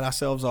there. We got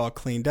ourselves all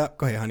cleaned up.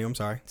 Go ahead, honey. I'm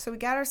sorry. So we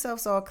got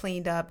ourselves all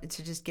cleaned up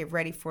to just get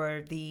ready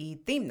for the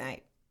theme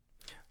night.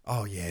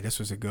 Oh yeah, this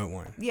was a good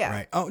one. Yeah.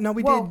 Right. Oh no,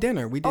 we did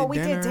dinner. We did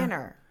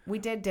dinner. We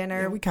did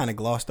dinner. Yeah, we kind of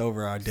glossed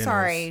over our dinners.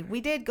 Sorry,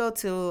 we did go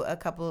to a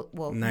couple.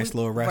 Well, nice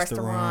little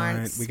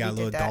restaurant. We got a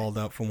little that. dolled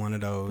up for one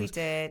of those. We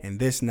did. And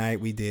this night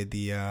we did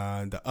the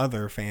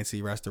other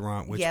fancy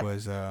restaurant, which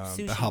was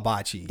the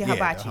Hibachi. The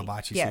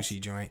Hibachi sushi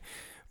joint.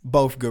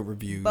 Both good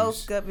reviews.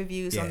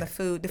 On the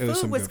food. The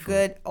food was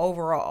good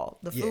overall.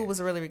 The food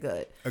was really, really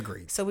good.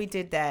 Agreed. So we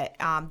did that.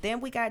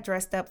 Then we got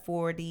dressed up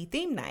for the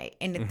theme night,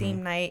 and the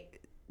theme night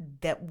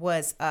that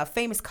was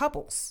famous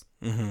couples.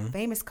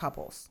 Famous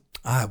couples.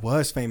 It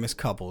was famous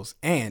couples.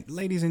 And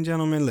ladies and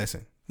gentlemen,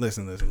 listen.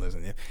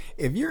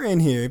 If you're in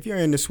here, if you're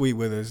in the suite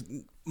with us,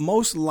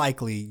 most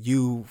likely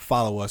you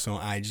follow us on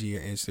IG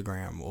or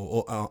Instagram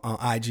or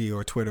on IG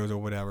or Twitter or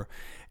whatever,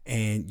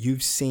 and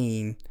you've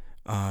seen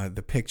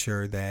the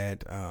picture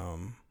that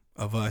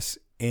of us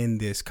in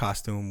this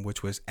costume,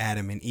 which was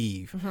Adam and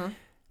Eve. Now,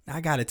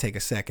 I got to take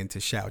a second to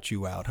shout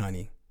you out,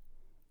 honey.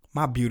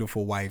 My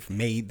beautiful wife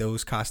made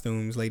those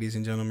costumes, ladies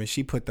and gentlemen.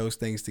 She put those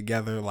things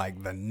together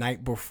like the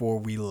night before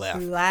we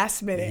left.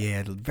 Last minute.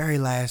 Yeah, the very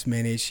last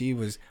minute. She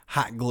was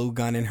hot glue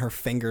gunning her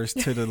fingers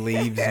to the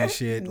leaves and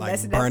shit,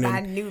 like burning. Up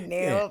my new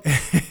nails.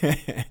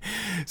 Yeah.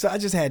 So I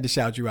just had to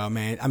shout you out,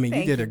 man. I mean,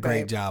 you did a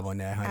great job on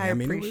that, honey. I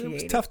mean, appreciate it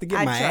was tough to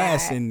get my tried.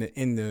 ass in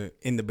the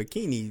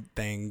bikini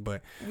thing,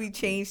 but we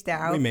changed the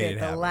outfit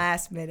the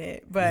last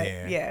minute. But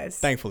yes,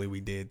 thankfully we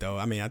did though.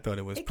 I mean, I thought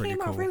it was pretty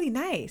cool. It came out really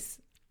nice.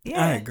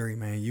 Yeah. I agree,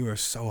 man. You are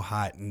so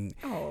hot,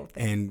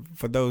 and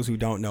for those who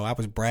don't know, I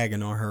was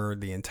bragging on her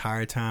the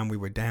entire time we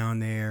were down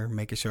there,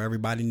 making sure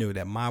everybody knew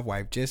that my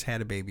wife just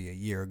had a baby a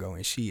year ago,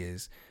 and she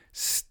is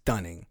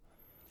stunning.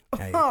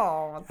 Hey,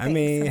 I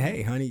mean,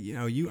 hey, honey,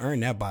 you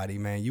earned that body,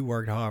 man. You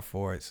worked hard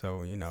for it,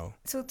 so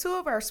So 2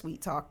 of our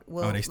sweet talk.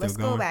 Well, they still let's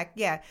going? go back.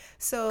 Yeah.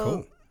 So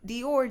cool.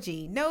 The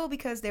orgy, no,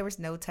 because there was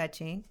no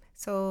touching.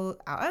 So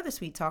our other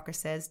sweet talker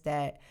says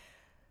that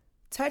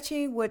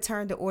touching would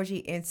turn the orgy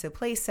into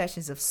play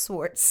sessions of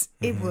sorts.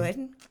 It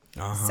would.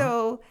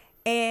 So,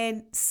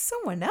 and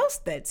someone else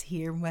that's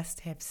here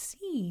must have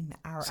seen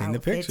our outfits the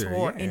picture,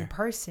 or in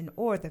person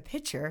or the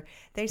picture.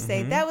 They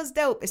say that was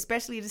dope,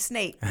 especially the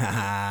snake.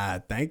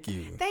 Thank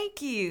you.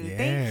 Thank you. Yeah,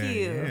 Thank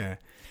you. Yeah.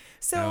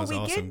 So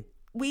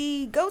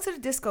we go to the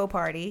disco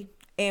party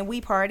and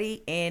we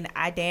party and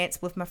I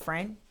dance with my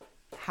friend.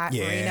 Hot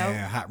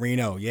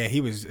Reno. Yeah,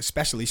 he was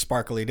especially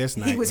sparkly this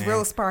night. He was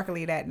real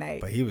sparkly that night.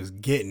 But he was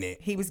getting it.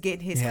 He was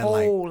getting his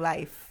whole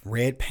life.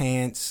 Red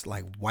pants,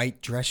 like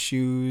white dress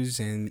shoes,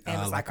 and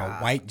like a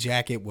white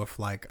jacket with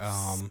like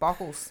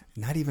sparkles.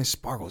 Not even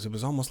sparkles. It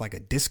was almost like a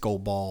disco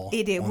ball.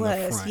 It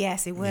was.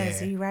 Yes, it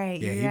was. Yeah. You're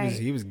right. Yeah,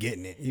 he was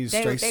getting it. He was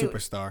straight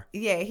superstar.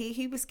 Yeah,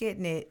 he was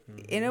getting it.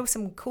 And there was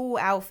some cool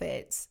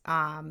outfits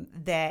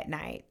that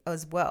night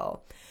as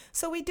well.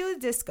 So we do the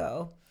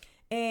disco.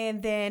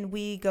 And then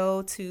we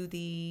go to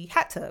the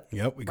hot tub.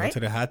 Yep, we go to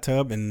the hot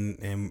tub.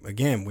 And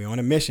again, we're on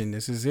a mission.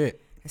 This is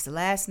it. It's the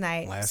last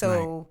night.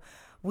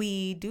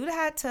 We do the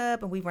hot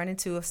tub and we run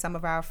into some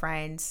of our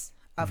friends,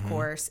 of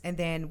course. And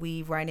then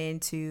we run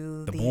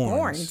into the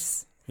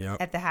Bournes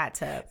at the hot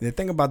tub. The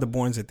thing about the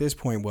Bournes at this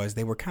point was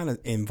they were kind of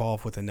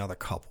involved with another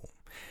couple.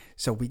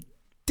 So we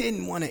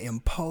didn't want to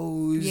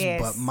impose. Yes.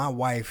 But my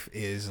wife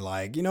is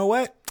like, you know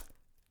what?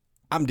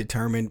 I'm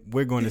determined.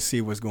 We're going to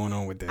see what's going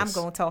on with this. I'm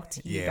going to talk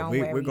to you. Yeah,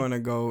 we're going to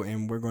go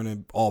and we're going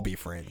to all be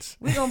friends.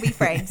 We're going to be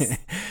friends.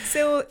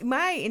 So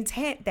my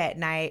intent that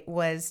night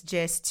was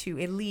just to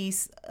at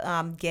least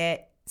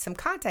get some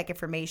contact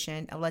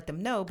information and let them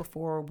know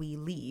before we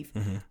leave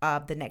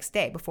the next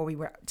day, before we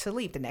were to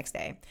leave the next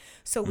day.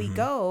 So we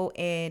go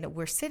and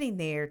we're sitting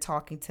there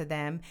talking to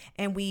them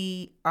and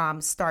we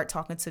start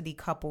talking to the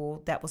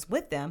couple that was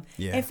with them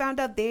and found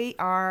out they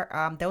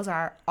are, those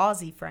are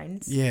Aussie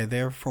friends. Yeah,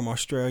 they're from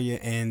Australia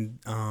and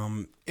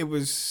it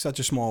was such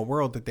a small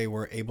world that they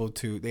were able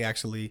to, they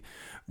actually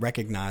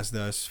recognized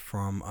us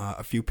from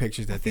a few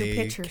pictures that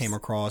they came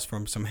across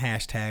from some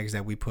hashtags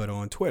that we put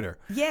on Twitter.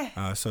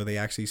 Yeah. So they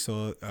actually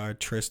saw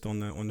Trist on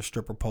the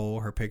stripper pole,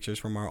 her pictures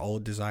from our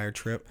old Desire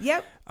trip.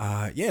 Yep.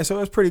 Yeah, so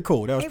it was pretty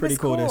cool. That was pretty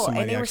cool that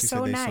somebody actually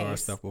said they saw our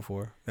nice. stuff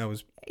before. That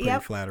was pretty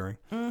flattering.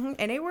 And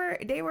they were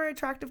an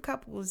attractive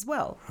couple as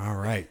well. All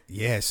right.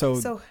 Yeah.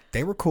 So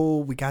they were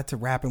cool. We got to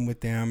rapping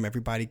with them.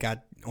 Everybody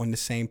got on the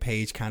same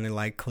page, kind of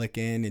like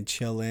clicking and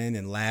chilling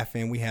and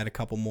laughing. We had a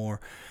couple more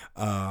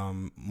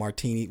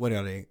martini. What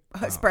are they?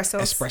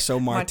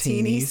 Espresso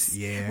martinis.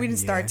 Yeah, we didn't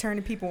start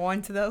turning people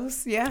on to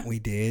those. Yeah, we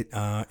did.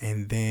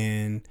 And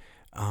then,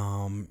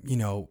 you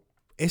know,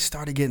 it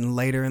started getting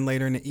later and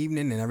later in the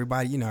evening, and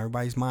everybody, you know,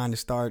 everybody's mind to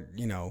start,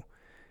 you know,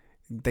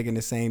 thinking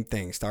the same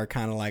thing. Start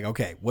kind of like,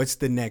 okay, what's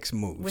the next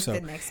move? What's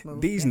the next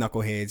move? These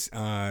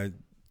knuckleheads,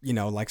 you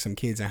know, like some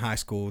kids in high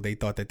school, they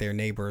thought that their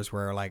neighbors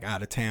were like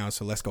out of town,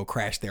 so let's go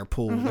crash their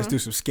pool. Let's do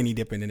some skinny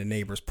dipping in the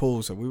neighbor's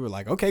pool. So we were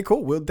like, okay,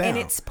 cool, we'll down. And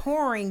it's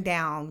pouring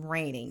down,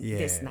 raining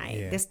this night.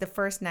 Yeah. This is the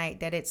first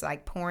night that it's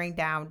like pouring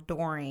down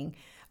during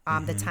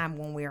the time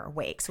when we're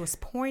awake. So it's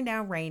pouring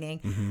down,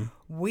 raining.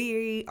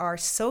 We are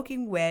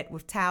soaking wet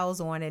with towels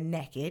on and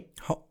naked.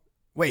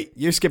 Wait,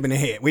 you're skipping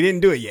ahead. We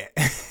didn't do it yet.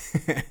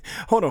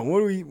 Hold on.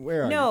 Where are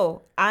you?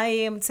 No, I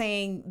am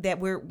saying that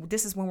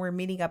this is when we're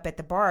meeting up at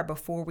the bar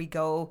before we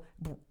go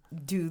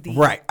do the...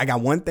 Right. I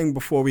got one thing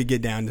before we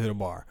get down to the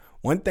bar.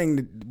 One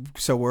thing,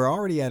 so we're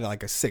already at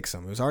like a 6.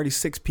 It was already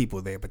 6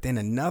 people there, but then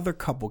another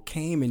couple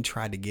came and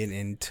tried to get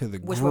into the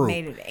group. Which would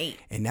made it 8.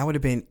 And that would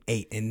have been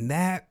 8. And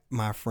that,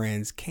 my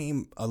friends,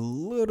 became a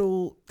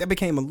little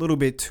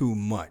bit too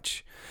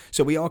much.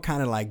 So we all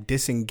kind of like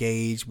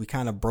disengaged. We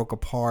kind of broke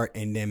apart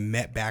and then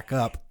met back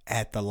up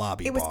at the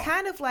lobby bar. It was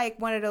kind of like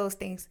one of those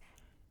things.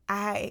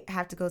 I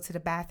have to go to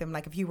the bathroom.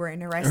 Like if you were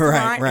in a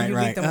restaurant and you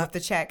leave them with the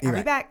check. I'll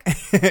be back.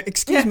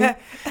 Excuse me.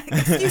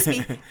 Excuse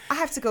me. I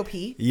have to go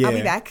pee. Yeah. I'll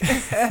be back.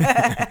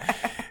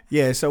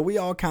 Yeah, so we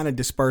all kind of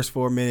dispersed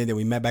for a minute. Then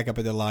we met back up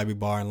at the lobby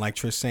bar. And like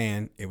Trish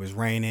saying, it was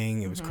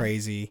raining. It was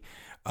crazy.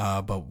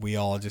 But we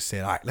all just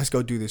said, all right, let's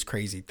go do this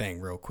crazy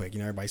thing real quick. You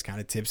know, everybody's kind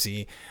of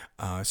tipsy.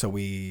 So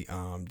we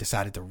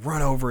decided to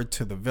run over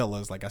to the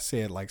villas, like I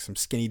said, like some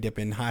skinny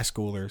dipping high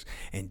schoolers,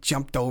 and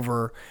jumped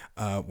over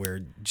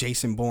where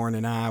Jason Bourne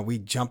and we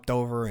jumped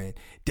over and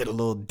did a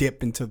little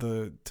dip into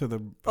the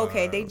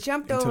okay, they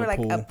jumped over like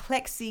a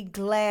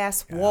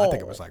plexiglass wall. I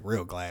think it was like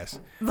real glass.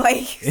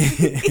 Like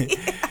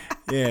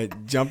yeah,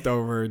 jumped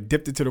over,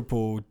 dipped into the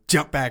pool,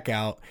 jumped back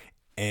out.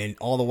 And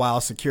all the while,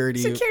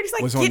 security's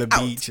like, was on the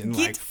beach and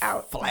like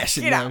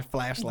flashing their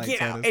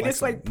flashlights at us. And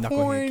it's like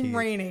pouring,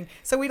 raining.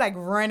 So we like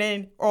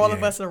running. All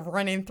of us are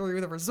running through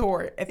the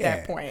resort at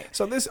that point.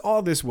 So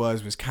all this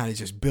was kind of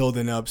just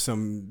building up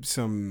some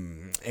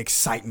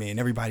excitement.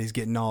 Everybody's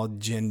getting all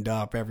ginned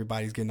up.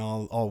 Everybody's getting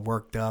all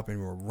worked up, and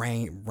we're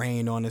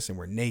rain on us, and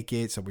we're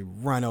naked. So we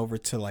run over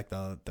to like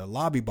the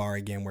lobby bar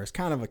again, where it's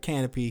kind of a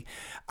canopy.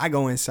 I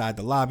go inside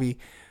the lobby,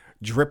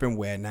 dripping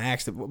wet, and I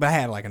asked but I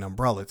had like an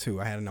umbrella too.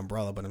 I had an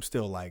umbrella, but I'm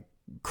still like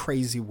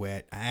crazy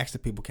wet. I asked the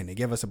people, can they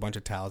give us a bunch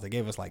of towels? They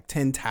gave us like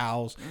 10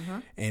 towels,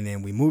 and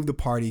then we moved the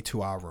party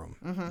to our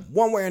room.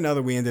 One way or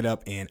another, we ended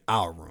up in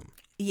our room.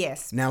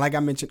 Yes. Now, like I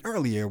mentioned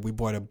earlier, we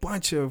brought a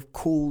bunch of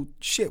cool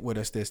shit with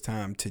us this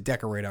time to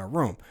decorate our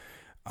room.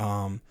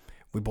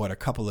 We bought a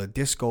couple of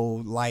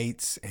disco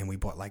lights, and we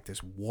bought like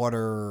this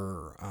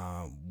watery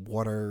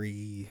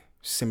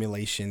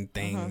simulation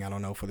thing. I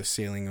don't know, for the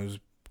ceiling. It was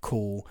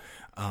cool.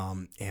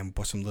 And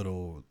bought some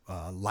little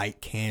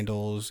light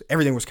candles.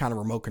 Everything was kind of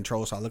remote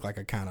control, so I looked like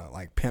a kind of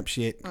like pimp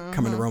shit.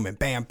 Come in the room and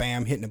bam,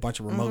 bam, hitting a bunch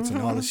of remotes,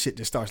 and all this shit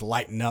just starts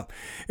lighting up.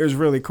 It was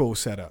really cool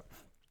setup.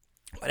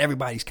 But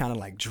everybody's kind of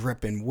like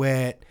dripping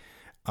wet.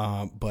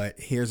 But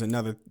here's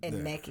another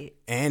naked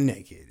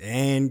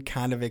and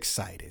kind of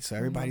excited. So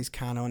everybody's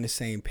kind of on the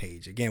same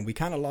page. Again, we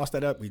kind of lost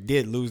that up. We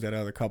did lose that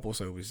other couple,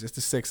 so it was just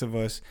the 6 of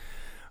us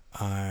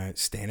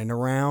standing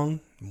around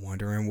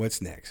wondering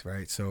what's next,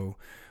 right? So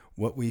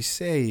what we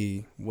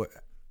say,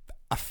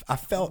 I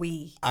felt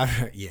me,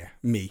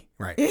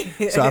 right?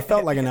 So I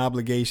felt like an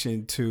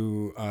obligation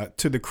to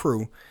the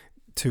crew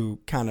to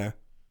kind of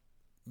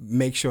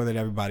make sure that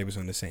everybody was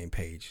on the same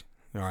page.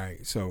 All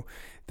right, so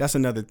that's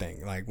another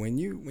thing. Like when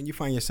you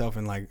find yourself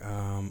in like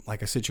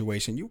a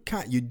situation,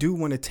 you do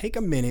want to take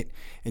a minute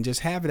and just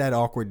have that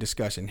awkward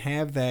discussion,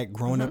 have that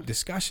grown up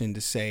discussion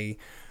to say,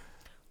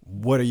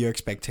 what are your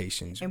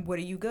expectations? And what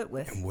are you good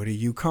with? And what are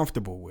you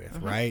comfortable with,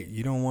 right?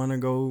 You don't want to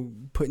go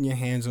putting your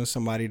hands on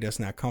somebody that's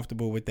not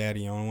comfortable with that.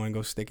 And you don't want to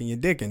go sticking your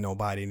dick in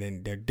nobody, and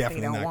then they're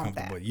definitely not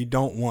comfortable. You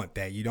don't want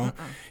that. You don't.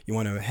 You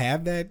want to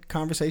have that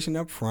conversation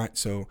up front.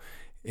 So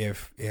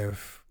if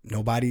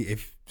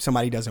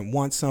somebody doesn't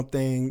want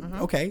something,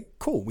 okay,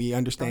 cool. We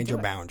understand your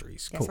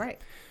boundaries. That's cool. right.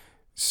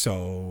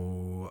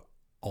 So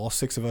all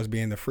 6 of us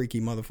being the freaky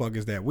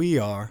motherfuckers that we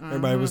are,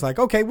 everybody was like,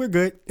 okay, we're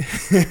good.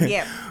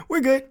 Yeah. We're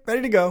good.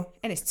 Ready to go.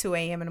 And it's 2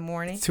 a.m. in the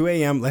morning. 2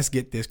 a.m. Let's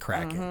get this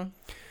cracking.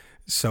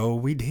 So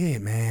we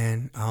did,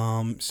 man.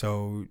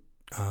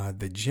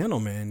 The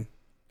gentleman,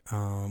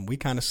 we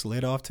kind of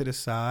slid off to the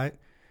side.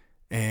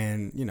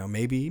 And, you know,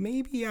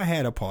 maybe I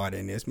had a part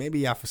in this.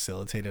 Maybe I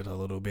facilitated a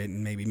little bit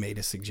and maybe made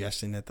a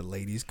suggestion that the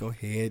ladies go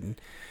ahead and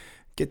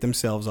get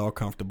themselves all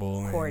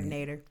comfortable.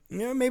 Coordinator.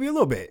 And, yeah, maybe a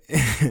little bit.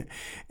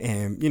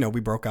 And, you know, we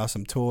broke out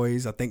some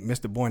toys. I think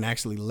Mr. Bourne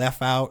actually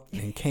left out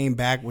and came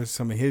back with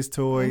some of his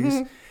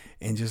toys.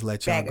 and just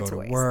let y'all Bag go of to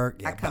toys.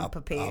 work. I come a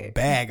prepared.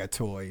 bag of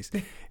toys.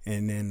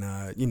 And then,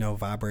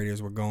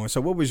 vibrators were going.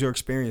 So what was your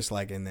experience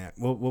like in that?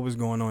 What was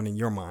going on in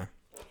your mind?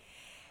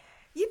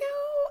 You know,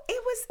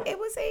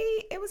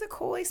 it was a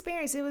cool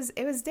experience. It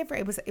was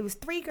different. It was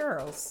 3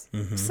 girls.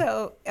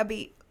 So I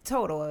mean,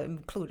 total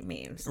including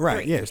me. It was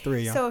Right. 3. Yeah, it's 3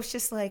 of y'all. So it's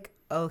just like,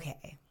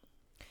 okay,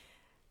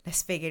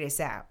 let's figure this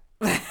out.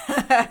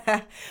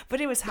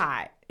 But it was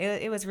hot.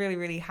 It was really,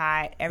 really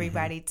hot.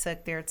 Everybody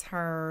took their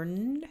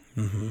turn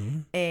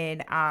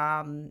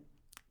and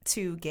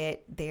to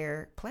get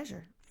their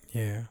pleasure.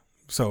 Yeah.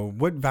 So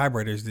what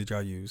vibrators did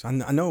y'all use? I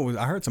know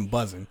I heard some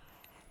buzzing.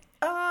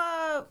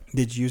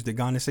 Did you use the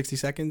Gone in 60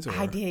 Seconds? Or?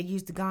 I did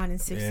use the Gone in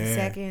 60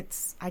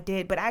 seconds. I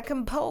did, but I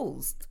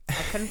composed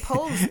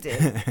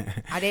it.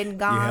 I didn't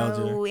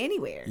go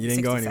anywhere. You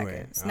didn't go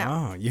anywhere. Seconds.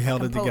 No. Oh, you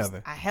held it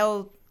together. I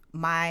held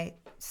my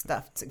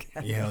stuff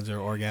together. You held your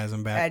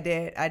orgasm back. I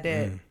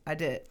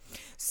did.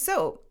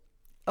 So,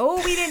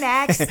 we didn't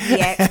ask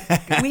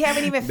yet. We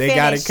haven't even finished.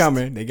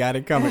 They got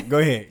it coming. Go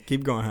ahead.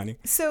 Keep going, honey.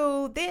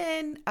 So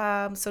then,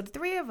 so the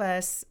 3 of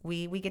us,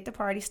 we get the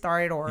party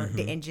started, or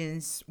the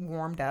engines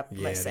warmed up,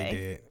 let's say. They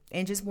did.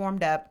 Engines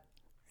warmed up.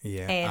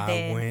 Yeah, and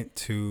I went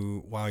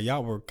to, while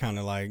y'all were kind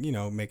of like,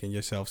 making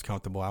yourselves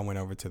comfortable, I went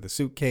over to the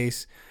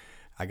suitcase.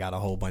 I got a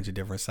whole bunch of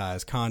different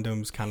size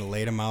condoms, kind of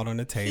laid them out on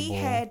the table. He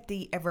had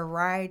a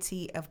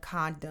variety of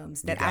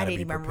condoms that I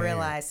didn't even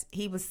realize.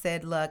 He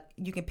said, look,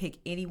 you can pick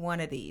any one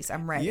of these.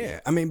 I'm ready. Yeah,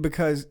 I mean,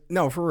 because,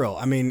 no, for real.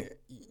 I mean,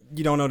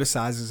 you don't know the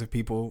sizes of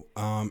people,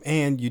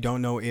 and you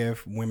don't know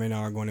if women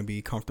are going to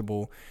be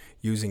comfortable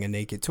using a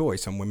naked toy.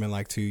 Some women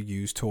like to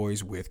use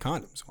toys with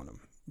condoms on them,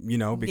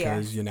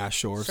 because you're not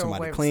sure if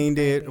somebody cleaned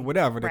it or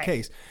whatever the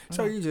case.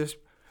 So you just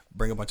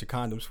bring a bunch of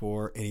condoms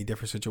for any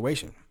different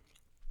situation.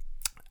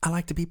 I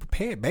like to be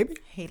prepared, baby.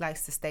 He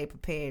likes to stay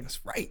prepared.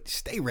 That's right.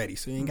 Stay ready,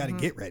 so you ain't got to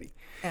get ready.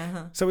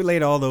 So we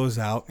laid all those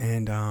out,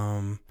 and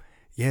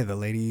the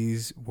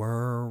ladies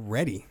were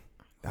ready.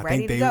 I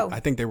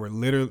think they were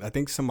literally. I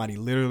think somebody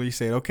literally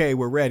said, "Okay,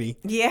 we're ready."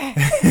 Yeah,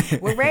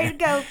 we're ready to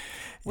go.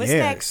 What's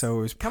next? So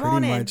it was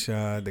pretty much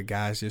the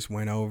guys just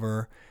went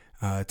over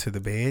to the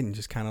bed and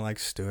just kind of like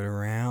stood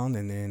around,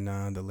 and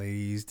then the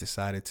ladies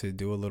decided to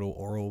do a little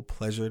oral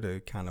pleasure to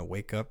kind of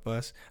wake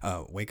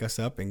us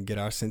up and get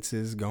our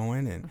senses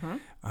going,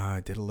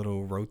 and did a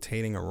little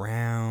rotating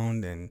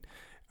around and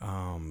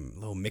a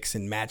little mix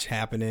and match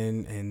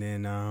happening, and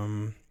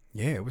then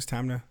it was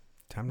time to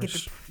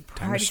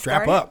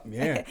strap up.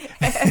 Yeah.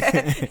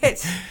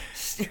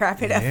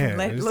 Strap it up and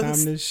let it was loose.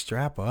 time to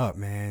strap up,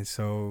 man.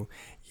 So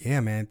yeah,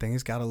 man,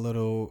 things got a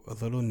little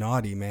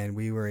naughty, man.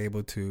 We were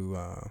able to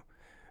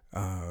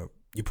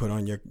you put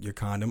on your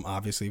condom,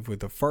 obviously,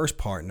 with the first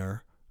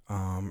partner,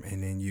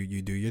 and then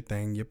you do your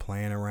thing. You're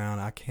playing around.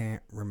 I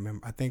can't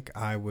remember. I think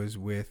I was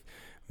with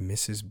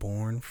Mrs.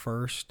 Bourne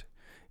first.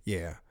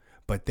 Yeah,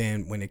 but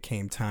then when it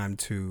came time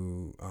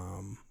to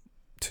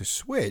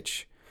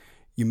switch,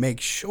 you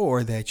make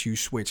sure that you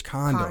switch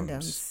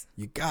condoms.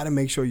 You got to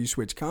make sure you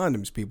switch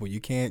condoms, people. You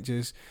can't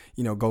just,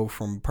 go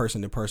from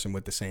person to person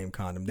with the same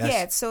condom.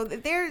 So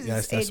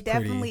there's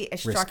definitely a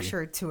structure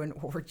risky to an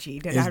orgy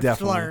that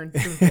I've learned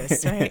through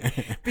this,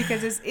 right?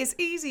 Because it's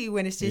easy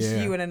when it's just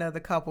you and another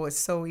couple. It's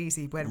so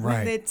easy. But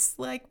when it's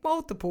like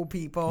multiple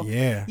people,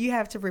 you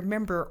have to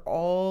remember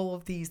all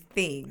of these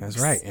things. That's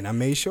right. And I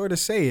made sure to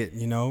say it,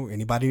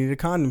 anybody need a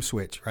condom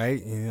switch,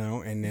 right?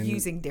 And then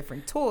using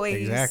different toys.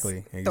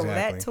 Exactly. Throw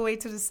that toy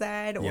to the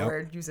side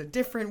or use a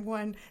different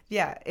one.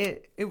 Yeah,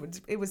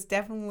 it was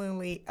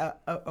definitely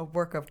a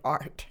work of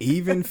art.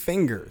 Even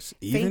fingers.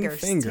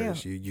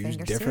 Fingers. You use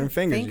different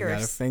fingers. You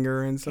got a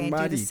finger in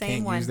somebody. You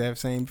can't use that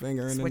same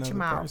finger in another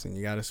person.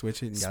 You got to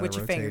switch it. You got to rotate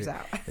your fingers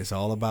out. It's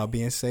all about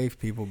being safe,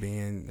 people,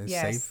 being as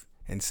safe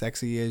and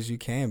sexy as you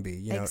can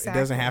be. It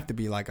doesn't have to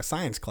be like a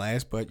science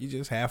class, but you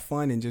just have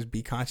fun and just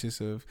be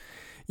conscious of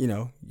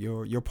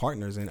your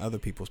partners and other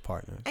people's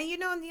partners. And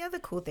and the other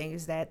cool thing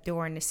is that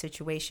during this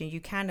situation,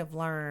 you kind of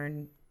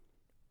learn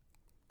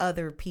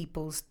other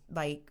people's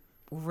like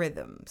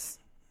rhythms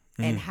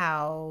and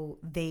how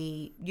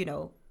they,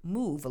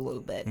 move a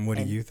little bit. And what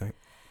do you think?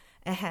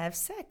 And have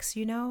sex,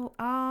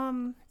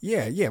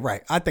 Yeah,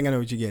 right. I think I know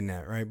what you're getting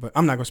at, right? But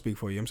I'm not gonna speak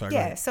for you. I'm sorry.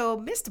 Yeah. So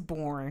Mr.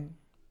 Bourne.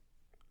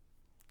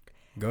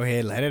 Go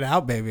ahead, let it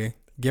out, baby.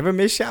 Give him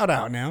his shout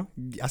out now.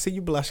 I see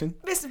you blushing.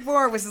 Mr.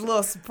 Bourne was a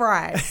little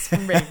surprised for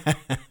me.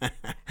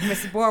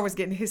 Mr. Bourne was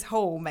getting his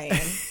whole man.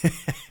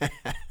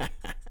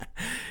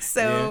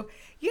 So,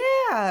 he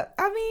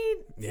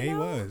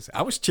was.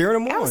 I was cheering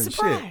him on. I was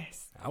surprised. Shit.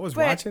 I was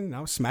watching. I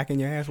was smacking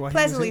your ass while he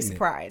was pleasantly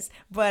surprised.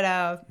 But,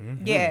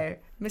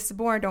 Mr.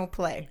 Bourne don't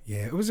play.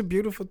 Yeah, it was a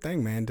beautiful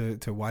thing, man,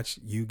 to watch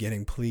you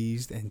getting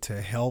pleased and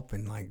to help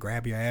and, like,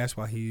 grab your ass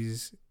while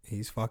he's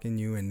fucking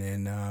you. And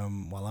then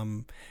while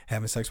I'm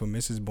having sex with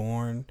Mrs.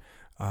 Bourne,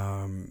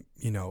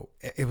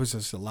 it was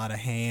just a lot of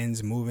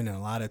hands moving and a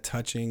lot of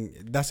touching.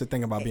 That's the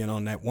thing about being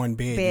on that one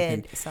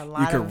bed.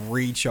 You can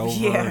reach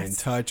over and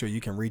touch, or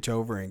you can reach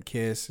over and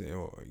kiss,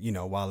 or,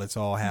 while it's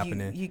all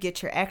happening. You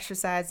get your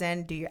exercise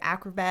in, do your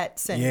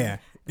acrobats. And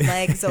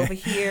legs over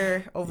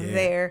here, over Yeah.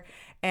 there.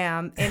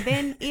 And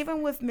then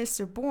even with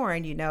Mr.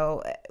 Bourne, you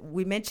know,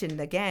 we mentioned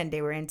again,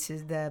 they were into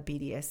the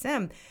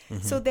BDSM.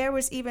 So there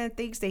was even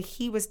things that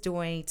he was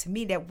doing to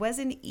me that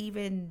wasn't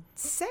even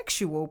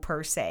sexual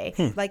per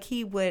se. Like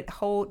he would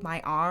hold my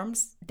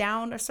arms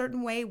down a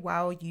certain way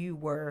while you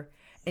were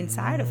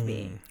inside of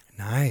me.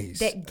 Nice.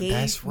 That gave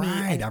That's me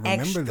right. an I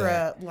remember extra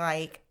that.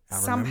 like I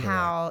remember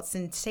somehow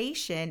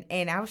sensation.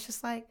 And I was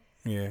just like,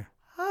 Yeah.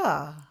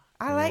 oh,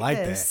 I You like like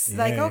that. this.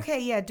 Like, Yeah. okay,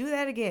 yeah, do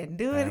that again.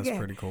 Do it That's again.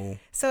 pretty cool.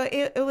 So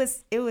it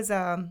was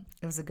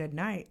a good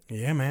night.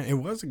 Yeah, man, it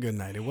was a good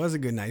night. It was a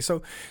good night.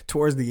 So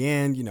towards the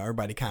end, you know,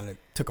 everybody kind of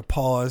took a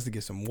pause to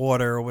get some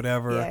water or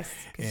whatever. Yes,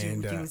 because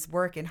you was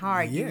working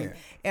hard. yeah.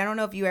 I don't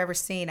know if you ever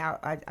seen.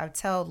 I'll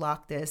tell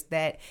Locke this,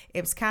 that it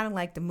was kind of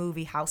like the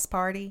movie House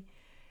Party.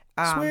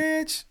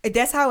 Switch.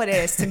 That's how it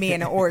is to me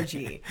in an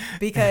orgy,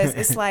 because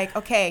it's like,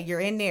 okay, you're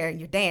in there and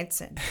you're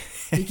dancing,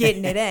 you're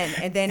getting it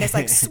in, and then it's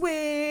like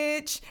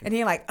switch, and then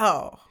you're like,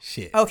 oh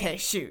Shit. okay,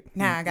 shoot,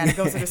 now I gotta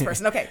go to this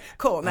person. Okay,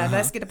 cool, now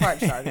let's get the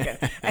party started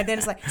again. And then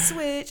it's like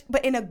switch,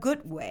 but in a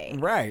good way.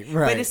 Right.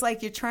 But it's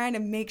like you're trying to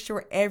make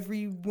sure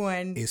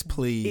everyone Is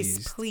pleased.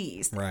 is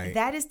pleased. Right.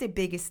 That is the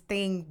biggest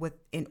thing with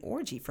an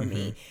orgy for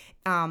me.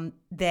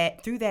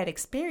 That through that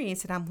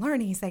experience that I'm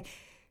learning, it's like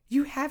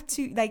you have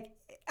to, like,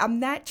 I'm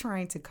not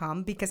trying to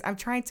come because I'm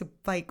trying to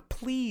like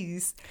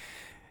please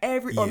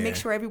or make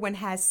sure everyone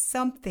has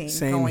something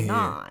going here.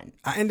 on.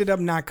 I ended up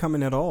not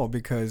coming at all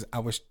because I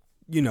was,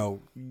 you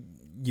know,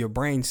 your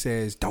brain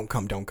says, don't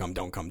come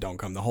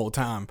the whole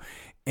time.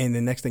 And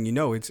the next thing you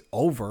know, it's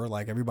over.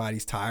 Like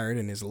everybody's tired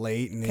and it's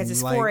late. And then 'Cause you're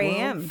it's like, 4 well,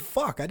 a.m..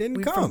 fuck, I didn't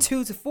We come. from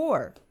 2 to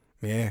 4.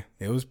 Yeah,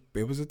 it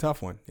was a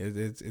tough one.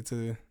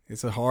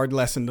 It's a hard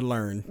lesson to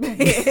learn.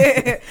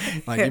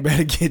 Like you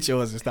better get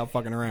yours and stop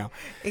fucking around.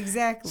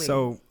 Exactly.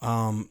 So,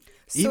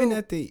 even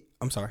at the,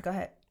 I'm sorry. Go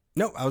ahead.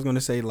 No, I was going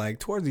to say, like,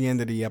 towards the end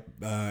of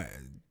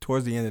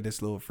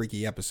this little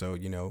freaky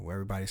episode, you know, where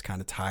everybody's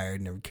kind of tired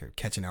and they're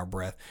catching our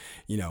breath,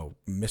 you know,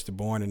 Mr.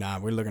 Bourne and I,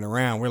 we're looking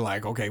around. We're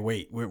like, okay,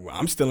 wait,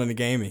 I'm still in the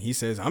game. And he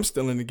says, I'm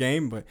still in the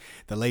game. But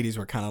the ladies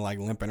were kind of like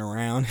limping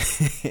around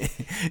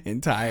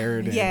and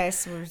tired. And,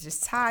 Yes, we were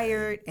just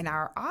tired. And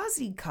our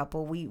Aussie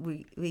couple,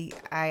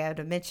 I had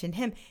to mention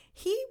him.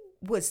 He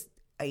was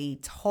a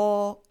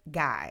tall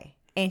guy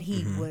and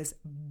he was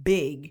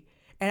big.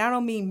 And I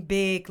don't mean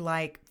big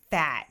like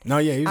fat. No,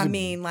 yeah, he was I a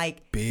mean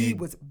like he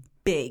was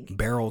big.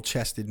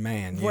 barrel-chested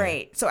man. Yeah.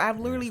 Right. So I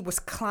literally was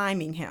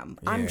climbing him.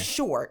 I'm Yeah.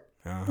 short.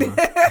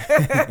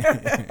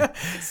 Uh-huh.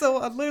 So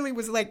I literally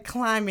was like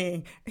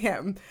climbing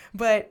him.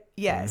 But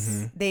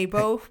yes, they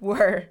both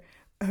were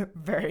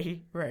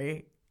very,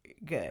 very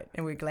good.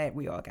 And we're glad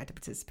we all got to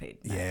participate.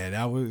 Yeah,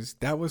 that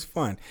was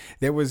fun.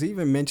 There was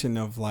even mention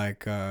of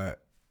like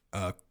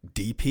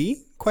DP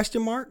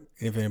question mark,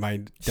 if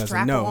anybody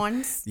doesn't know.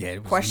 Strap-ons? Yeah, it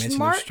was Question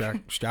mention mark?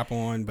 of strap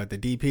on, but the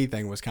DP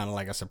thing was kind of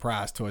like a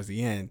surprise towards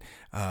the end,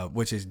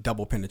 which is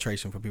double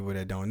penetration for people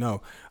that don't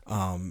know.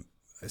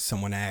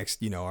 Someone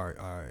asked, you know,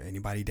 are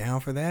anybody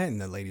down for that?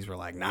 And the ladies were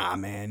like, nah,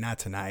 man, not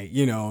tonight.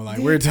 You know, like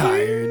we're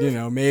tired, you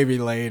know, maybe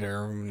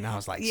later. And I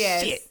was like,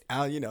 Yes. shit.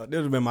 You know, this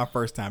has been my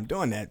first time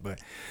doing that, but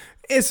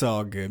it's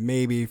all good.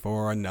 Maybe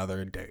for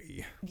another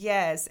day.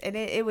 Yes. And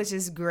it was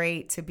just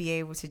great to be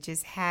able to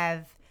just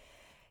have,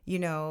 you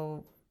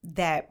know,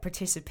 that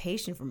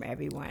participation from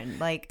everyone.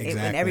 Like when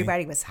Exactly.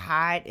 everybody was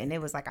hot and it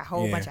was like a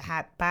whole bunch of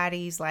hot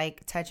bodies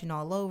like touching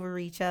all over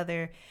each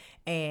other.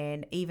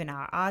 And even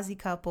our Aussie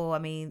couple, I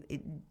mean,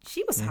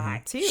 she was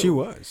hot too. She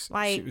was.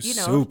 Like, she was you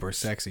know, super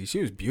sexy. She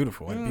was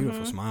beautiful. Had a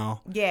beautiful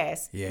smile.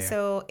 Yes. Yeah.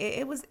 So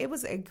it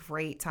was a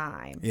great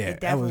time. Yeah,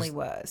 It definitely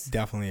was.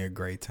 Definitely a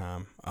great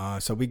time.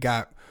 So we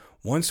got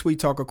one Sweet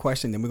Talker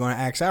question, then we're going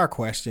to ask our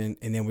question,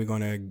 and then we're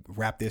going to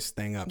wrap this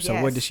thing up. So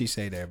Yes. what did she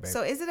say there, babe?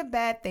 So is it a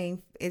bad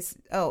thing? It's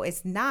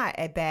not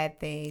a bad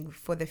thing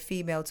for the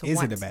female to Is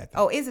want. it a bad thing?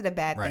 Oh, is it a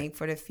bad Right. thing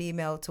for the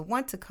female to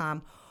want to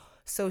come,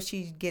 so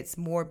she gets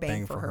more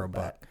bang for her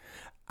buck?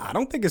 I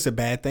don't think it's a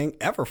bad thing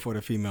ever for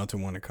the female to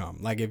want to come.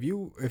 Like if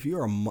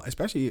you're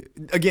especially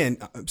again,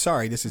 I'm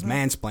sorry, this is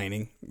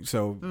mansplaining.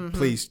 So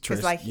please, Trish,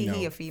 It's like you know,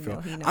 he a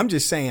female. He know. I'm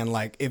just saying,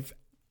 like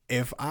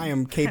if I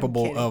am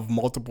capable kidding. of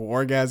multiple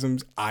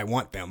orgasms, I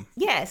want them.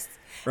 Yes.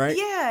 Right?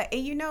 Yeah,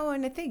 and you know,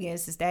 and the thing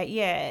is that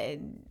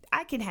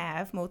I can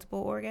have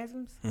multiple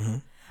orgasms.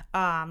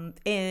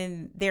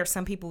 And there are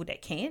some people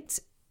that can't.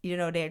 You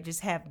know, they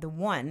just have the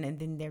one and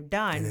then they're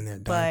done. And then they're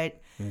done.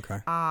 But Okay.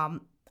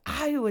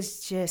 I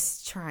was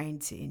just trying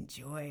to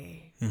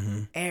enjoy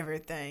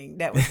everything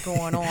that was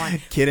going on.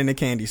 Kid in a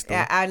candy store.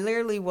 Yeah, I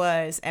literally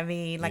was. I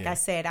mean, like Yeah. I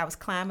said, I was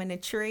climbing a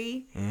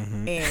tree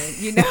and,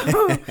 you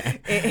know,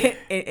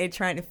 and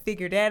trying to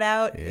figure that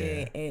out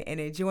and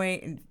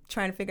enjoying and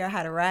trying to figure out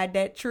how to ride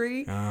that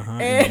tree.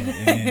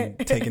 And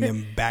taking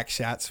them back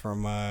shots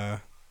from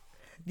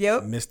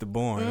Yep. Mr.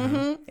 Bourne.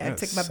 I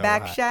That's took my so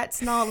back hot. shots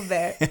and all of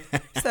that.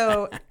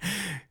 So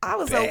I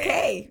was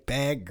okay.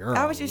 Bad girl.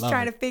 I was just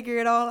trying to figure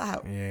it all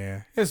out.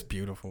 Yeah, it's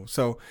beautiful.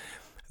 So,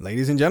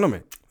 ladies and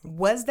gentlemen,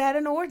 Was that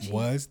an orgy?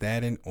 was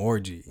that an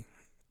orgy?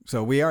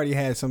 So we already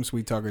had some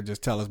sweet talker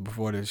just tell us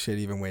before the shit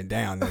even went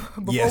down that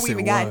Before yes, we it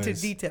even got was. into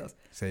the details.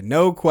 Said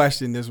no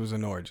question, this was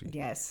an orgy.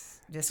 Yes,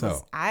 this So,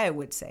 was, I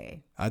would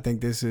say. I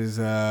think this is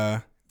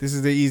the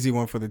easy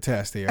one for the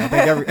test here. I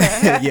think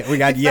yeah, we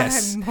got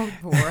yes.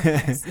 Multiple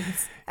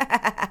orgasms.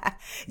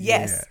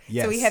 Yes.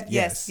 Yeah, So we have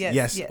yes,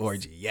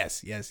 orgy.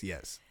 Yes.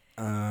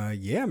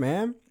 Yeah,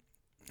 man.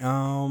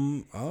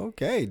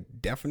 Okay,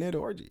 definite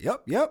orgy.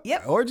 Yep.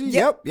 Orgy.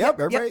 Yep.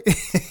 Everybody.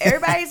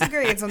 Everybody's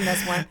agreeing on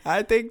this one.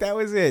 I think that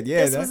was it.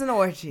 Yeah, this was an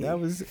orgy. That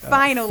was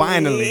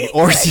finally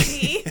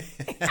orgy.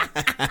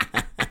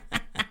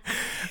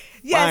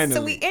 Yes, so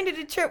Finally. we ended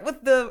the trip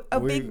with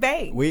a big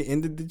bang. We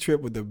ended the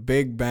trip with a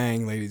big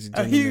bang, ladies and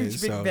A gentlemen.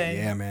 huge big bang.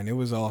 Yeah, man, it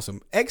was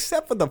awesome.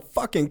 Except for the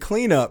fucking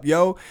cleanup,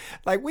 yo.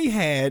 Like, we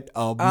had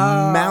a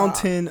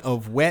mountain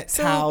of wet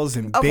towels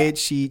and bed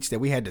sheets that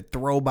we had to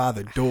throw by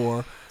the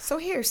door. So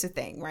here's the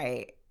thing,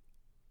 right?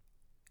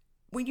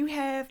 When you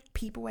have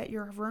people at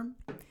your room,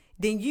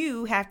 then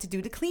you have to do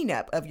the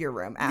cleanup of your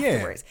room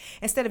afterwards.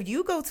 Instead of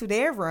you go to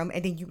their room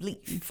and then you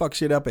leave. You fuck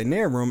shit up in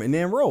their room and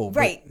then roll.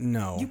 Right. But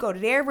no. You go to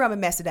their room and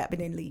mess it up and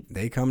then leave.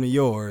 They come to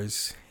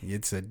yours.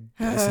 It's a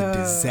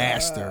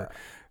disaster.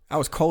 I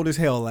was cold as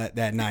hell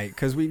that night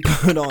because we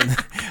put on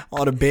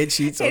all the bed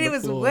sheets on And the it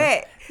was floor.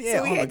 wet. Yeah,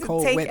 so we all had the to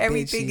cold, take wet bed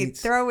everything and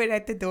sheets. throw it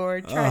at the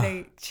door, try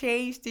to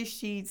change the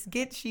sheets,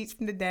 get sheets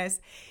from the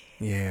desk.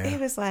 Yeah. It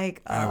was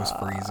like... I was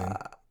freezing.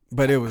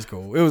 But it was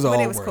cool. It was all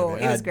worth cool.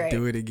 it. It was I'd great.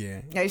 do it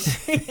again.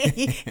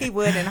 He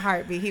would in a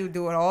heartbeat. He would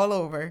do it all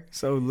over.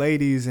 So,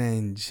 ladies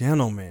and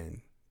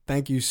gentlemen,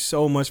 thank you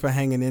so much for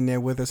hanging in there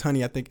with us.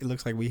 Honey, I think it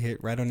looks like we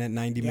hit right on that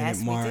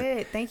 90-minute mark. Yes, we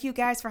did. Thank you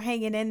guys for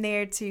hanging in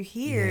there to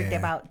hear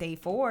about day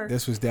 4.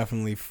 This was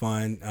definitely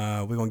fun.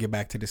 We're going to get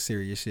back to the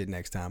serious shit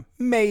next time.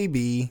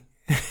 Maybe.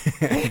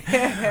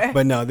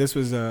 But no, this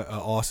was a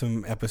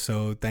awesome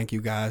episode. Thank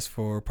you guys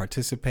for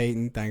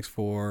participating. Thanks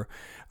for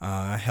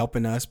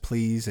helping us.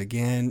 Please,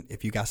 again,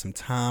 if you got some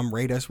time,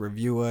 rate us,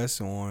 review us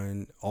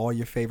on all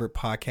your favorite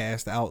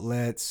podcast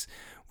outlets.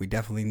 We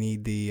definitely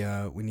need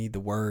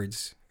the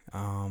words.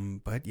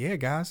 But yeah,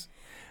 guys.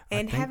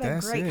 And have a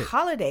great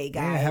holiday,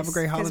 guys. Yeah, have a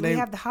great holiday. Because we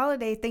have the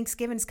holiday,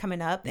 Thanksgiving's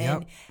coming up,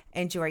 and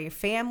enjoy your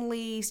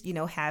families.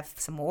 Have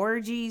some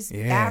orgies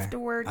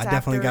afterwards. I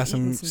definitely got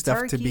some stuff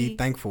turkey. to be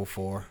thankful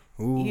for.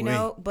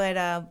 Ooh,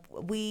 but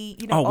we,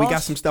 we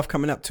got some stuff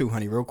coming up too,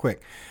 honey. Real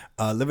quick,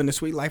 Living the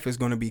Sweet Life is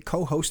going to be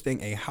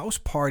co-hosting a house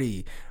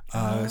party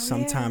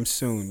sometime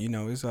soon.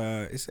 It's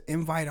an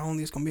invite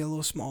only. It's going to be a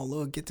little small,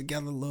 little get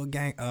together, little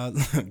gang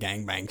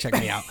bang. Check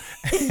me out.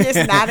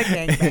 It's not a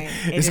gang bang.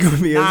 It's going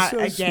to be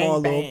a small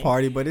little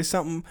party, but it's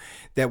something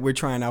that we're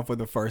trying out for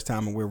the first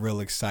time, and we're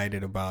real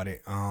excited about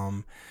it.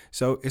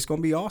 So it's going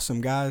to be awesome,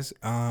 guys.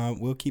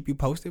 We'll keep you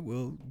posted.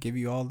 We'll give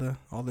you all the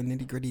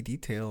nitty gritty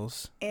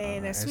details.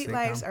 And Sweet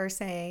Lives are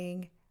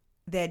saying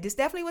that this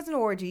definitely was an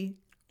orgy.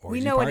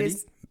 We know party? it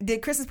is. The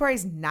Christmas party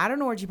is not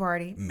an orgy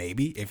party.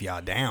 Maybe if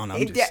y'all down,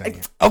 I'm just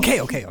saying. Okay.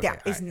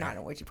 It's not an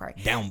orgy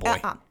party. Down, boy.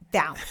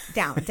 Down,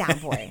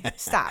 boy.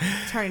 Stop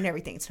turning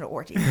everything into an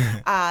orgy.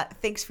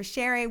 Thanks for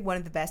sharing. One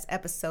of the best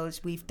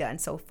episodes we've done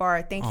so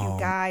far. Thank you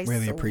guys.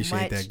 Really so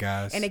appreciate much. that,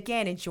 guys. And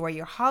again, enjoy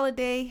your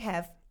holiday.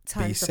 Have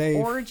tons of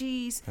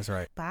orgies. That's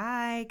right.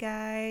 Bye,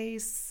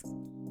 guys.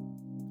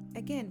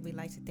 Again, we'd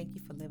like to thank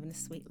you for living a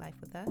sweet life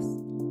with us.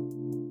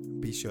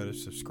 Be sure to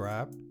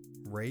subscribe,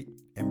 rate,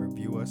 and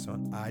review us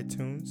on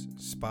iTunes,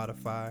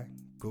 Spotify,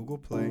 Google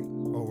Play,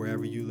 or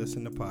wherever you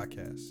listen to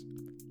podcasts.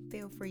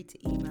 Feel free to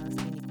email us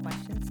any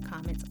questions,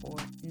 comments, or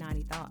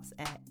naughty thoughts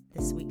at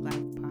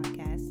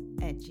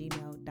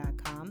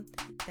thesweetlifepodcast@gmail.com.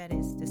 That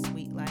is The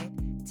Sweet Life,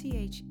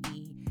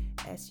 TheSuitLife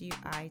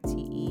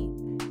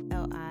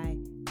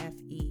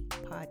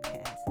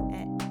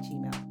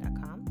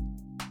podcast@gmail.com.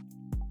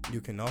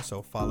 You can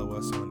also follow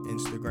us on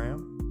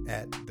Instagram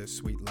at The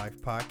Sweet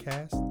Life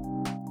Podcast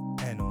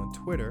and on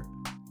Twitter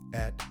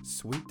at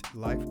Sweet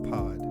Life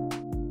Pod.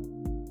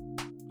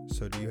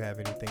 So do you have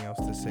anything else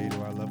to say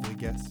to our lovely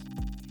guests?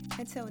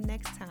 Until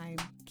next time,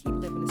 keep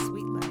living a sweet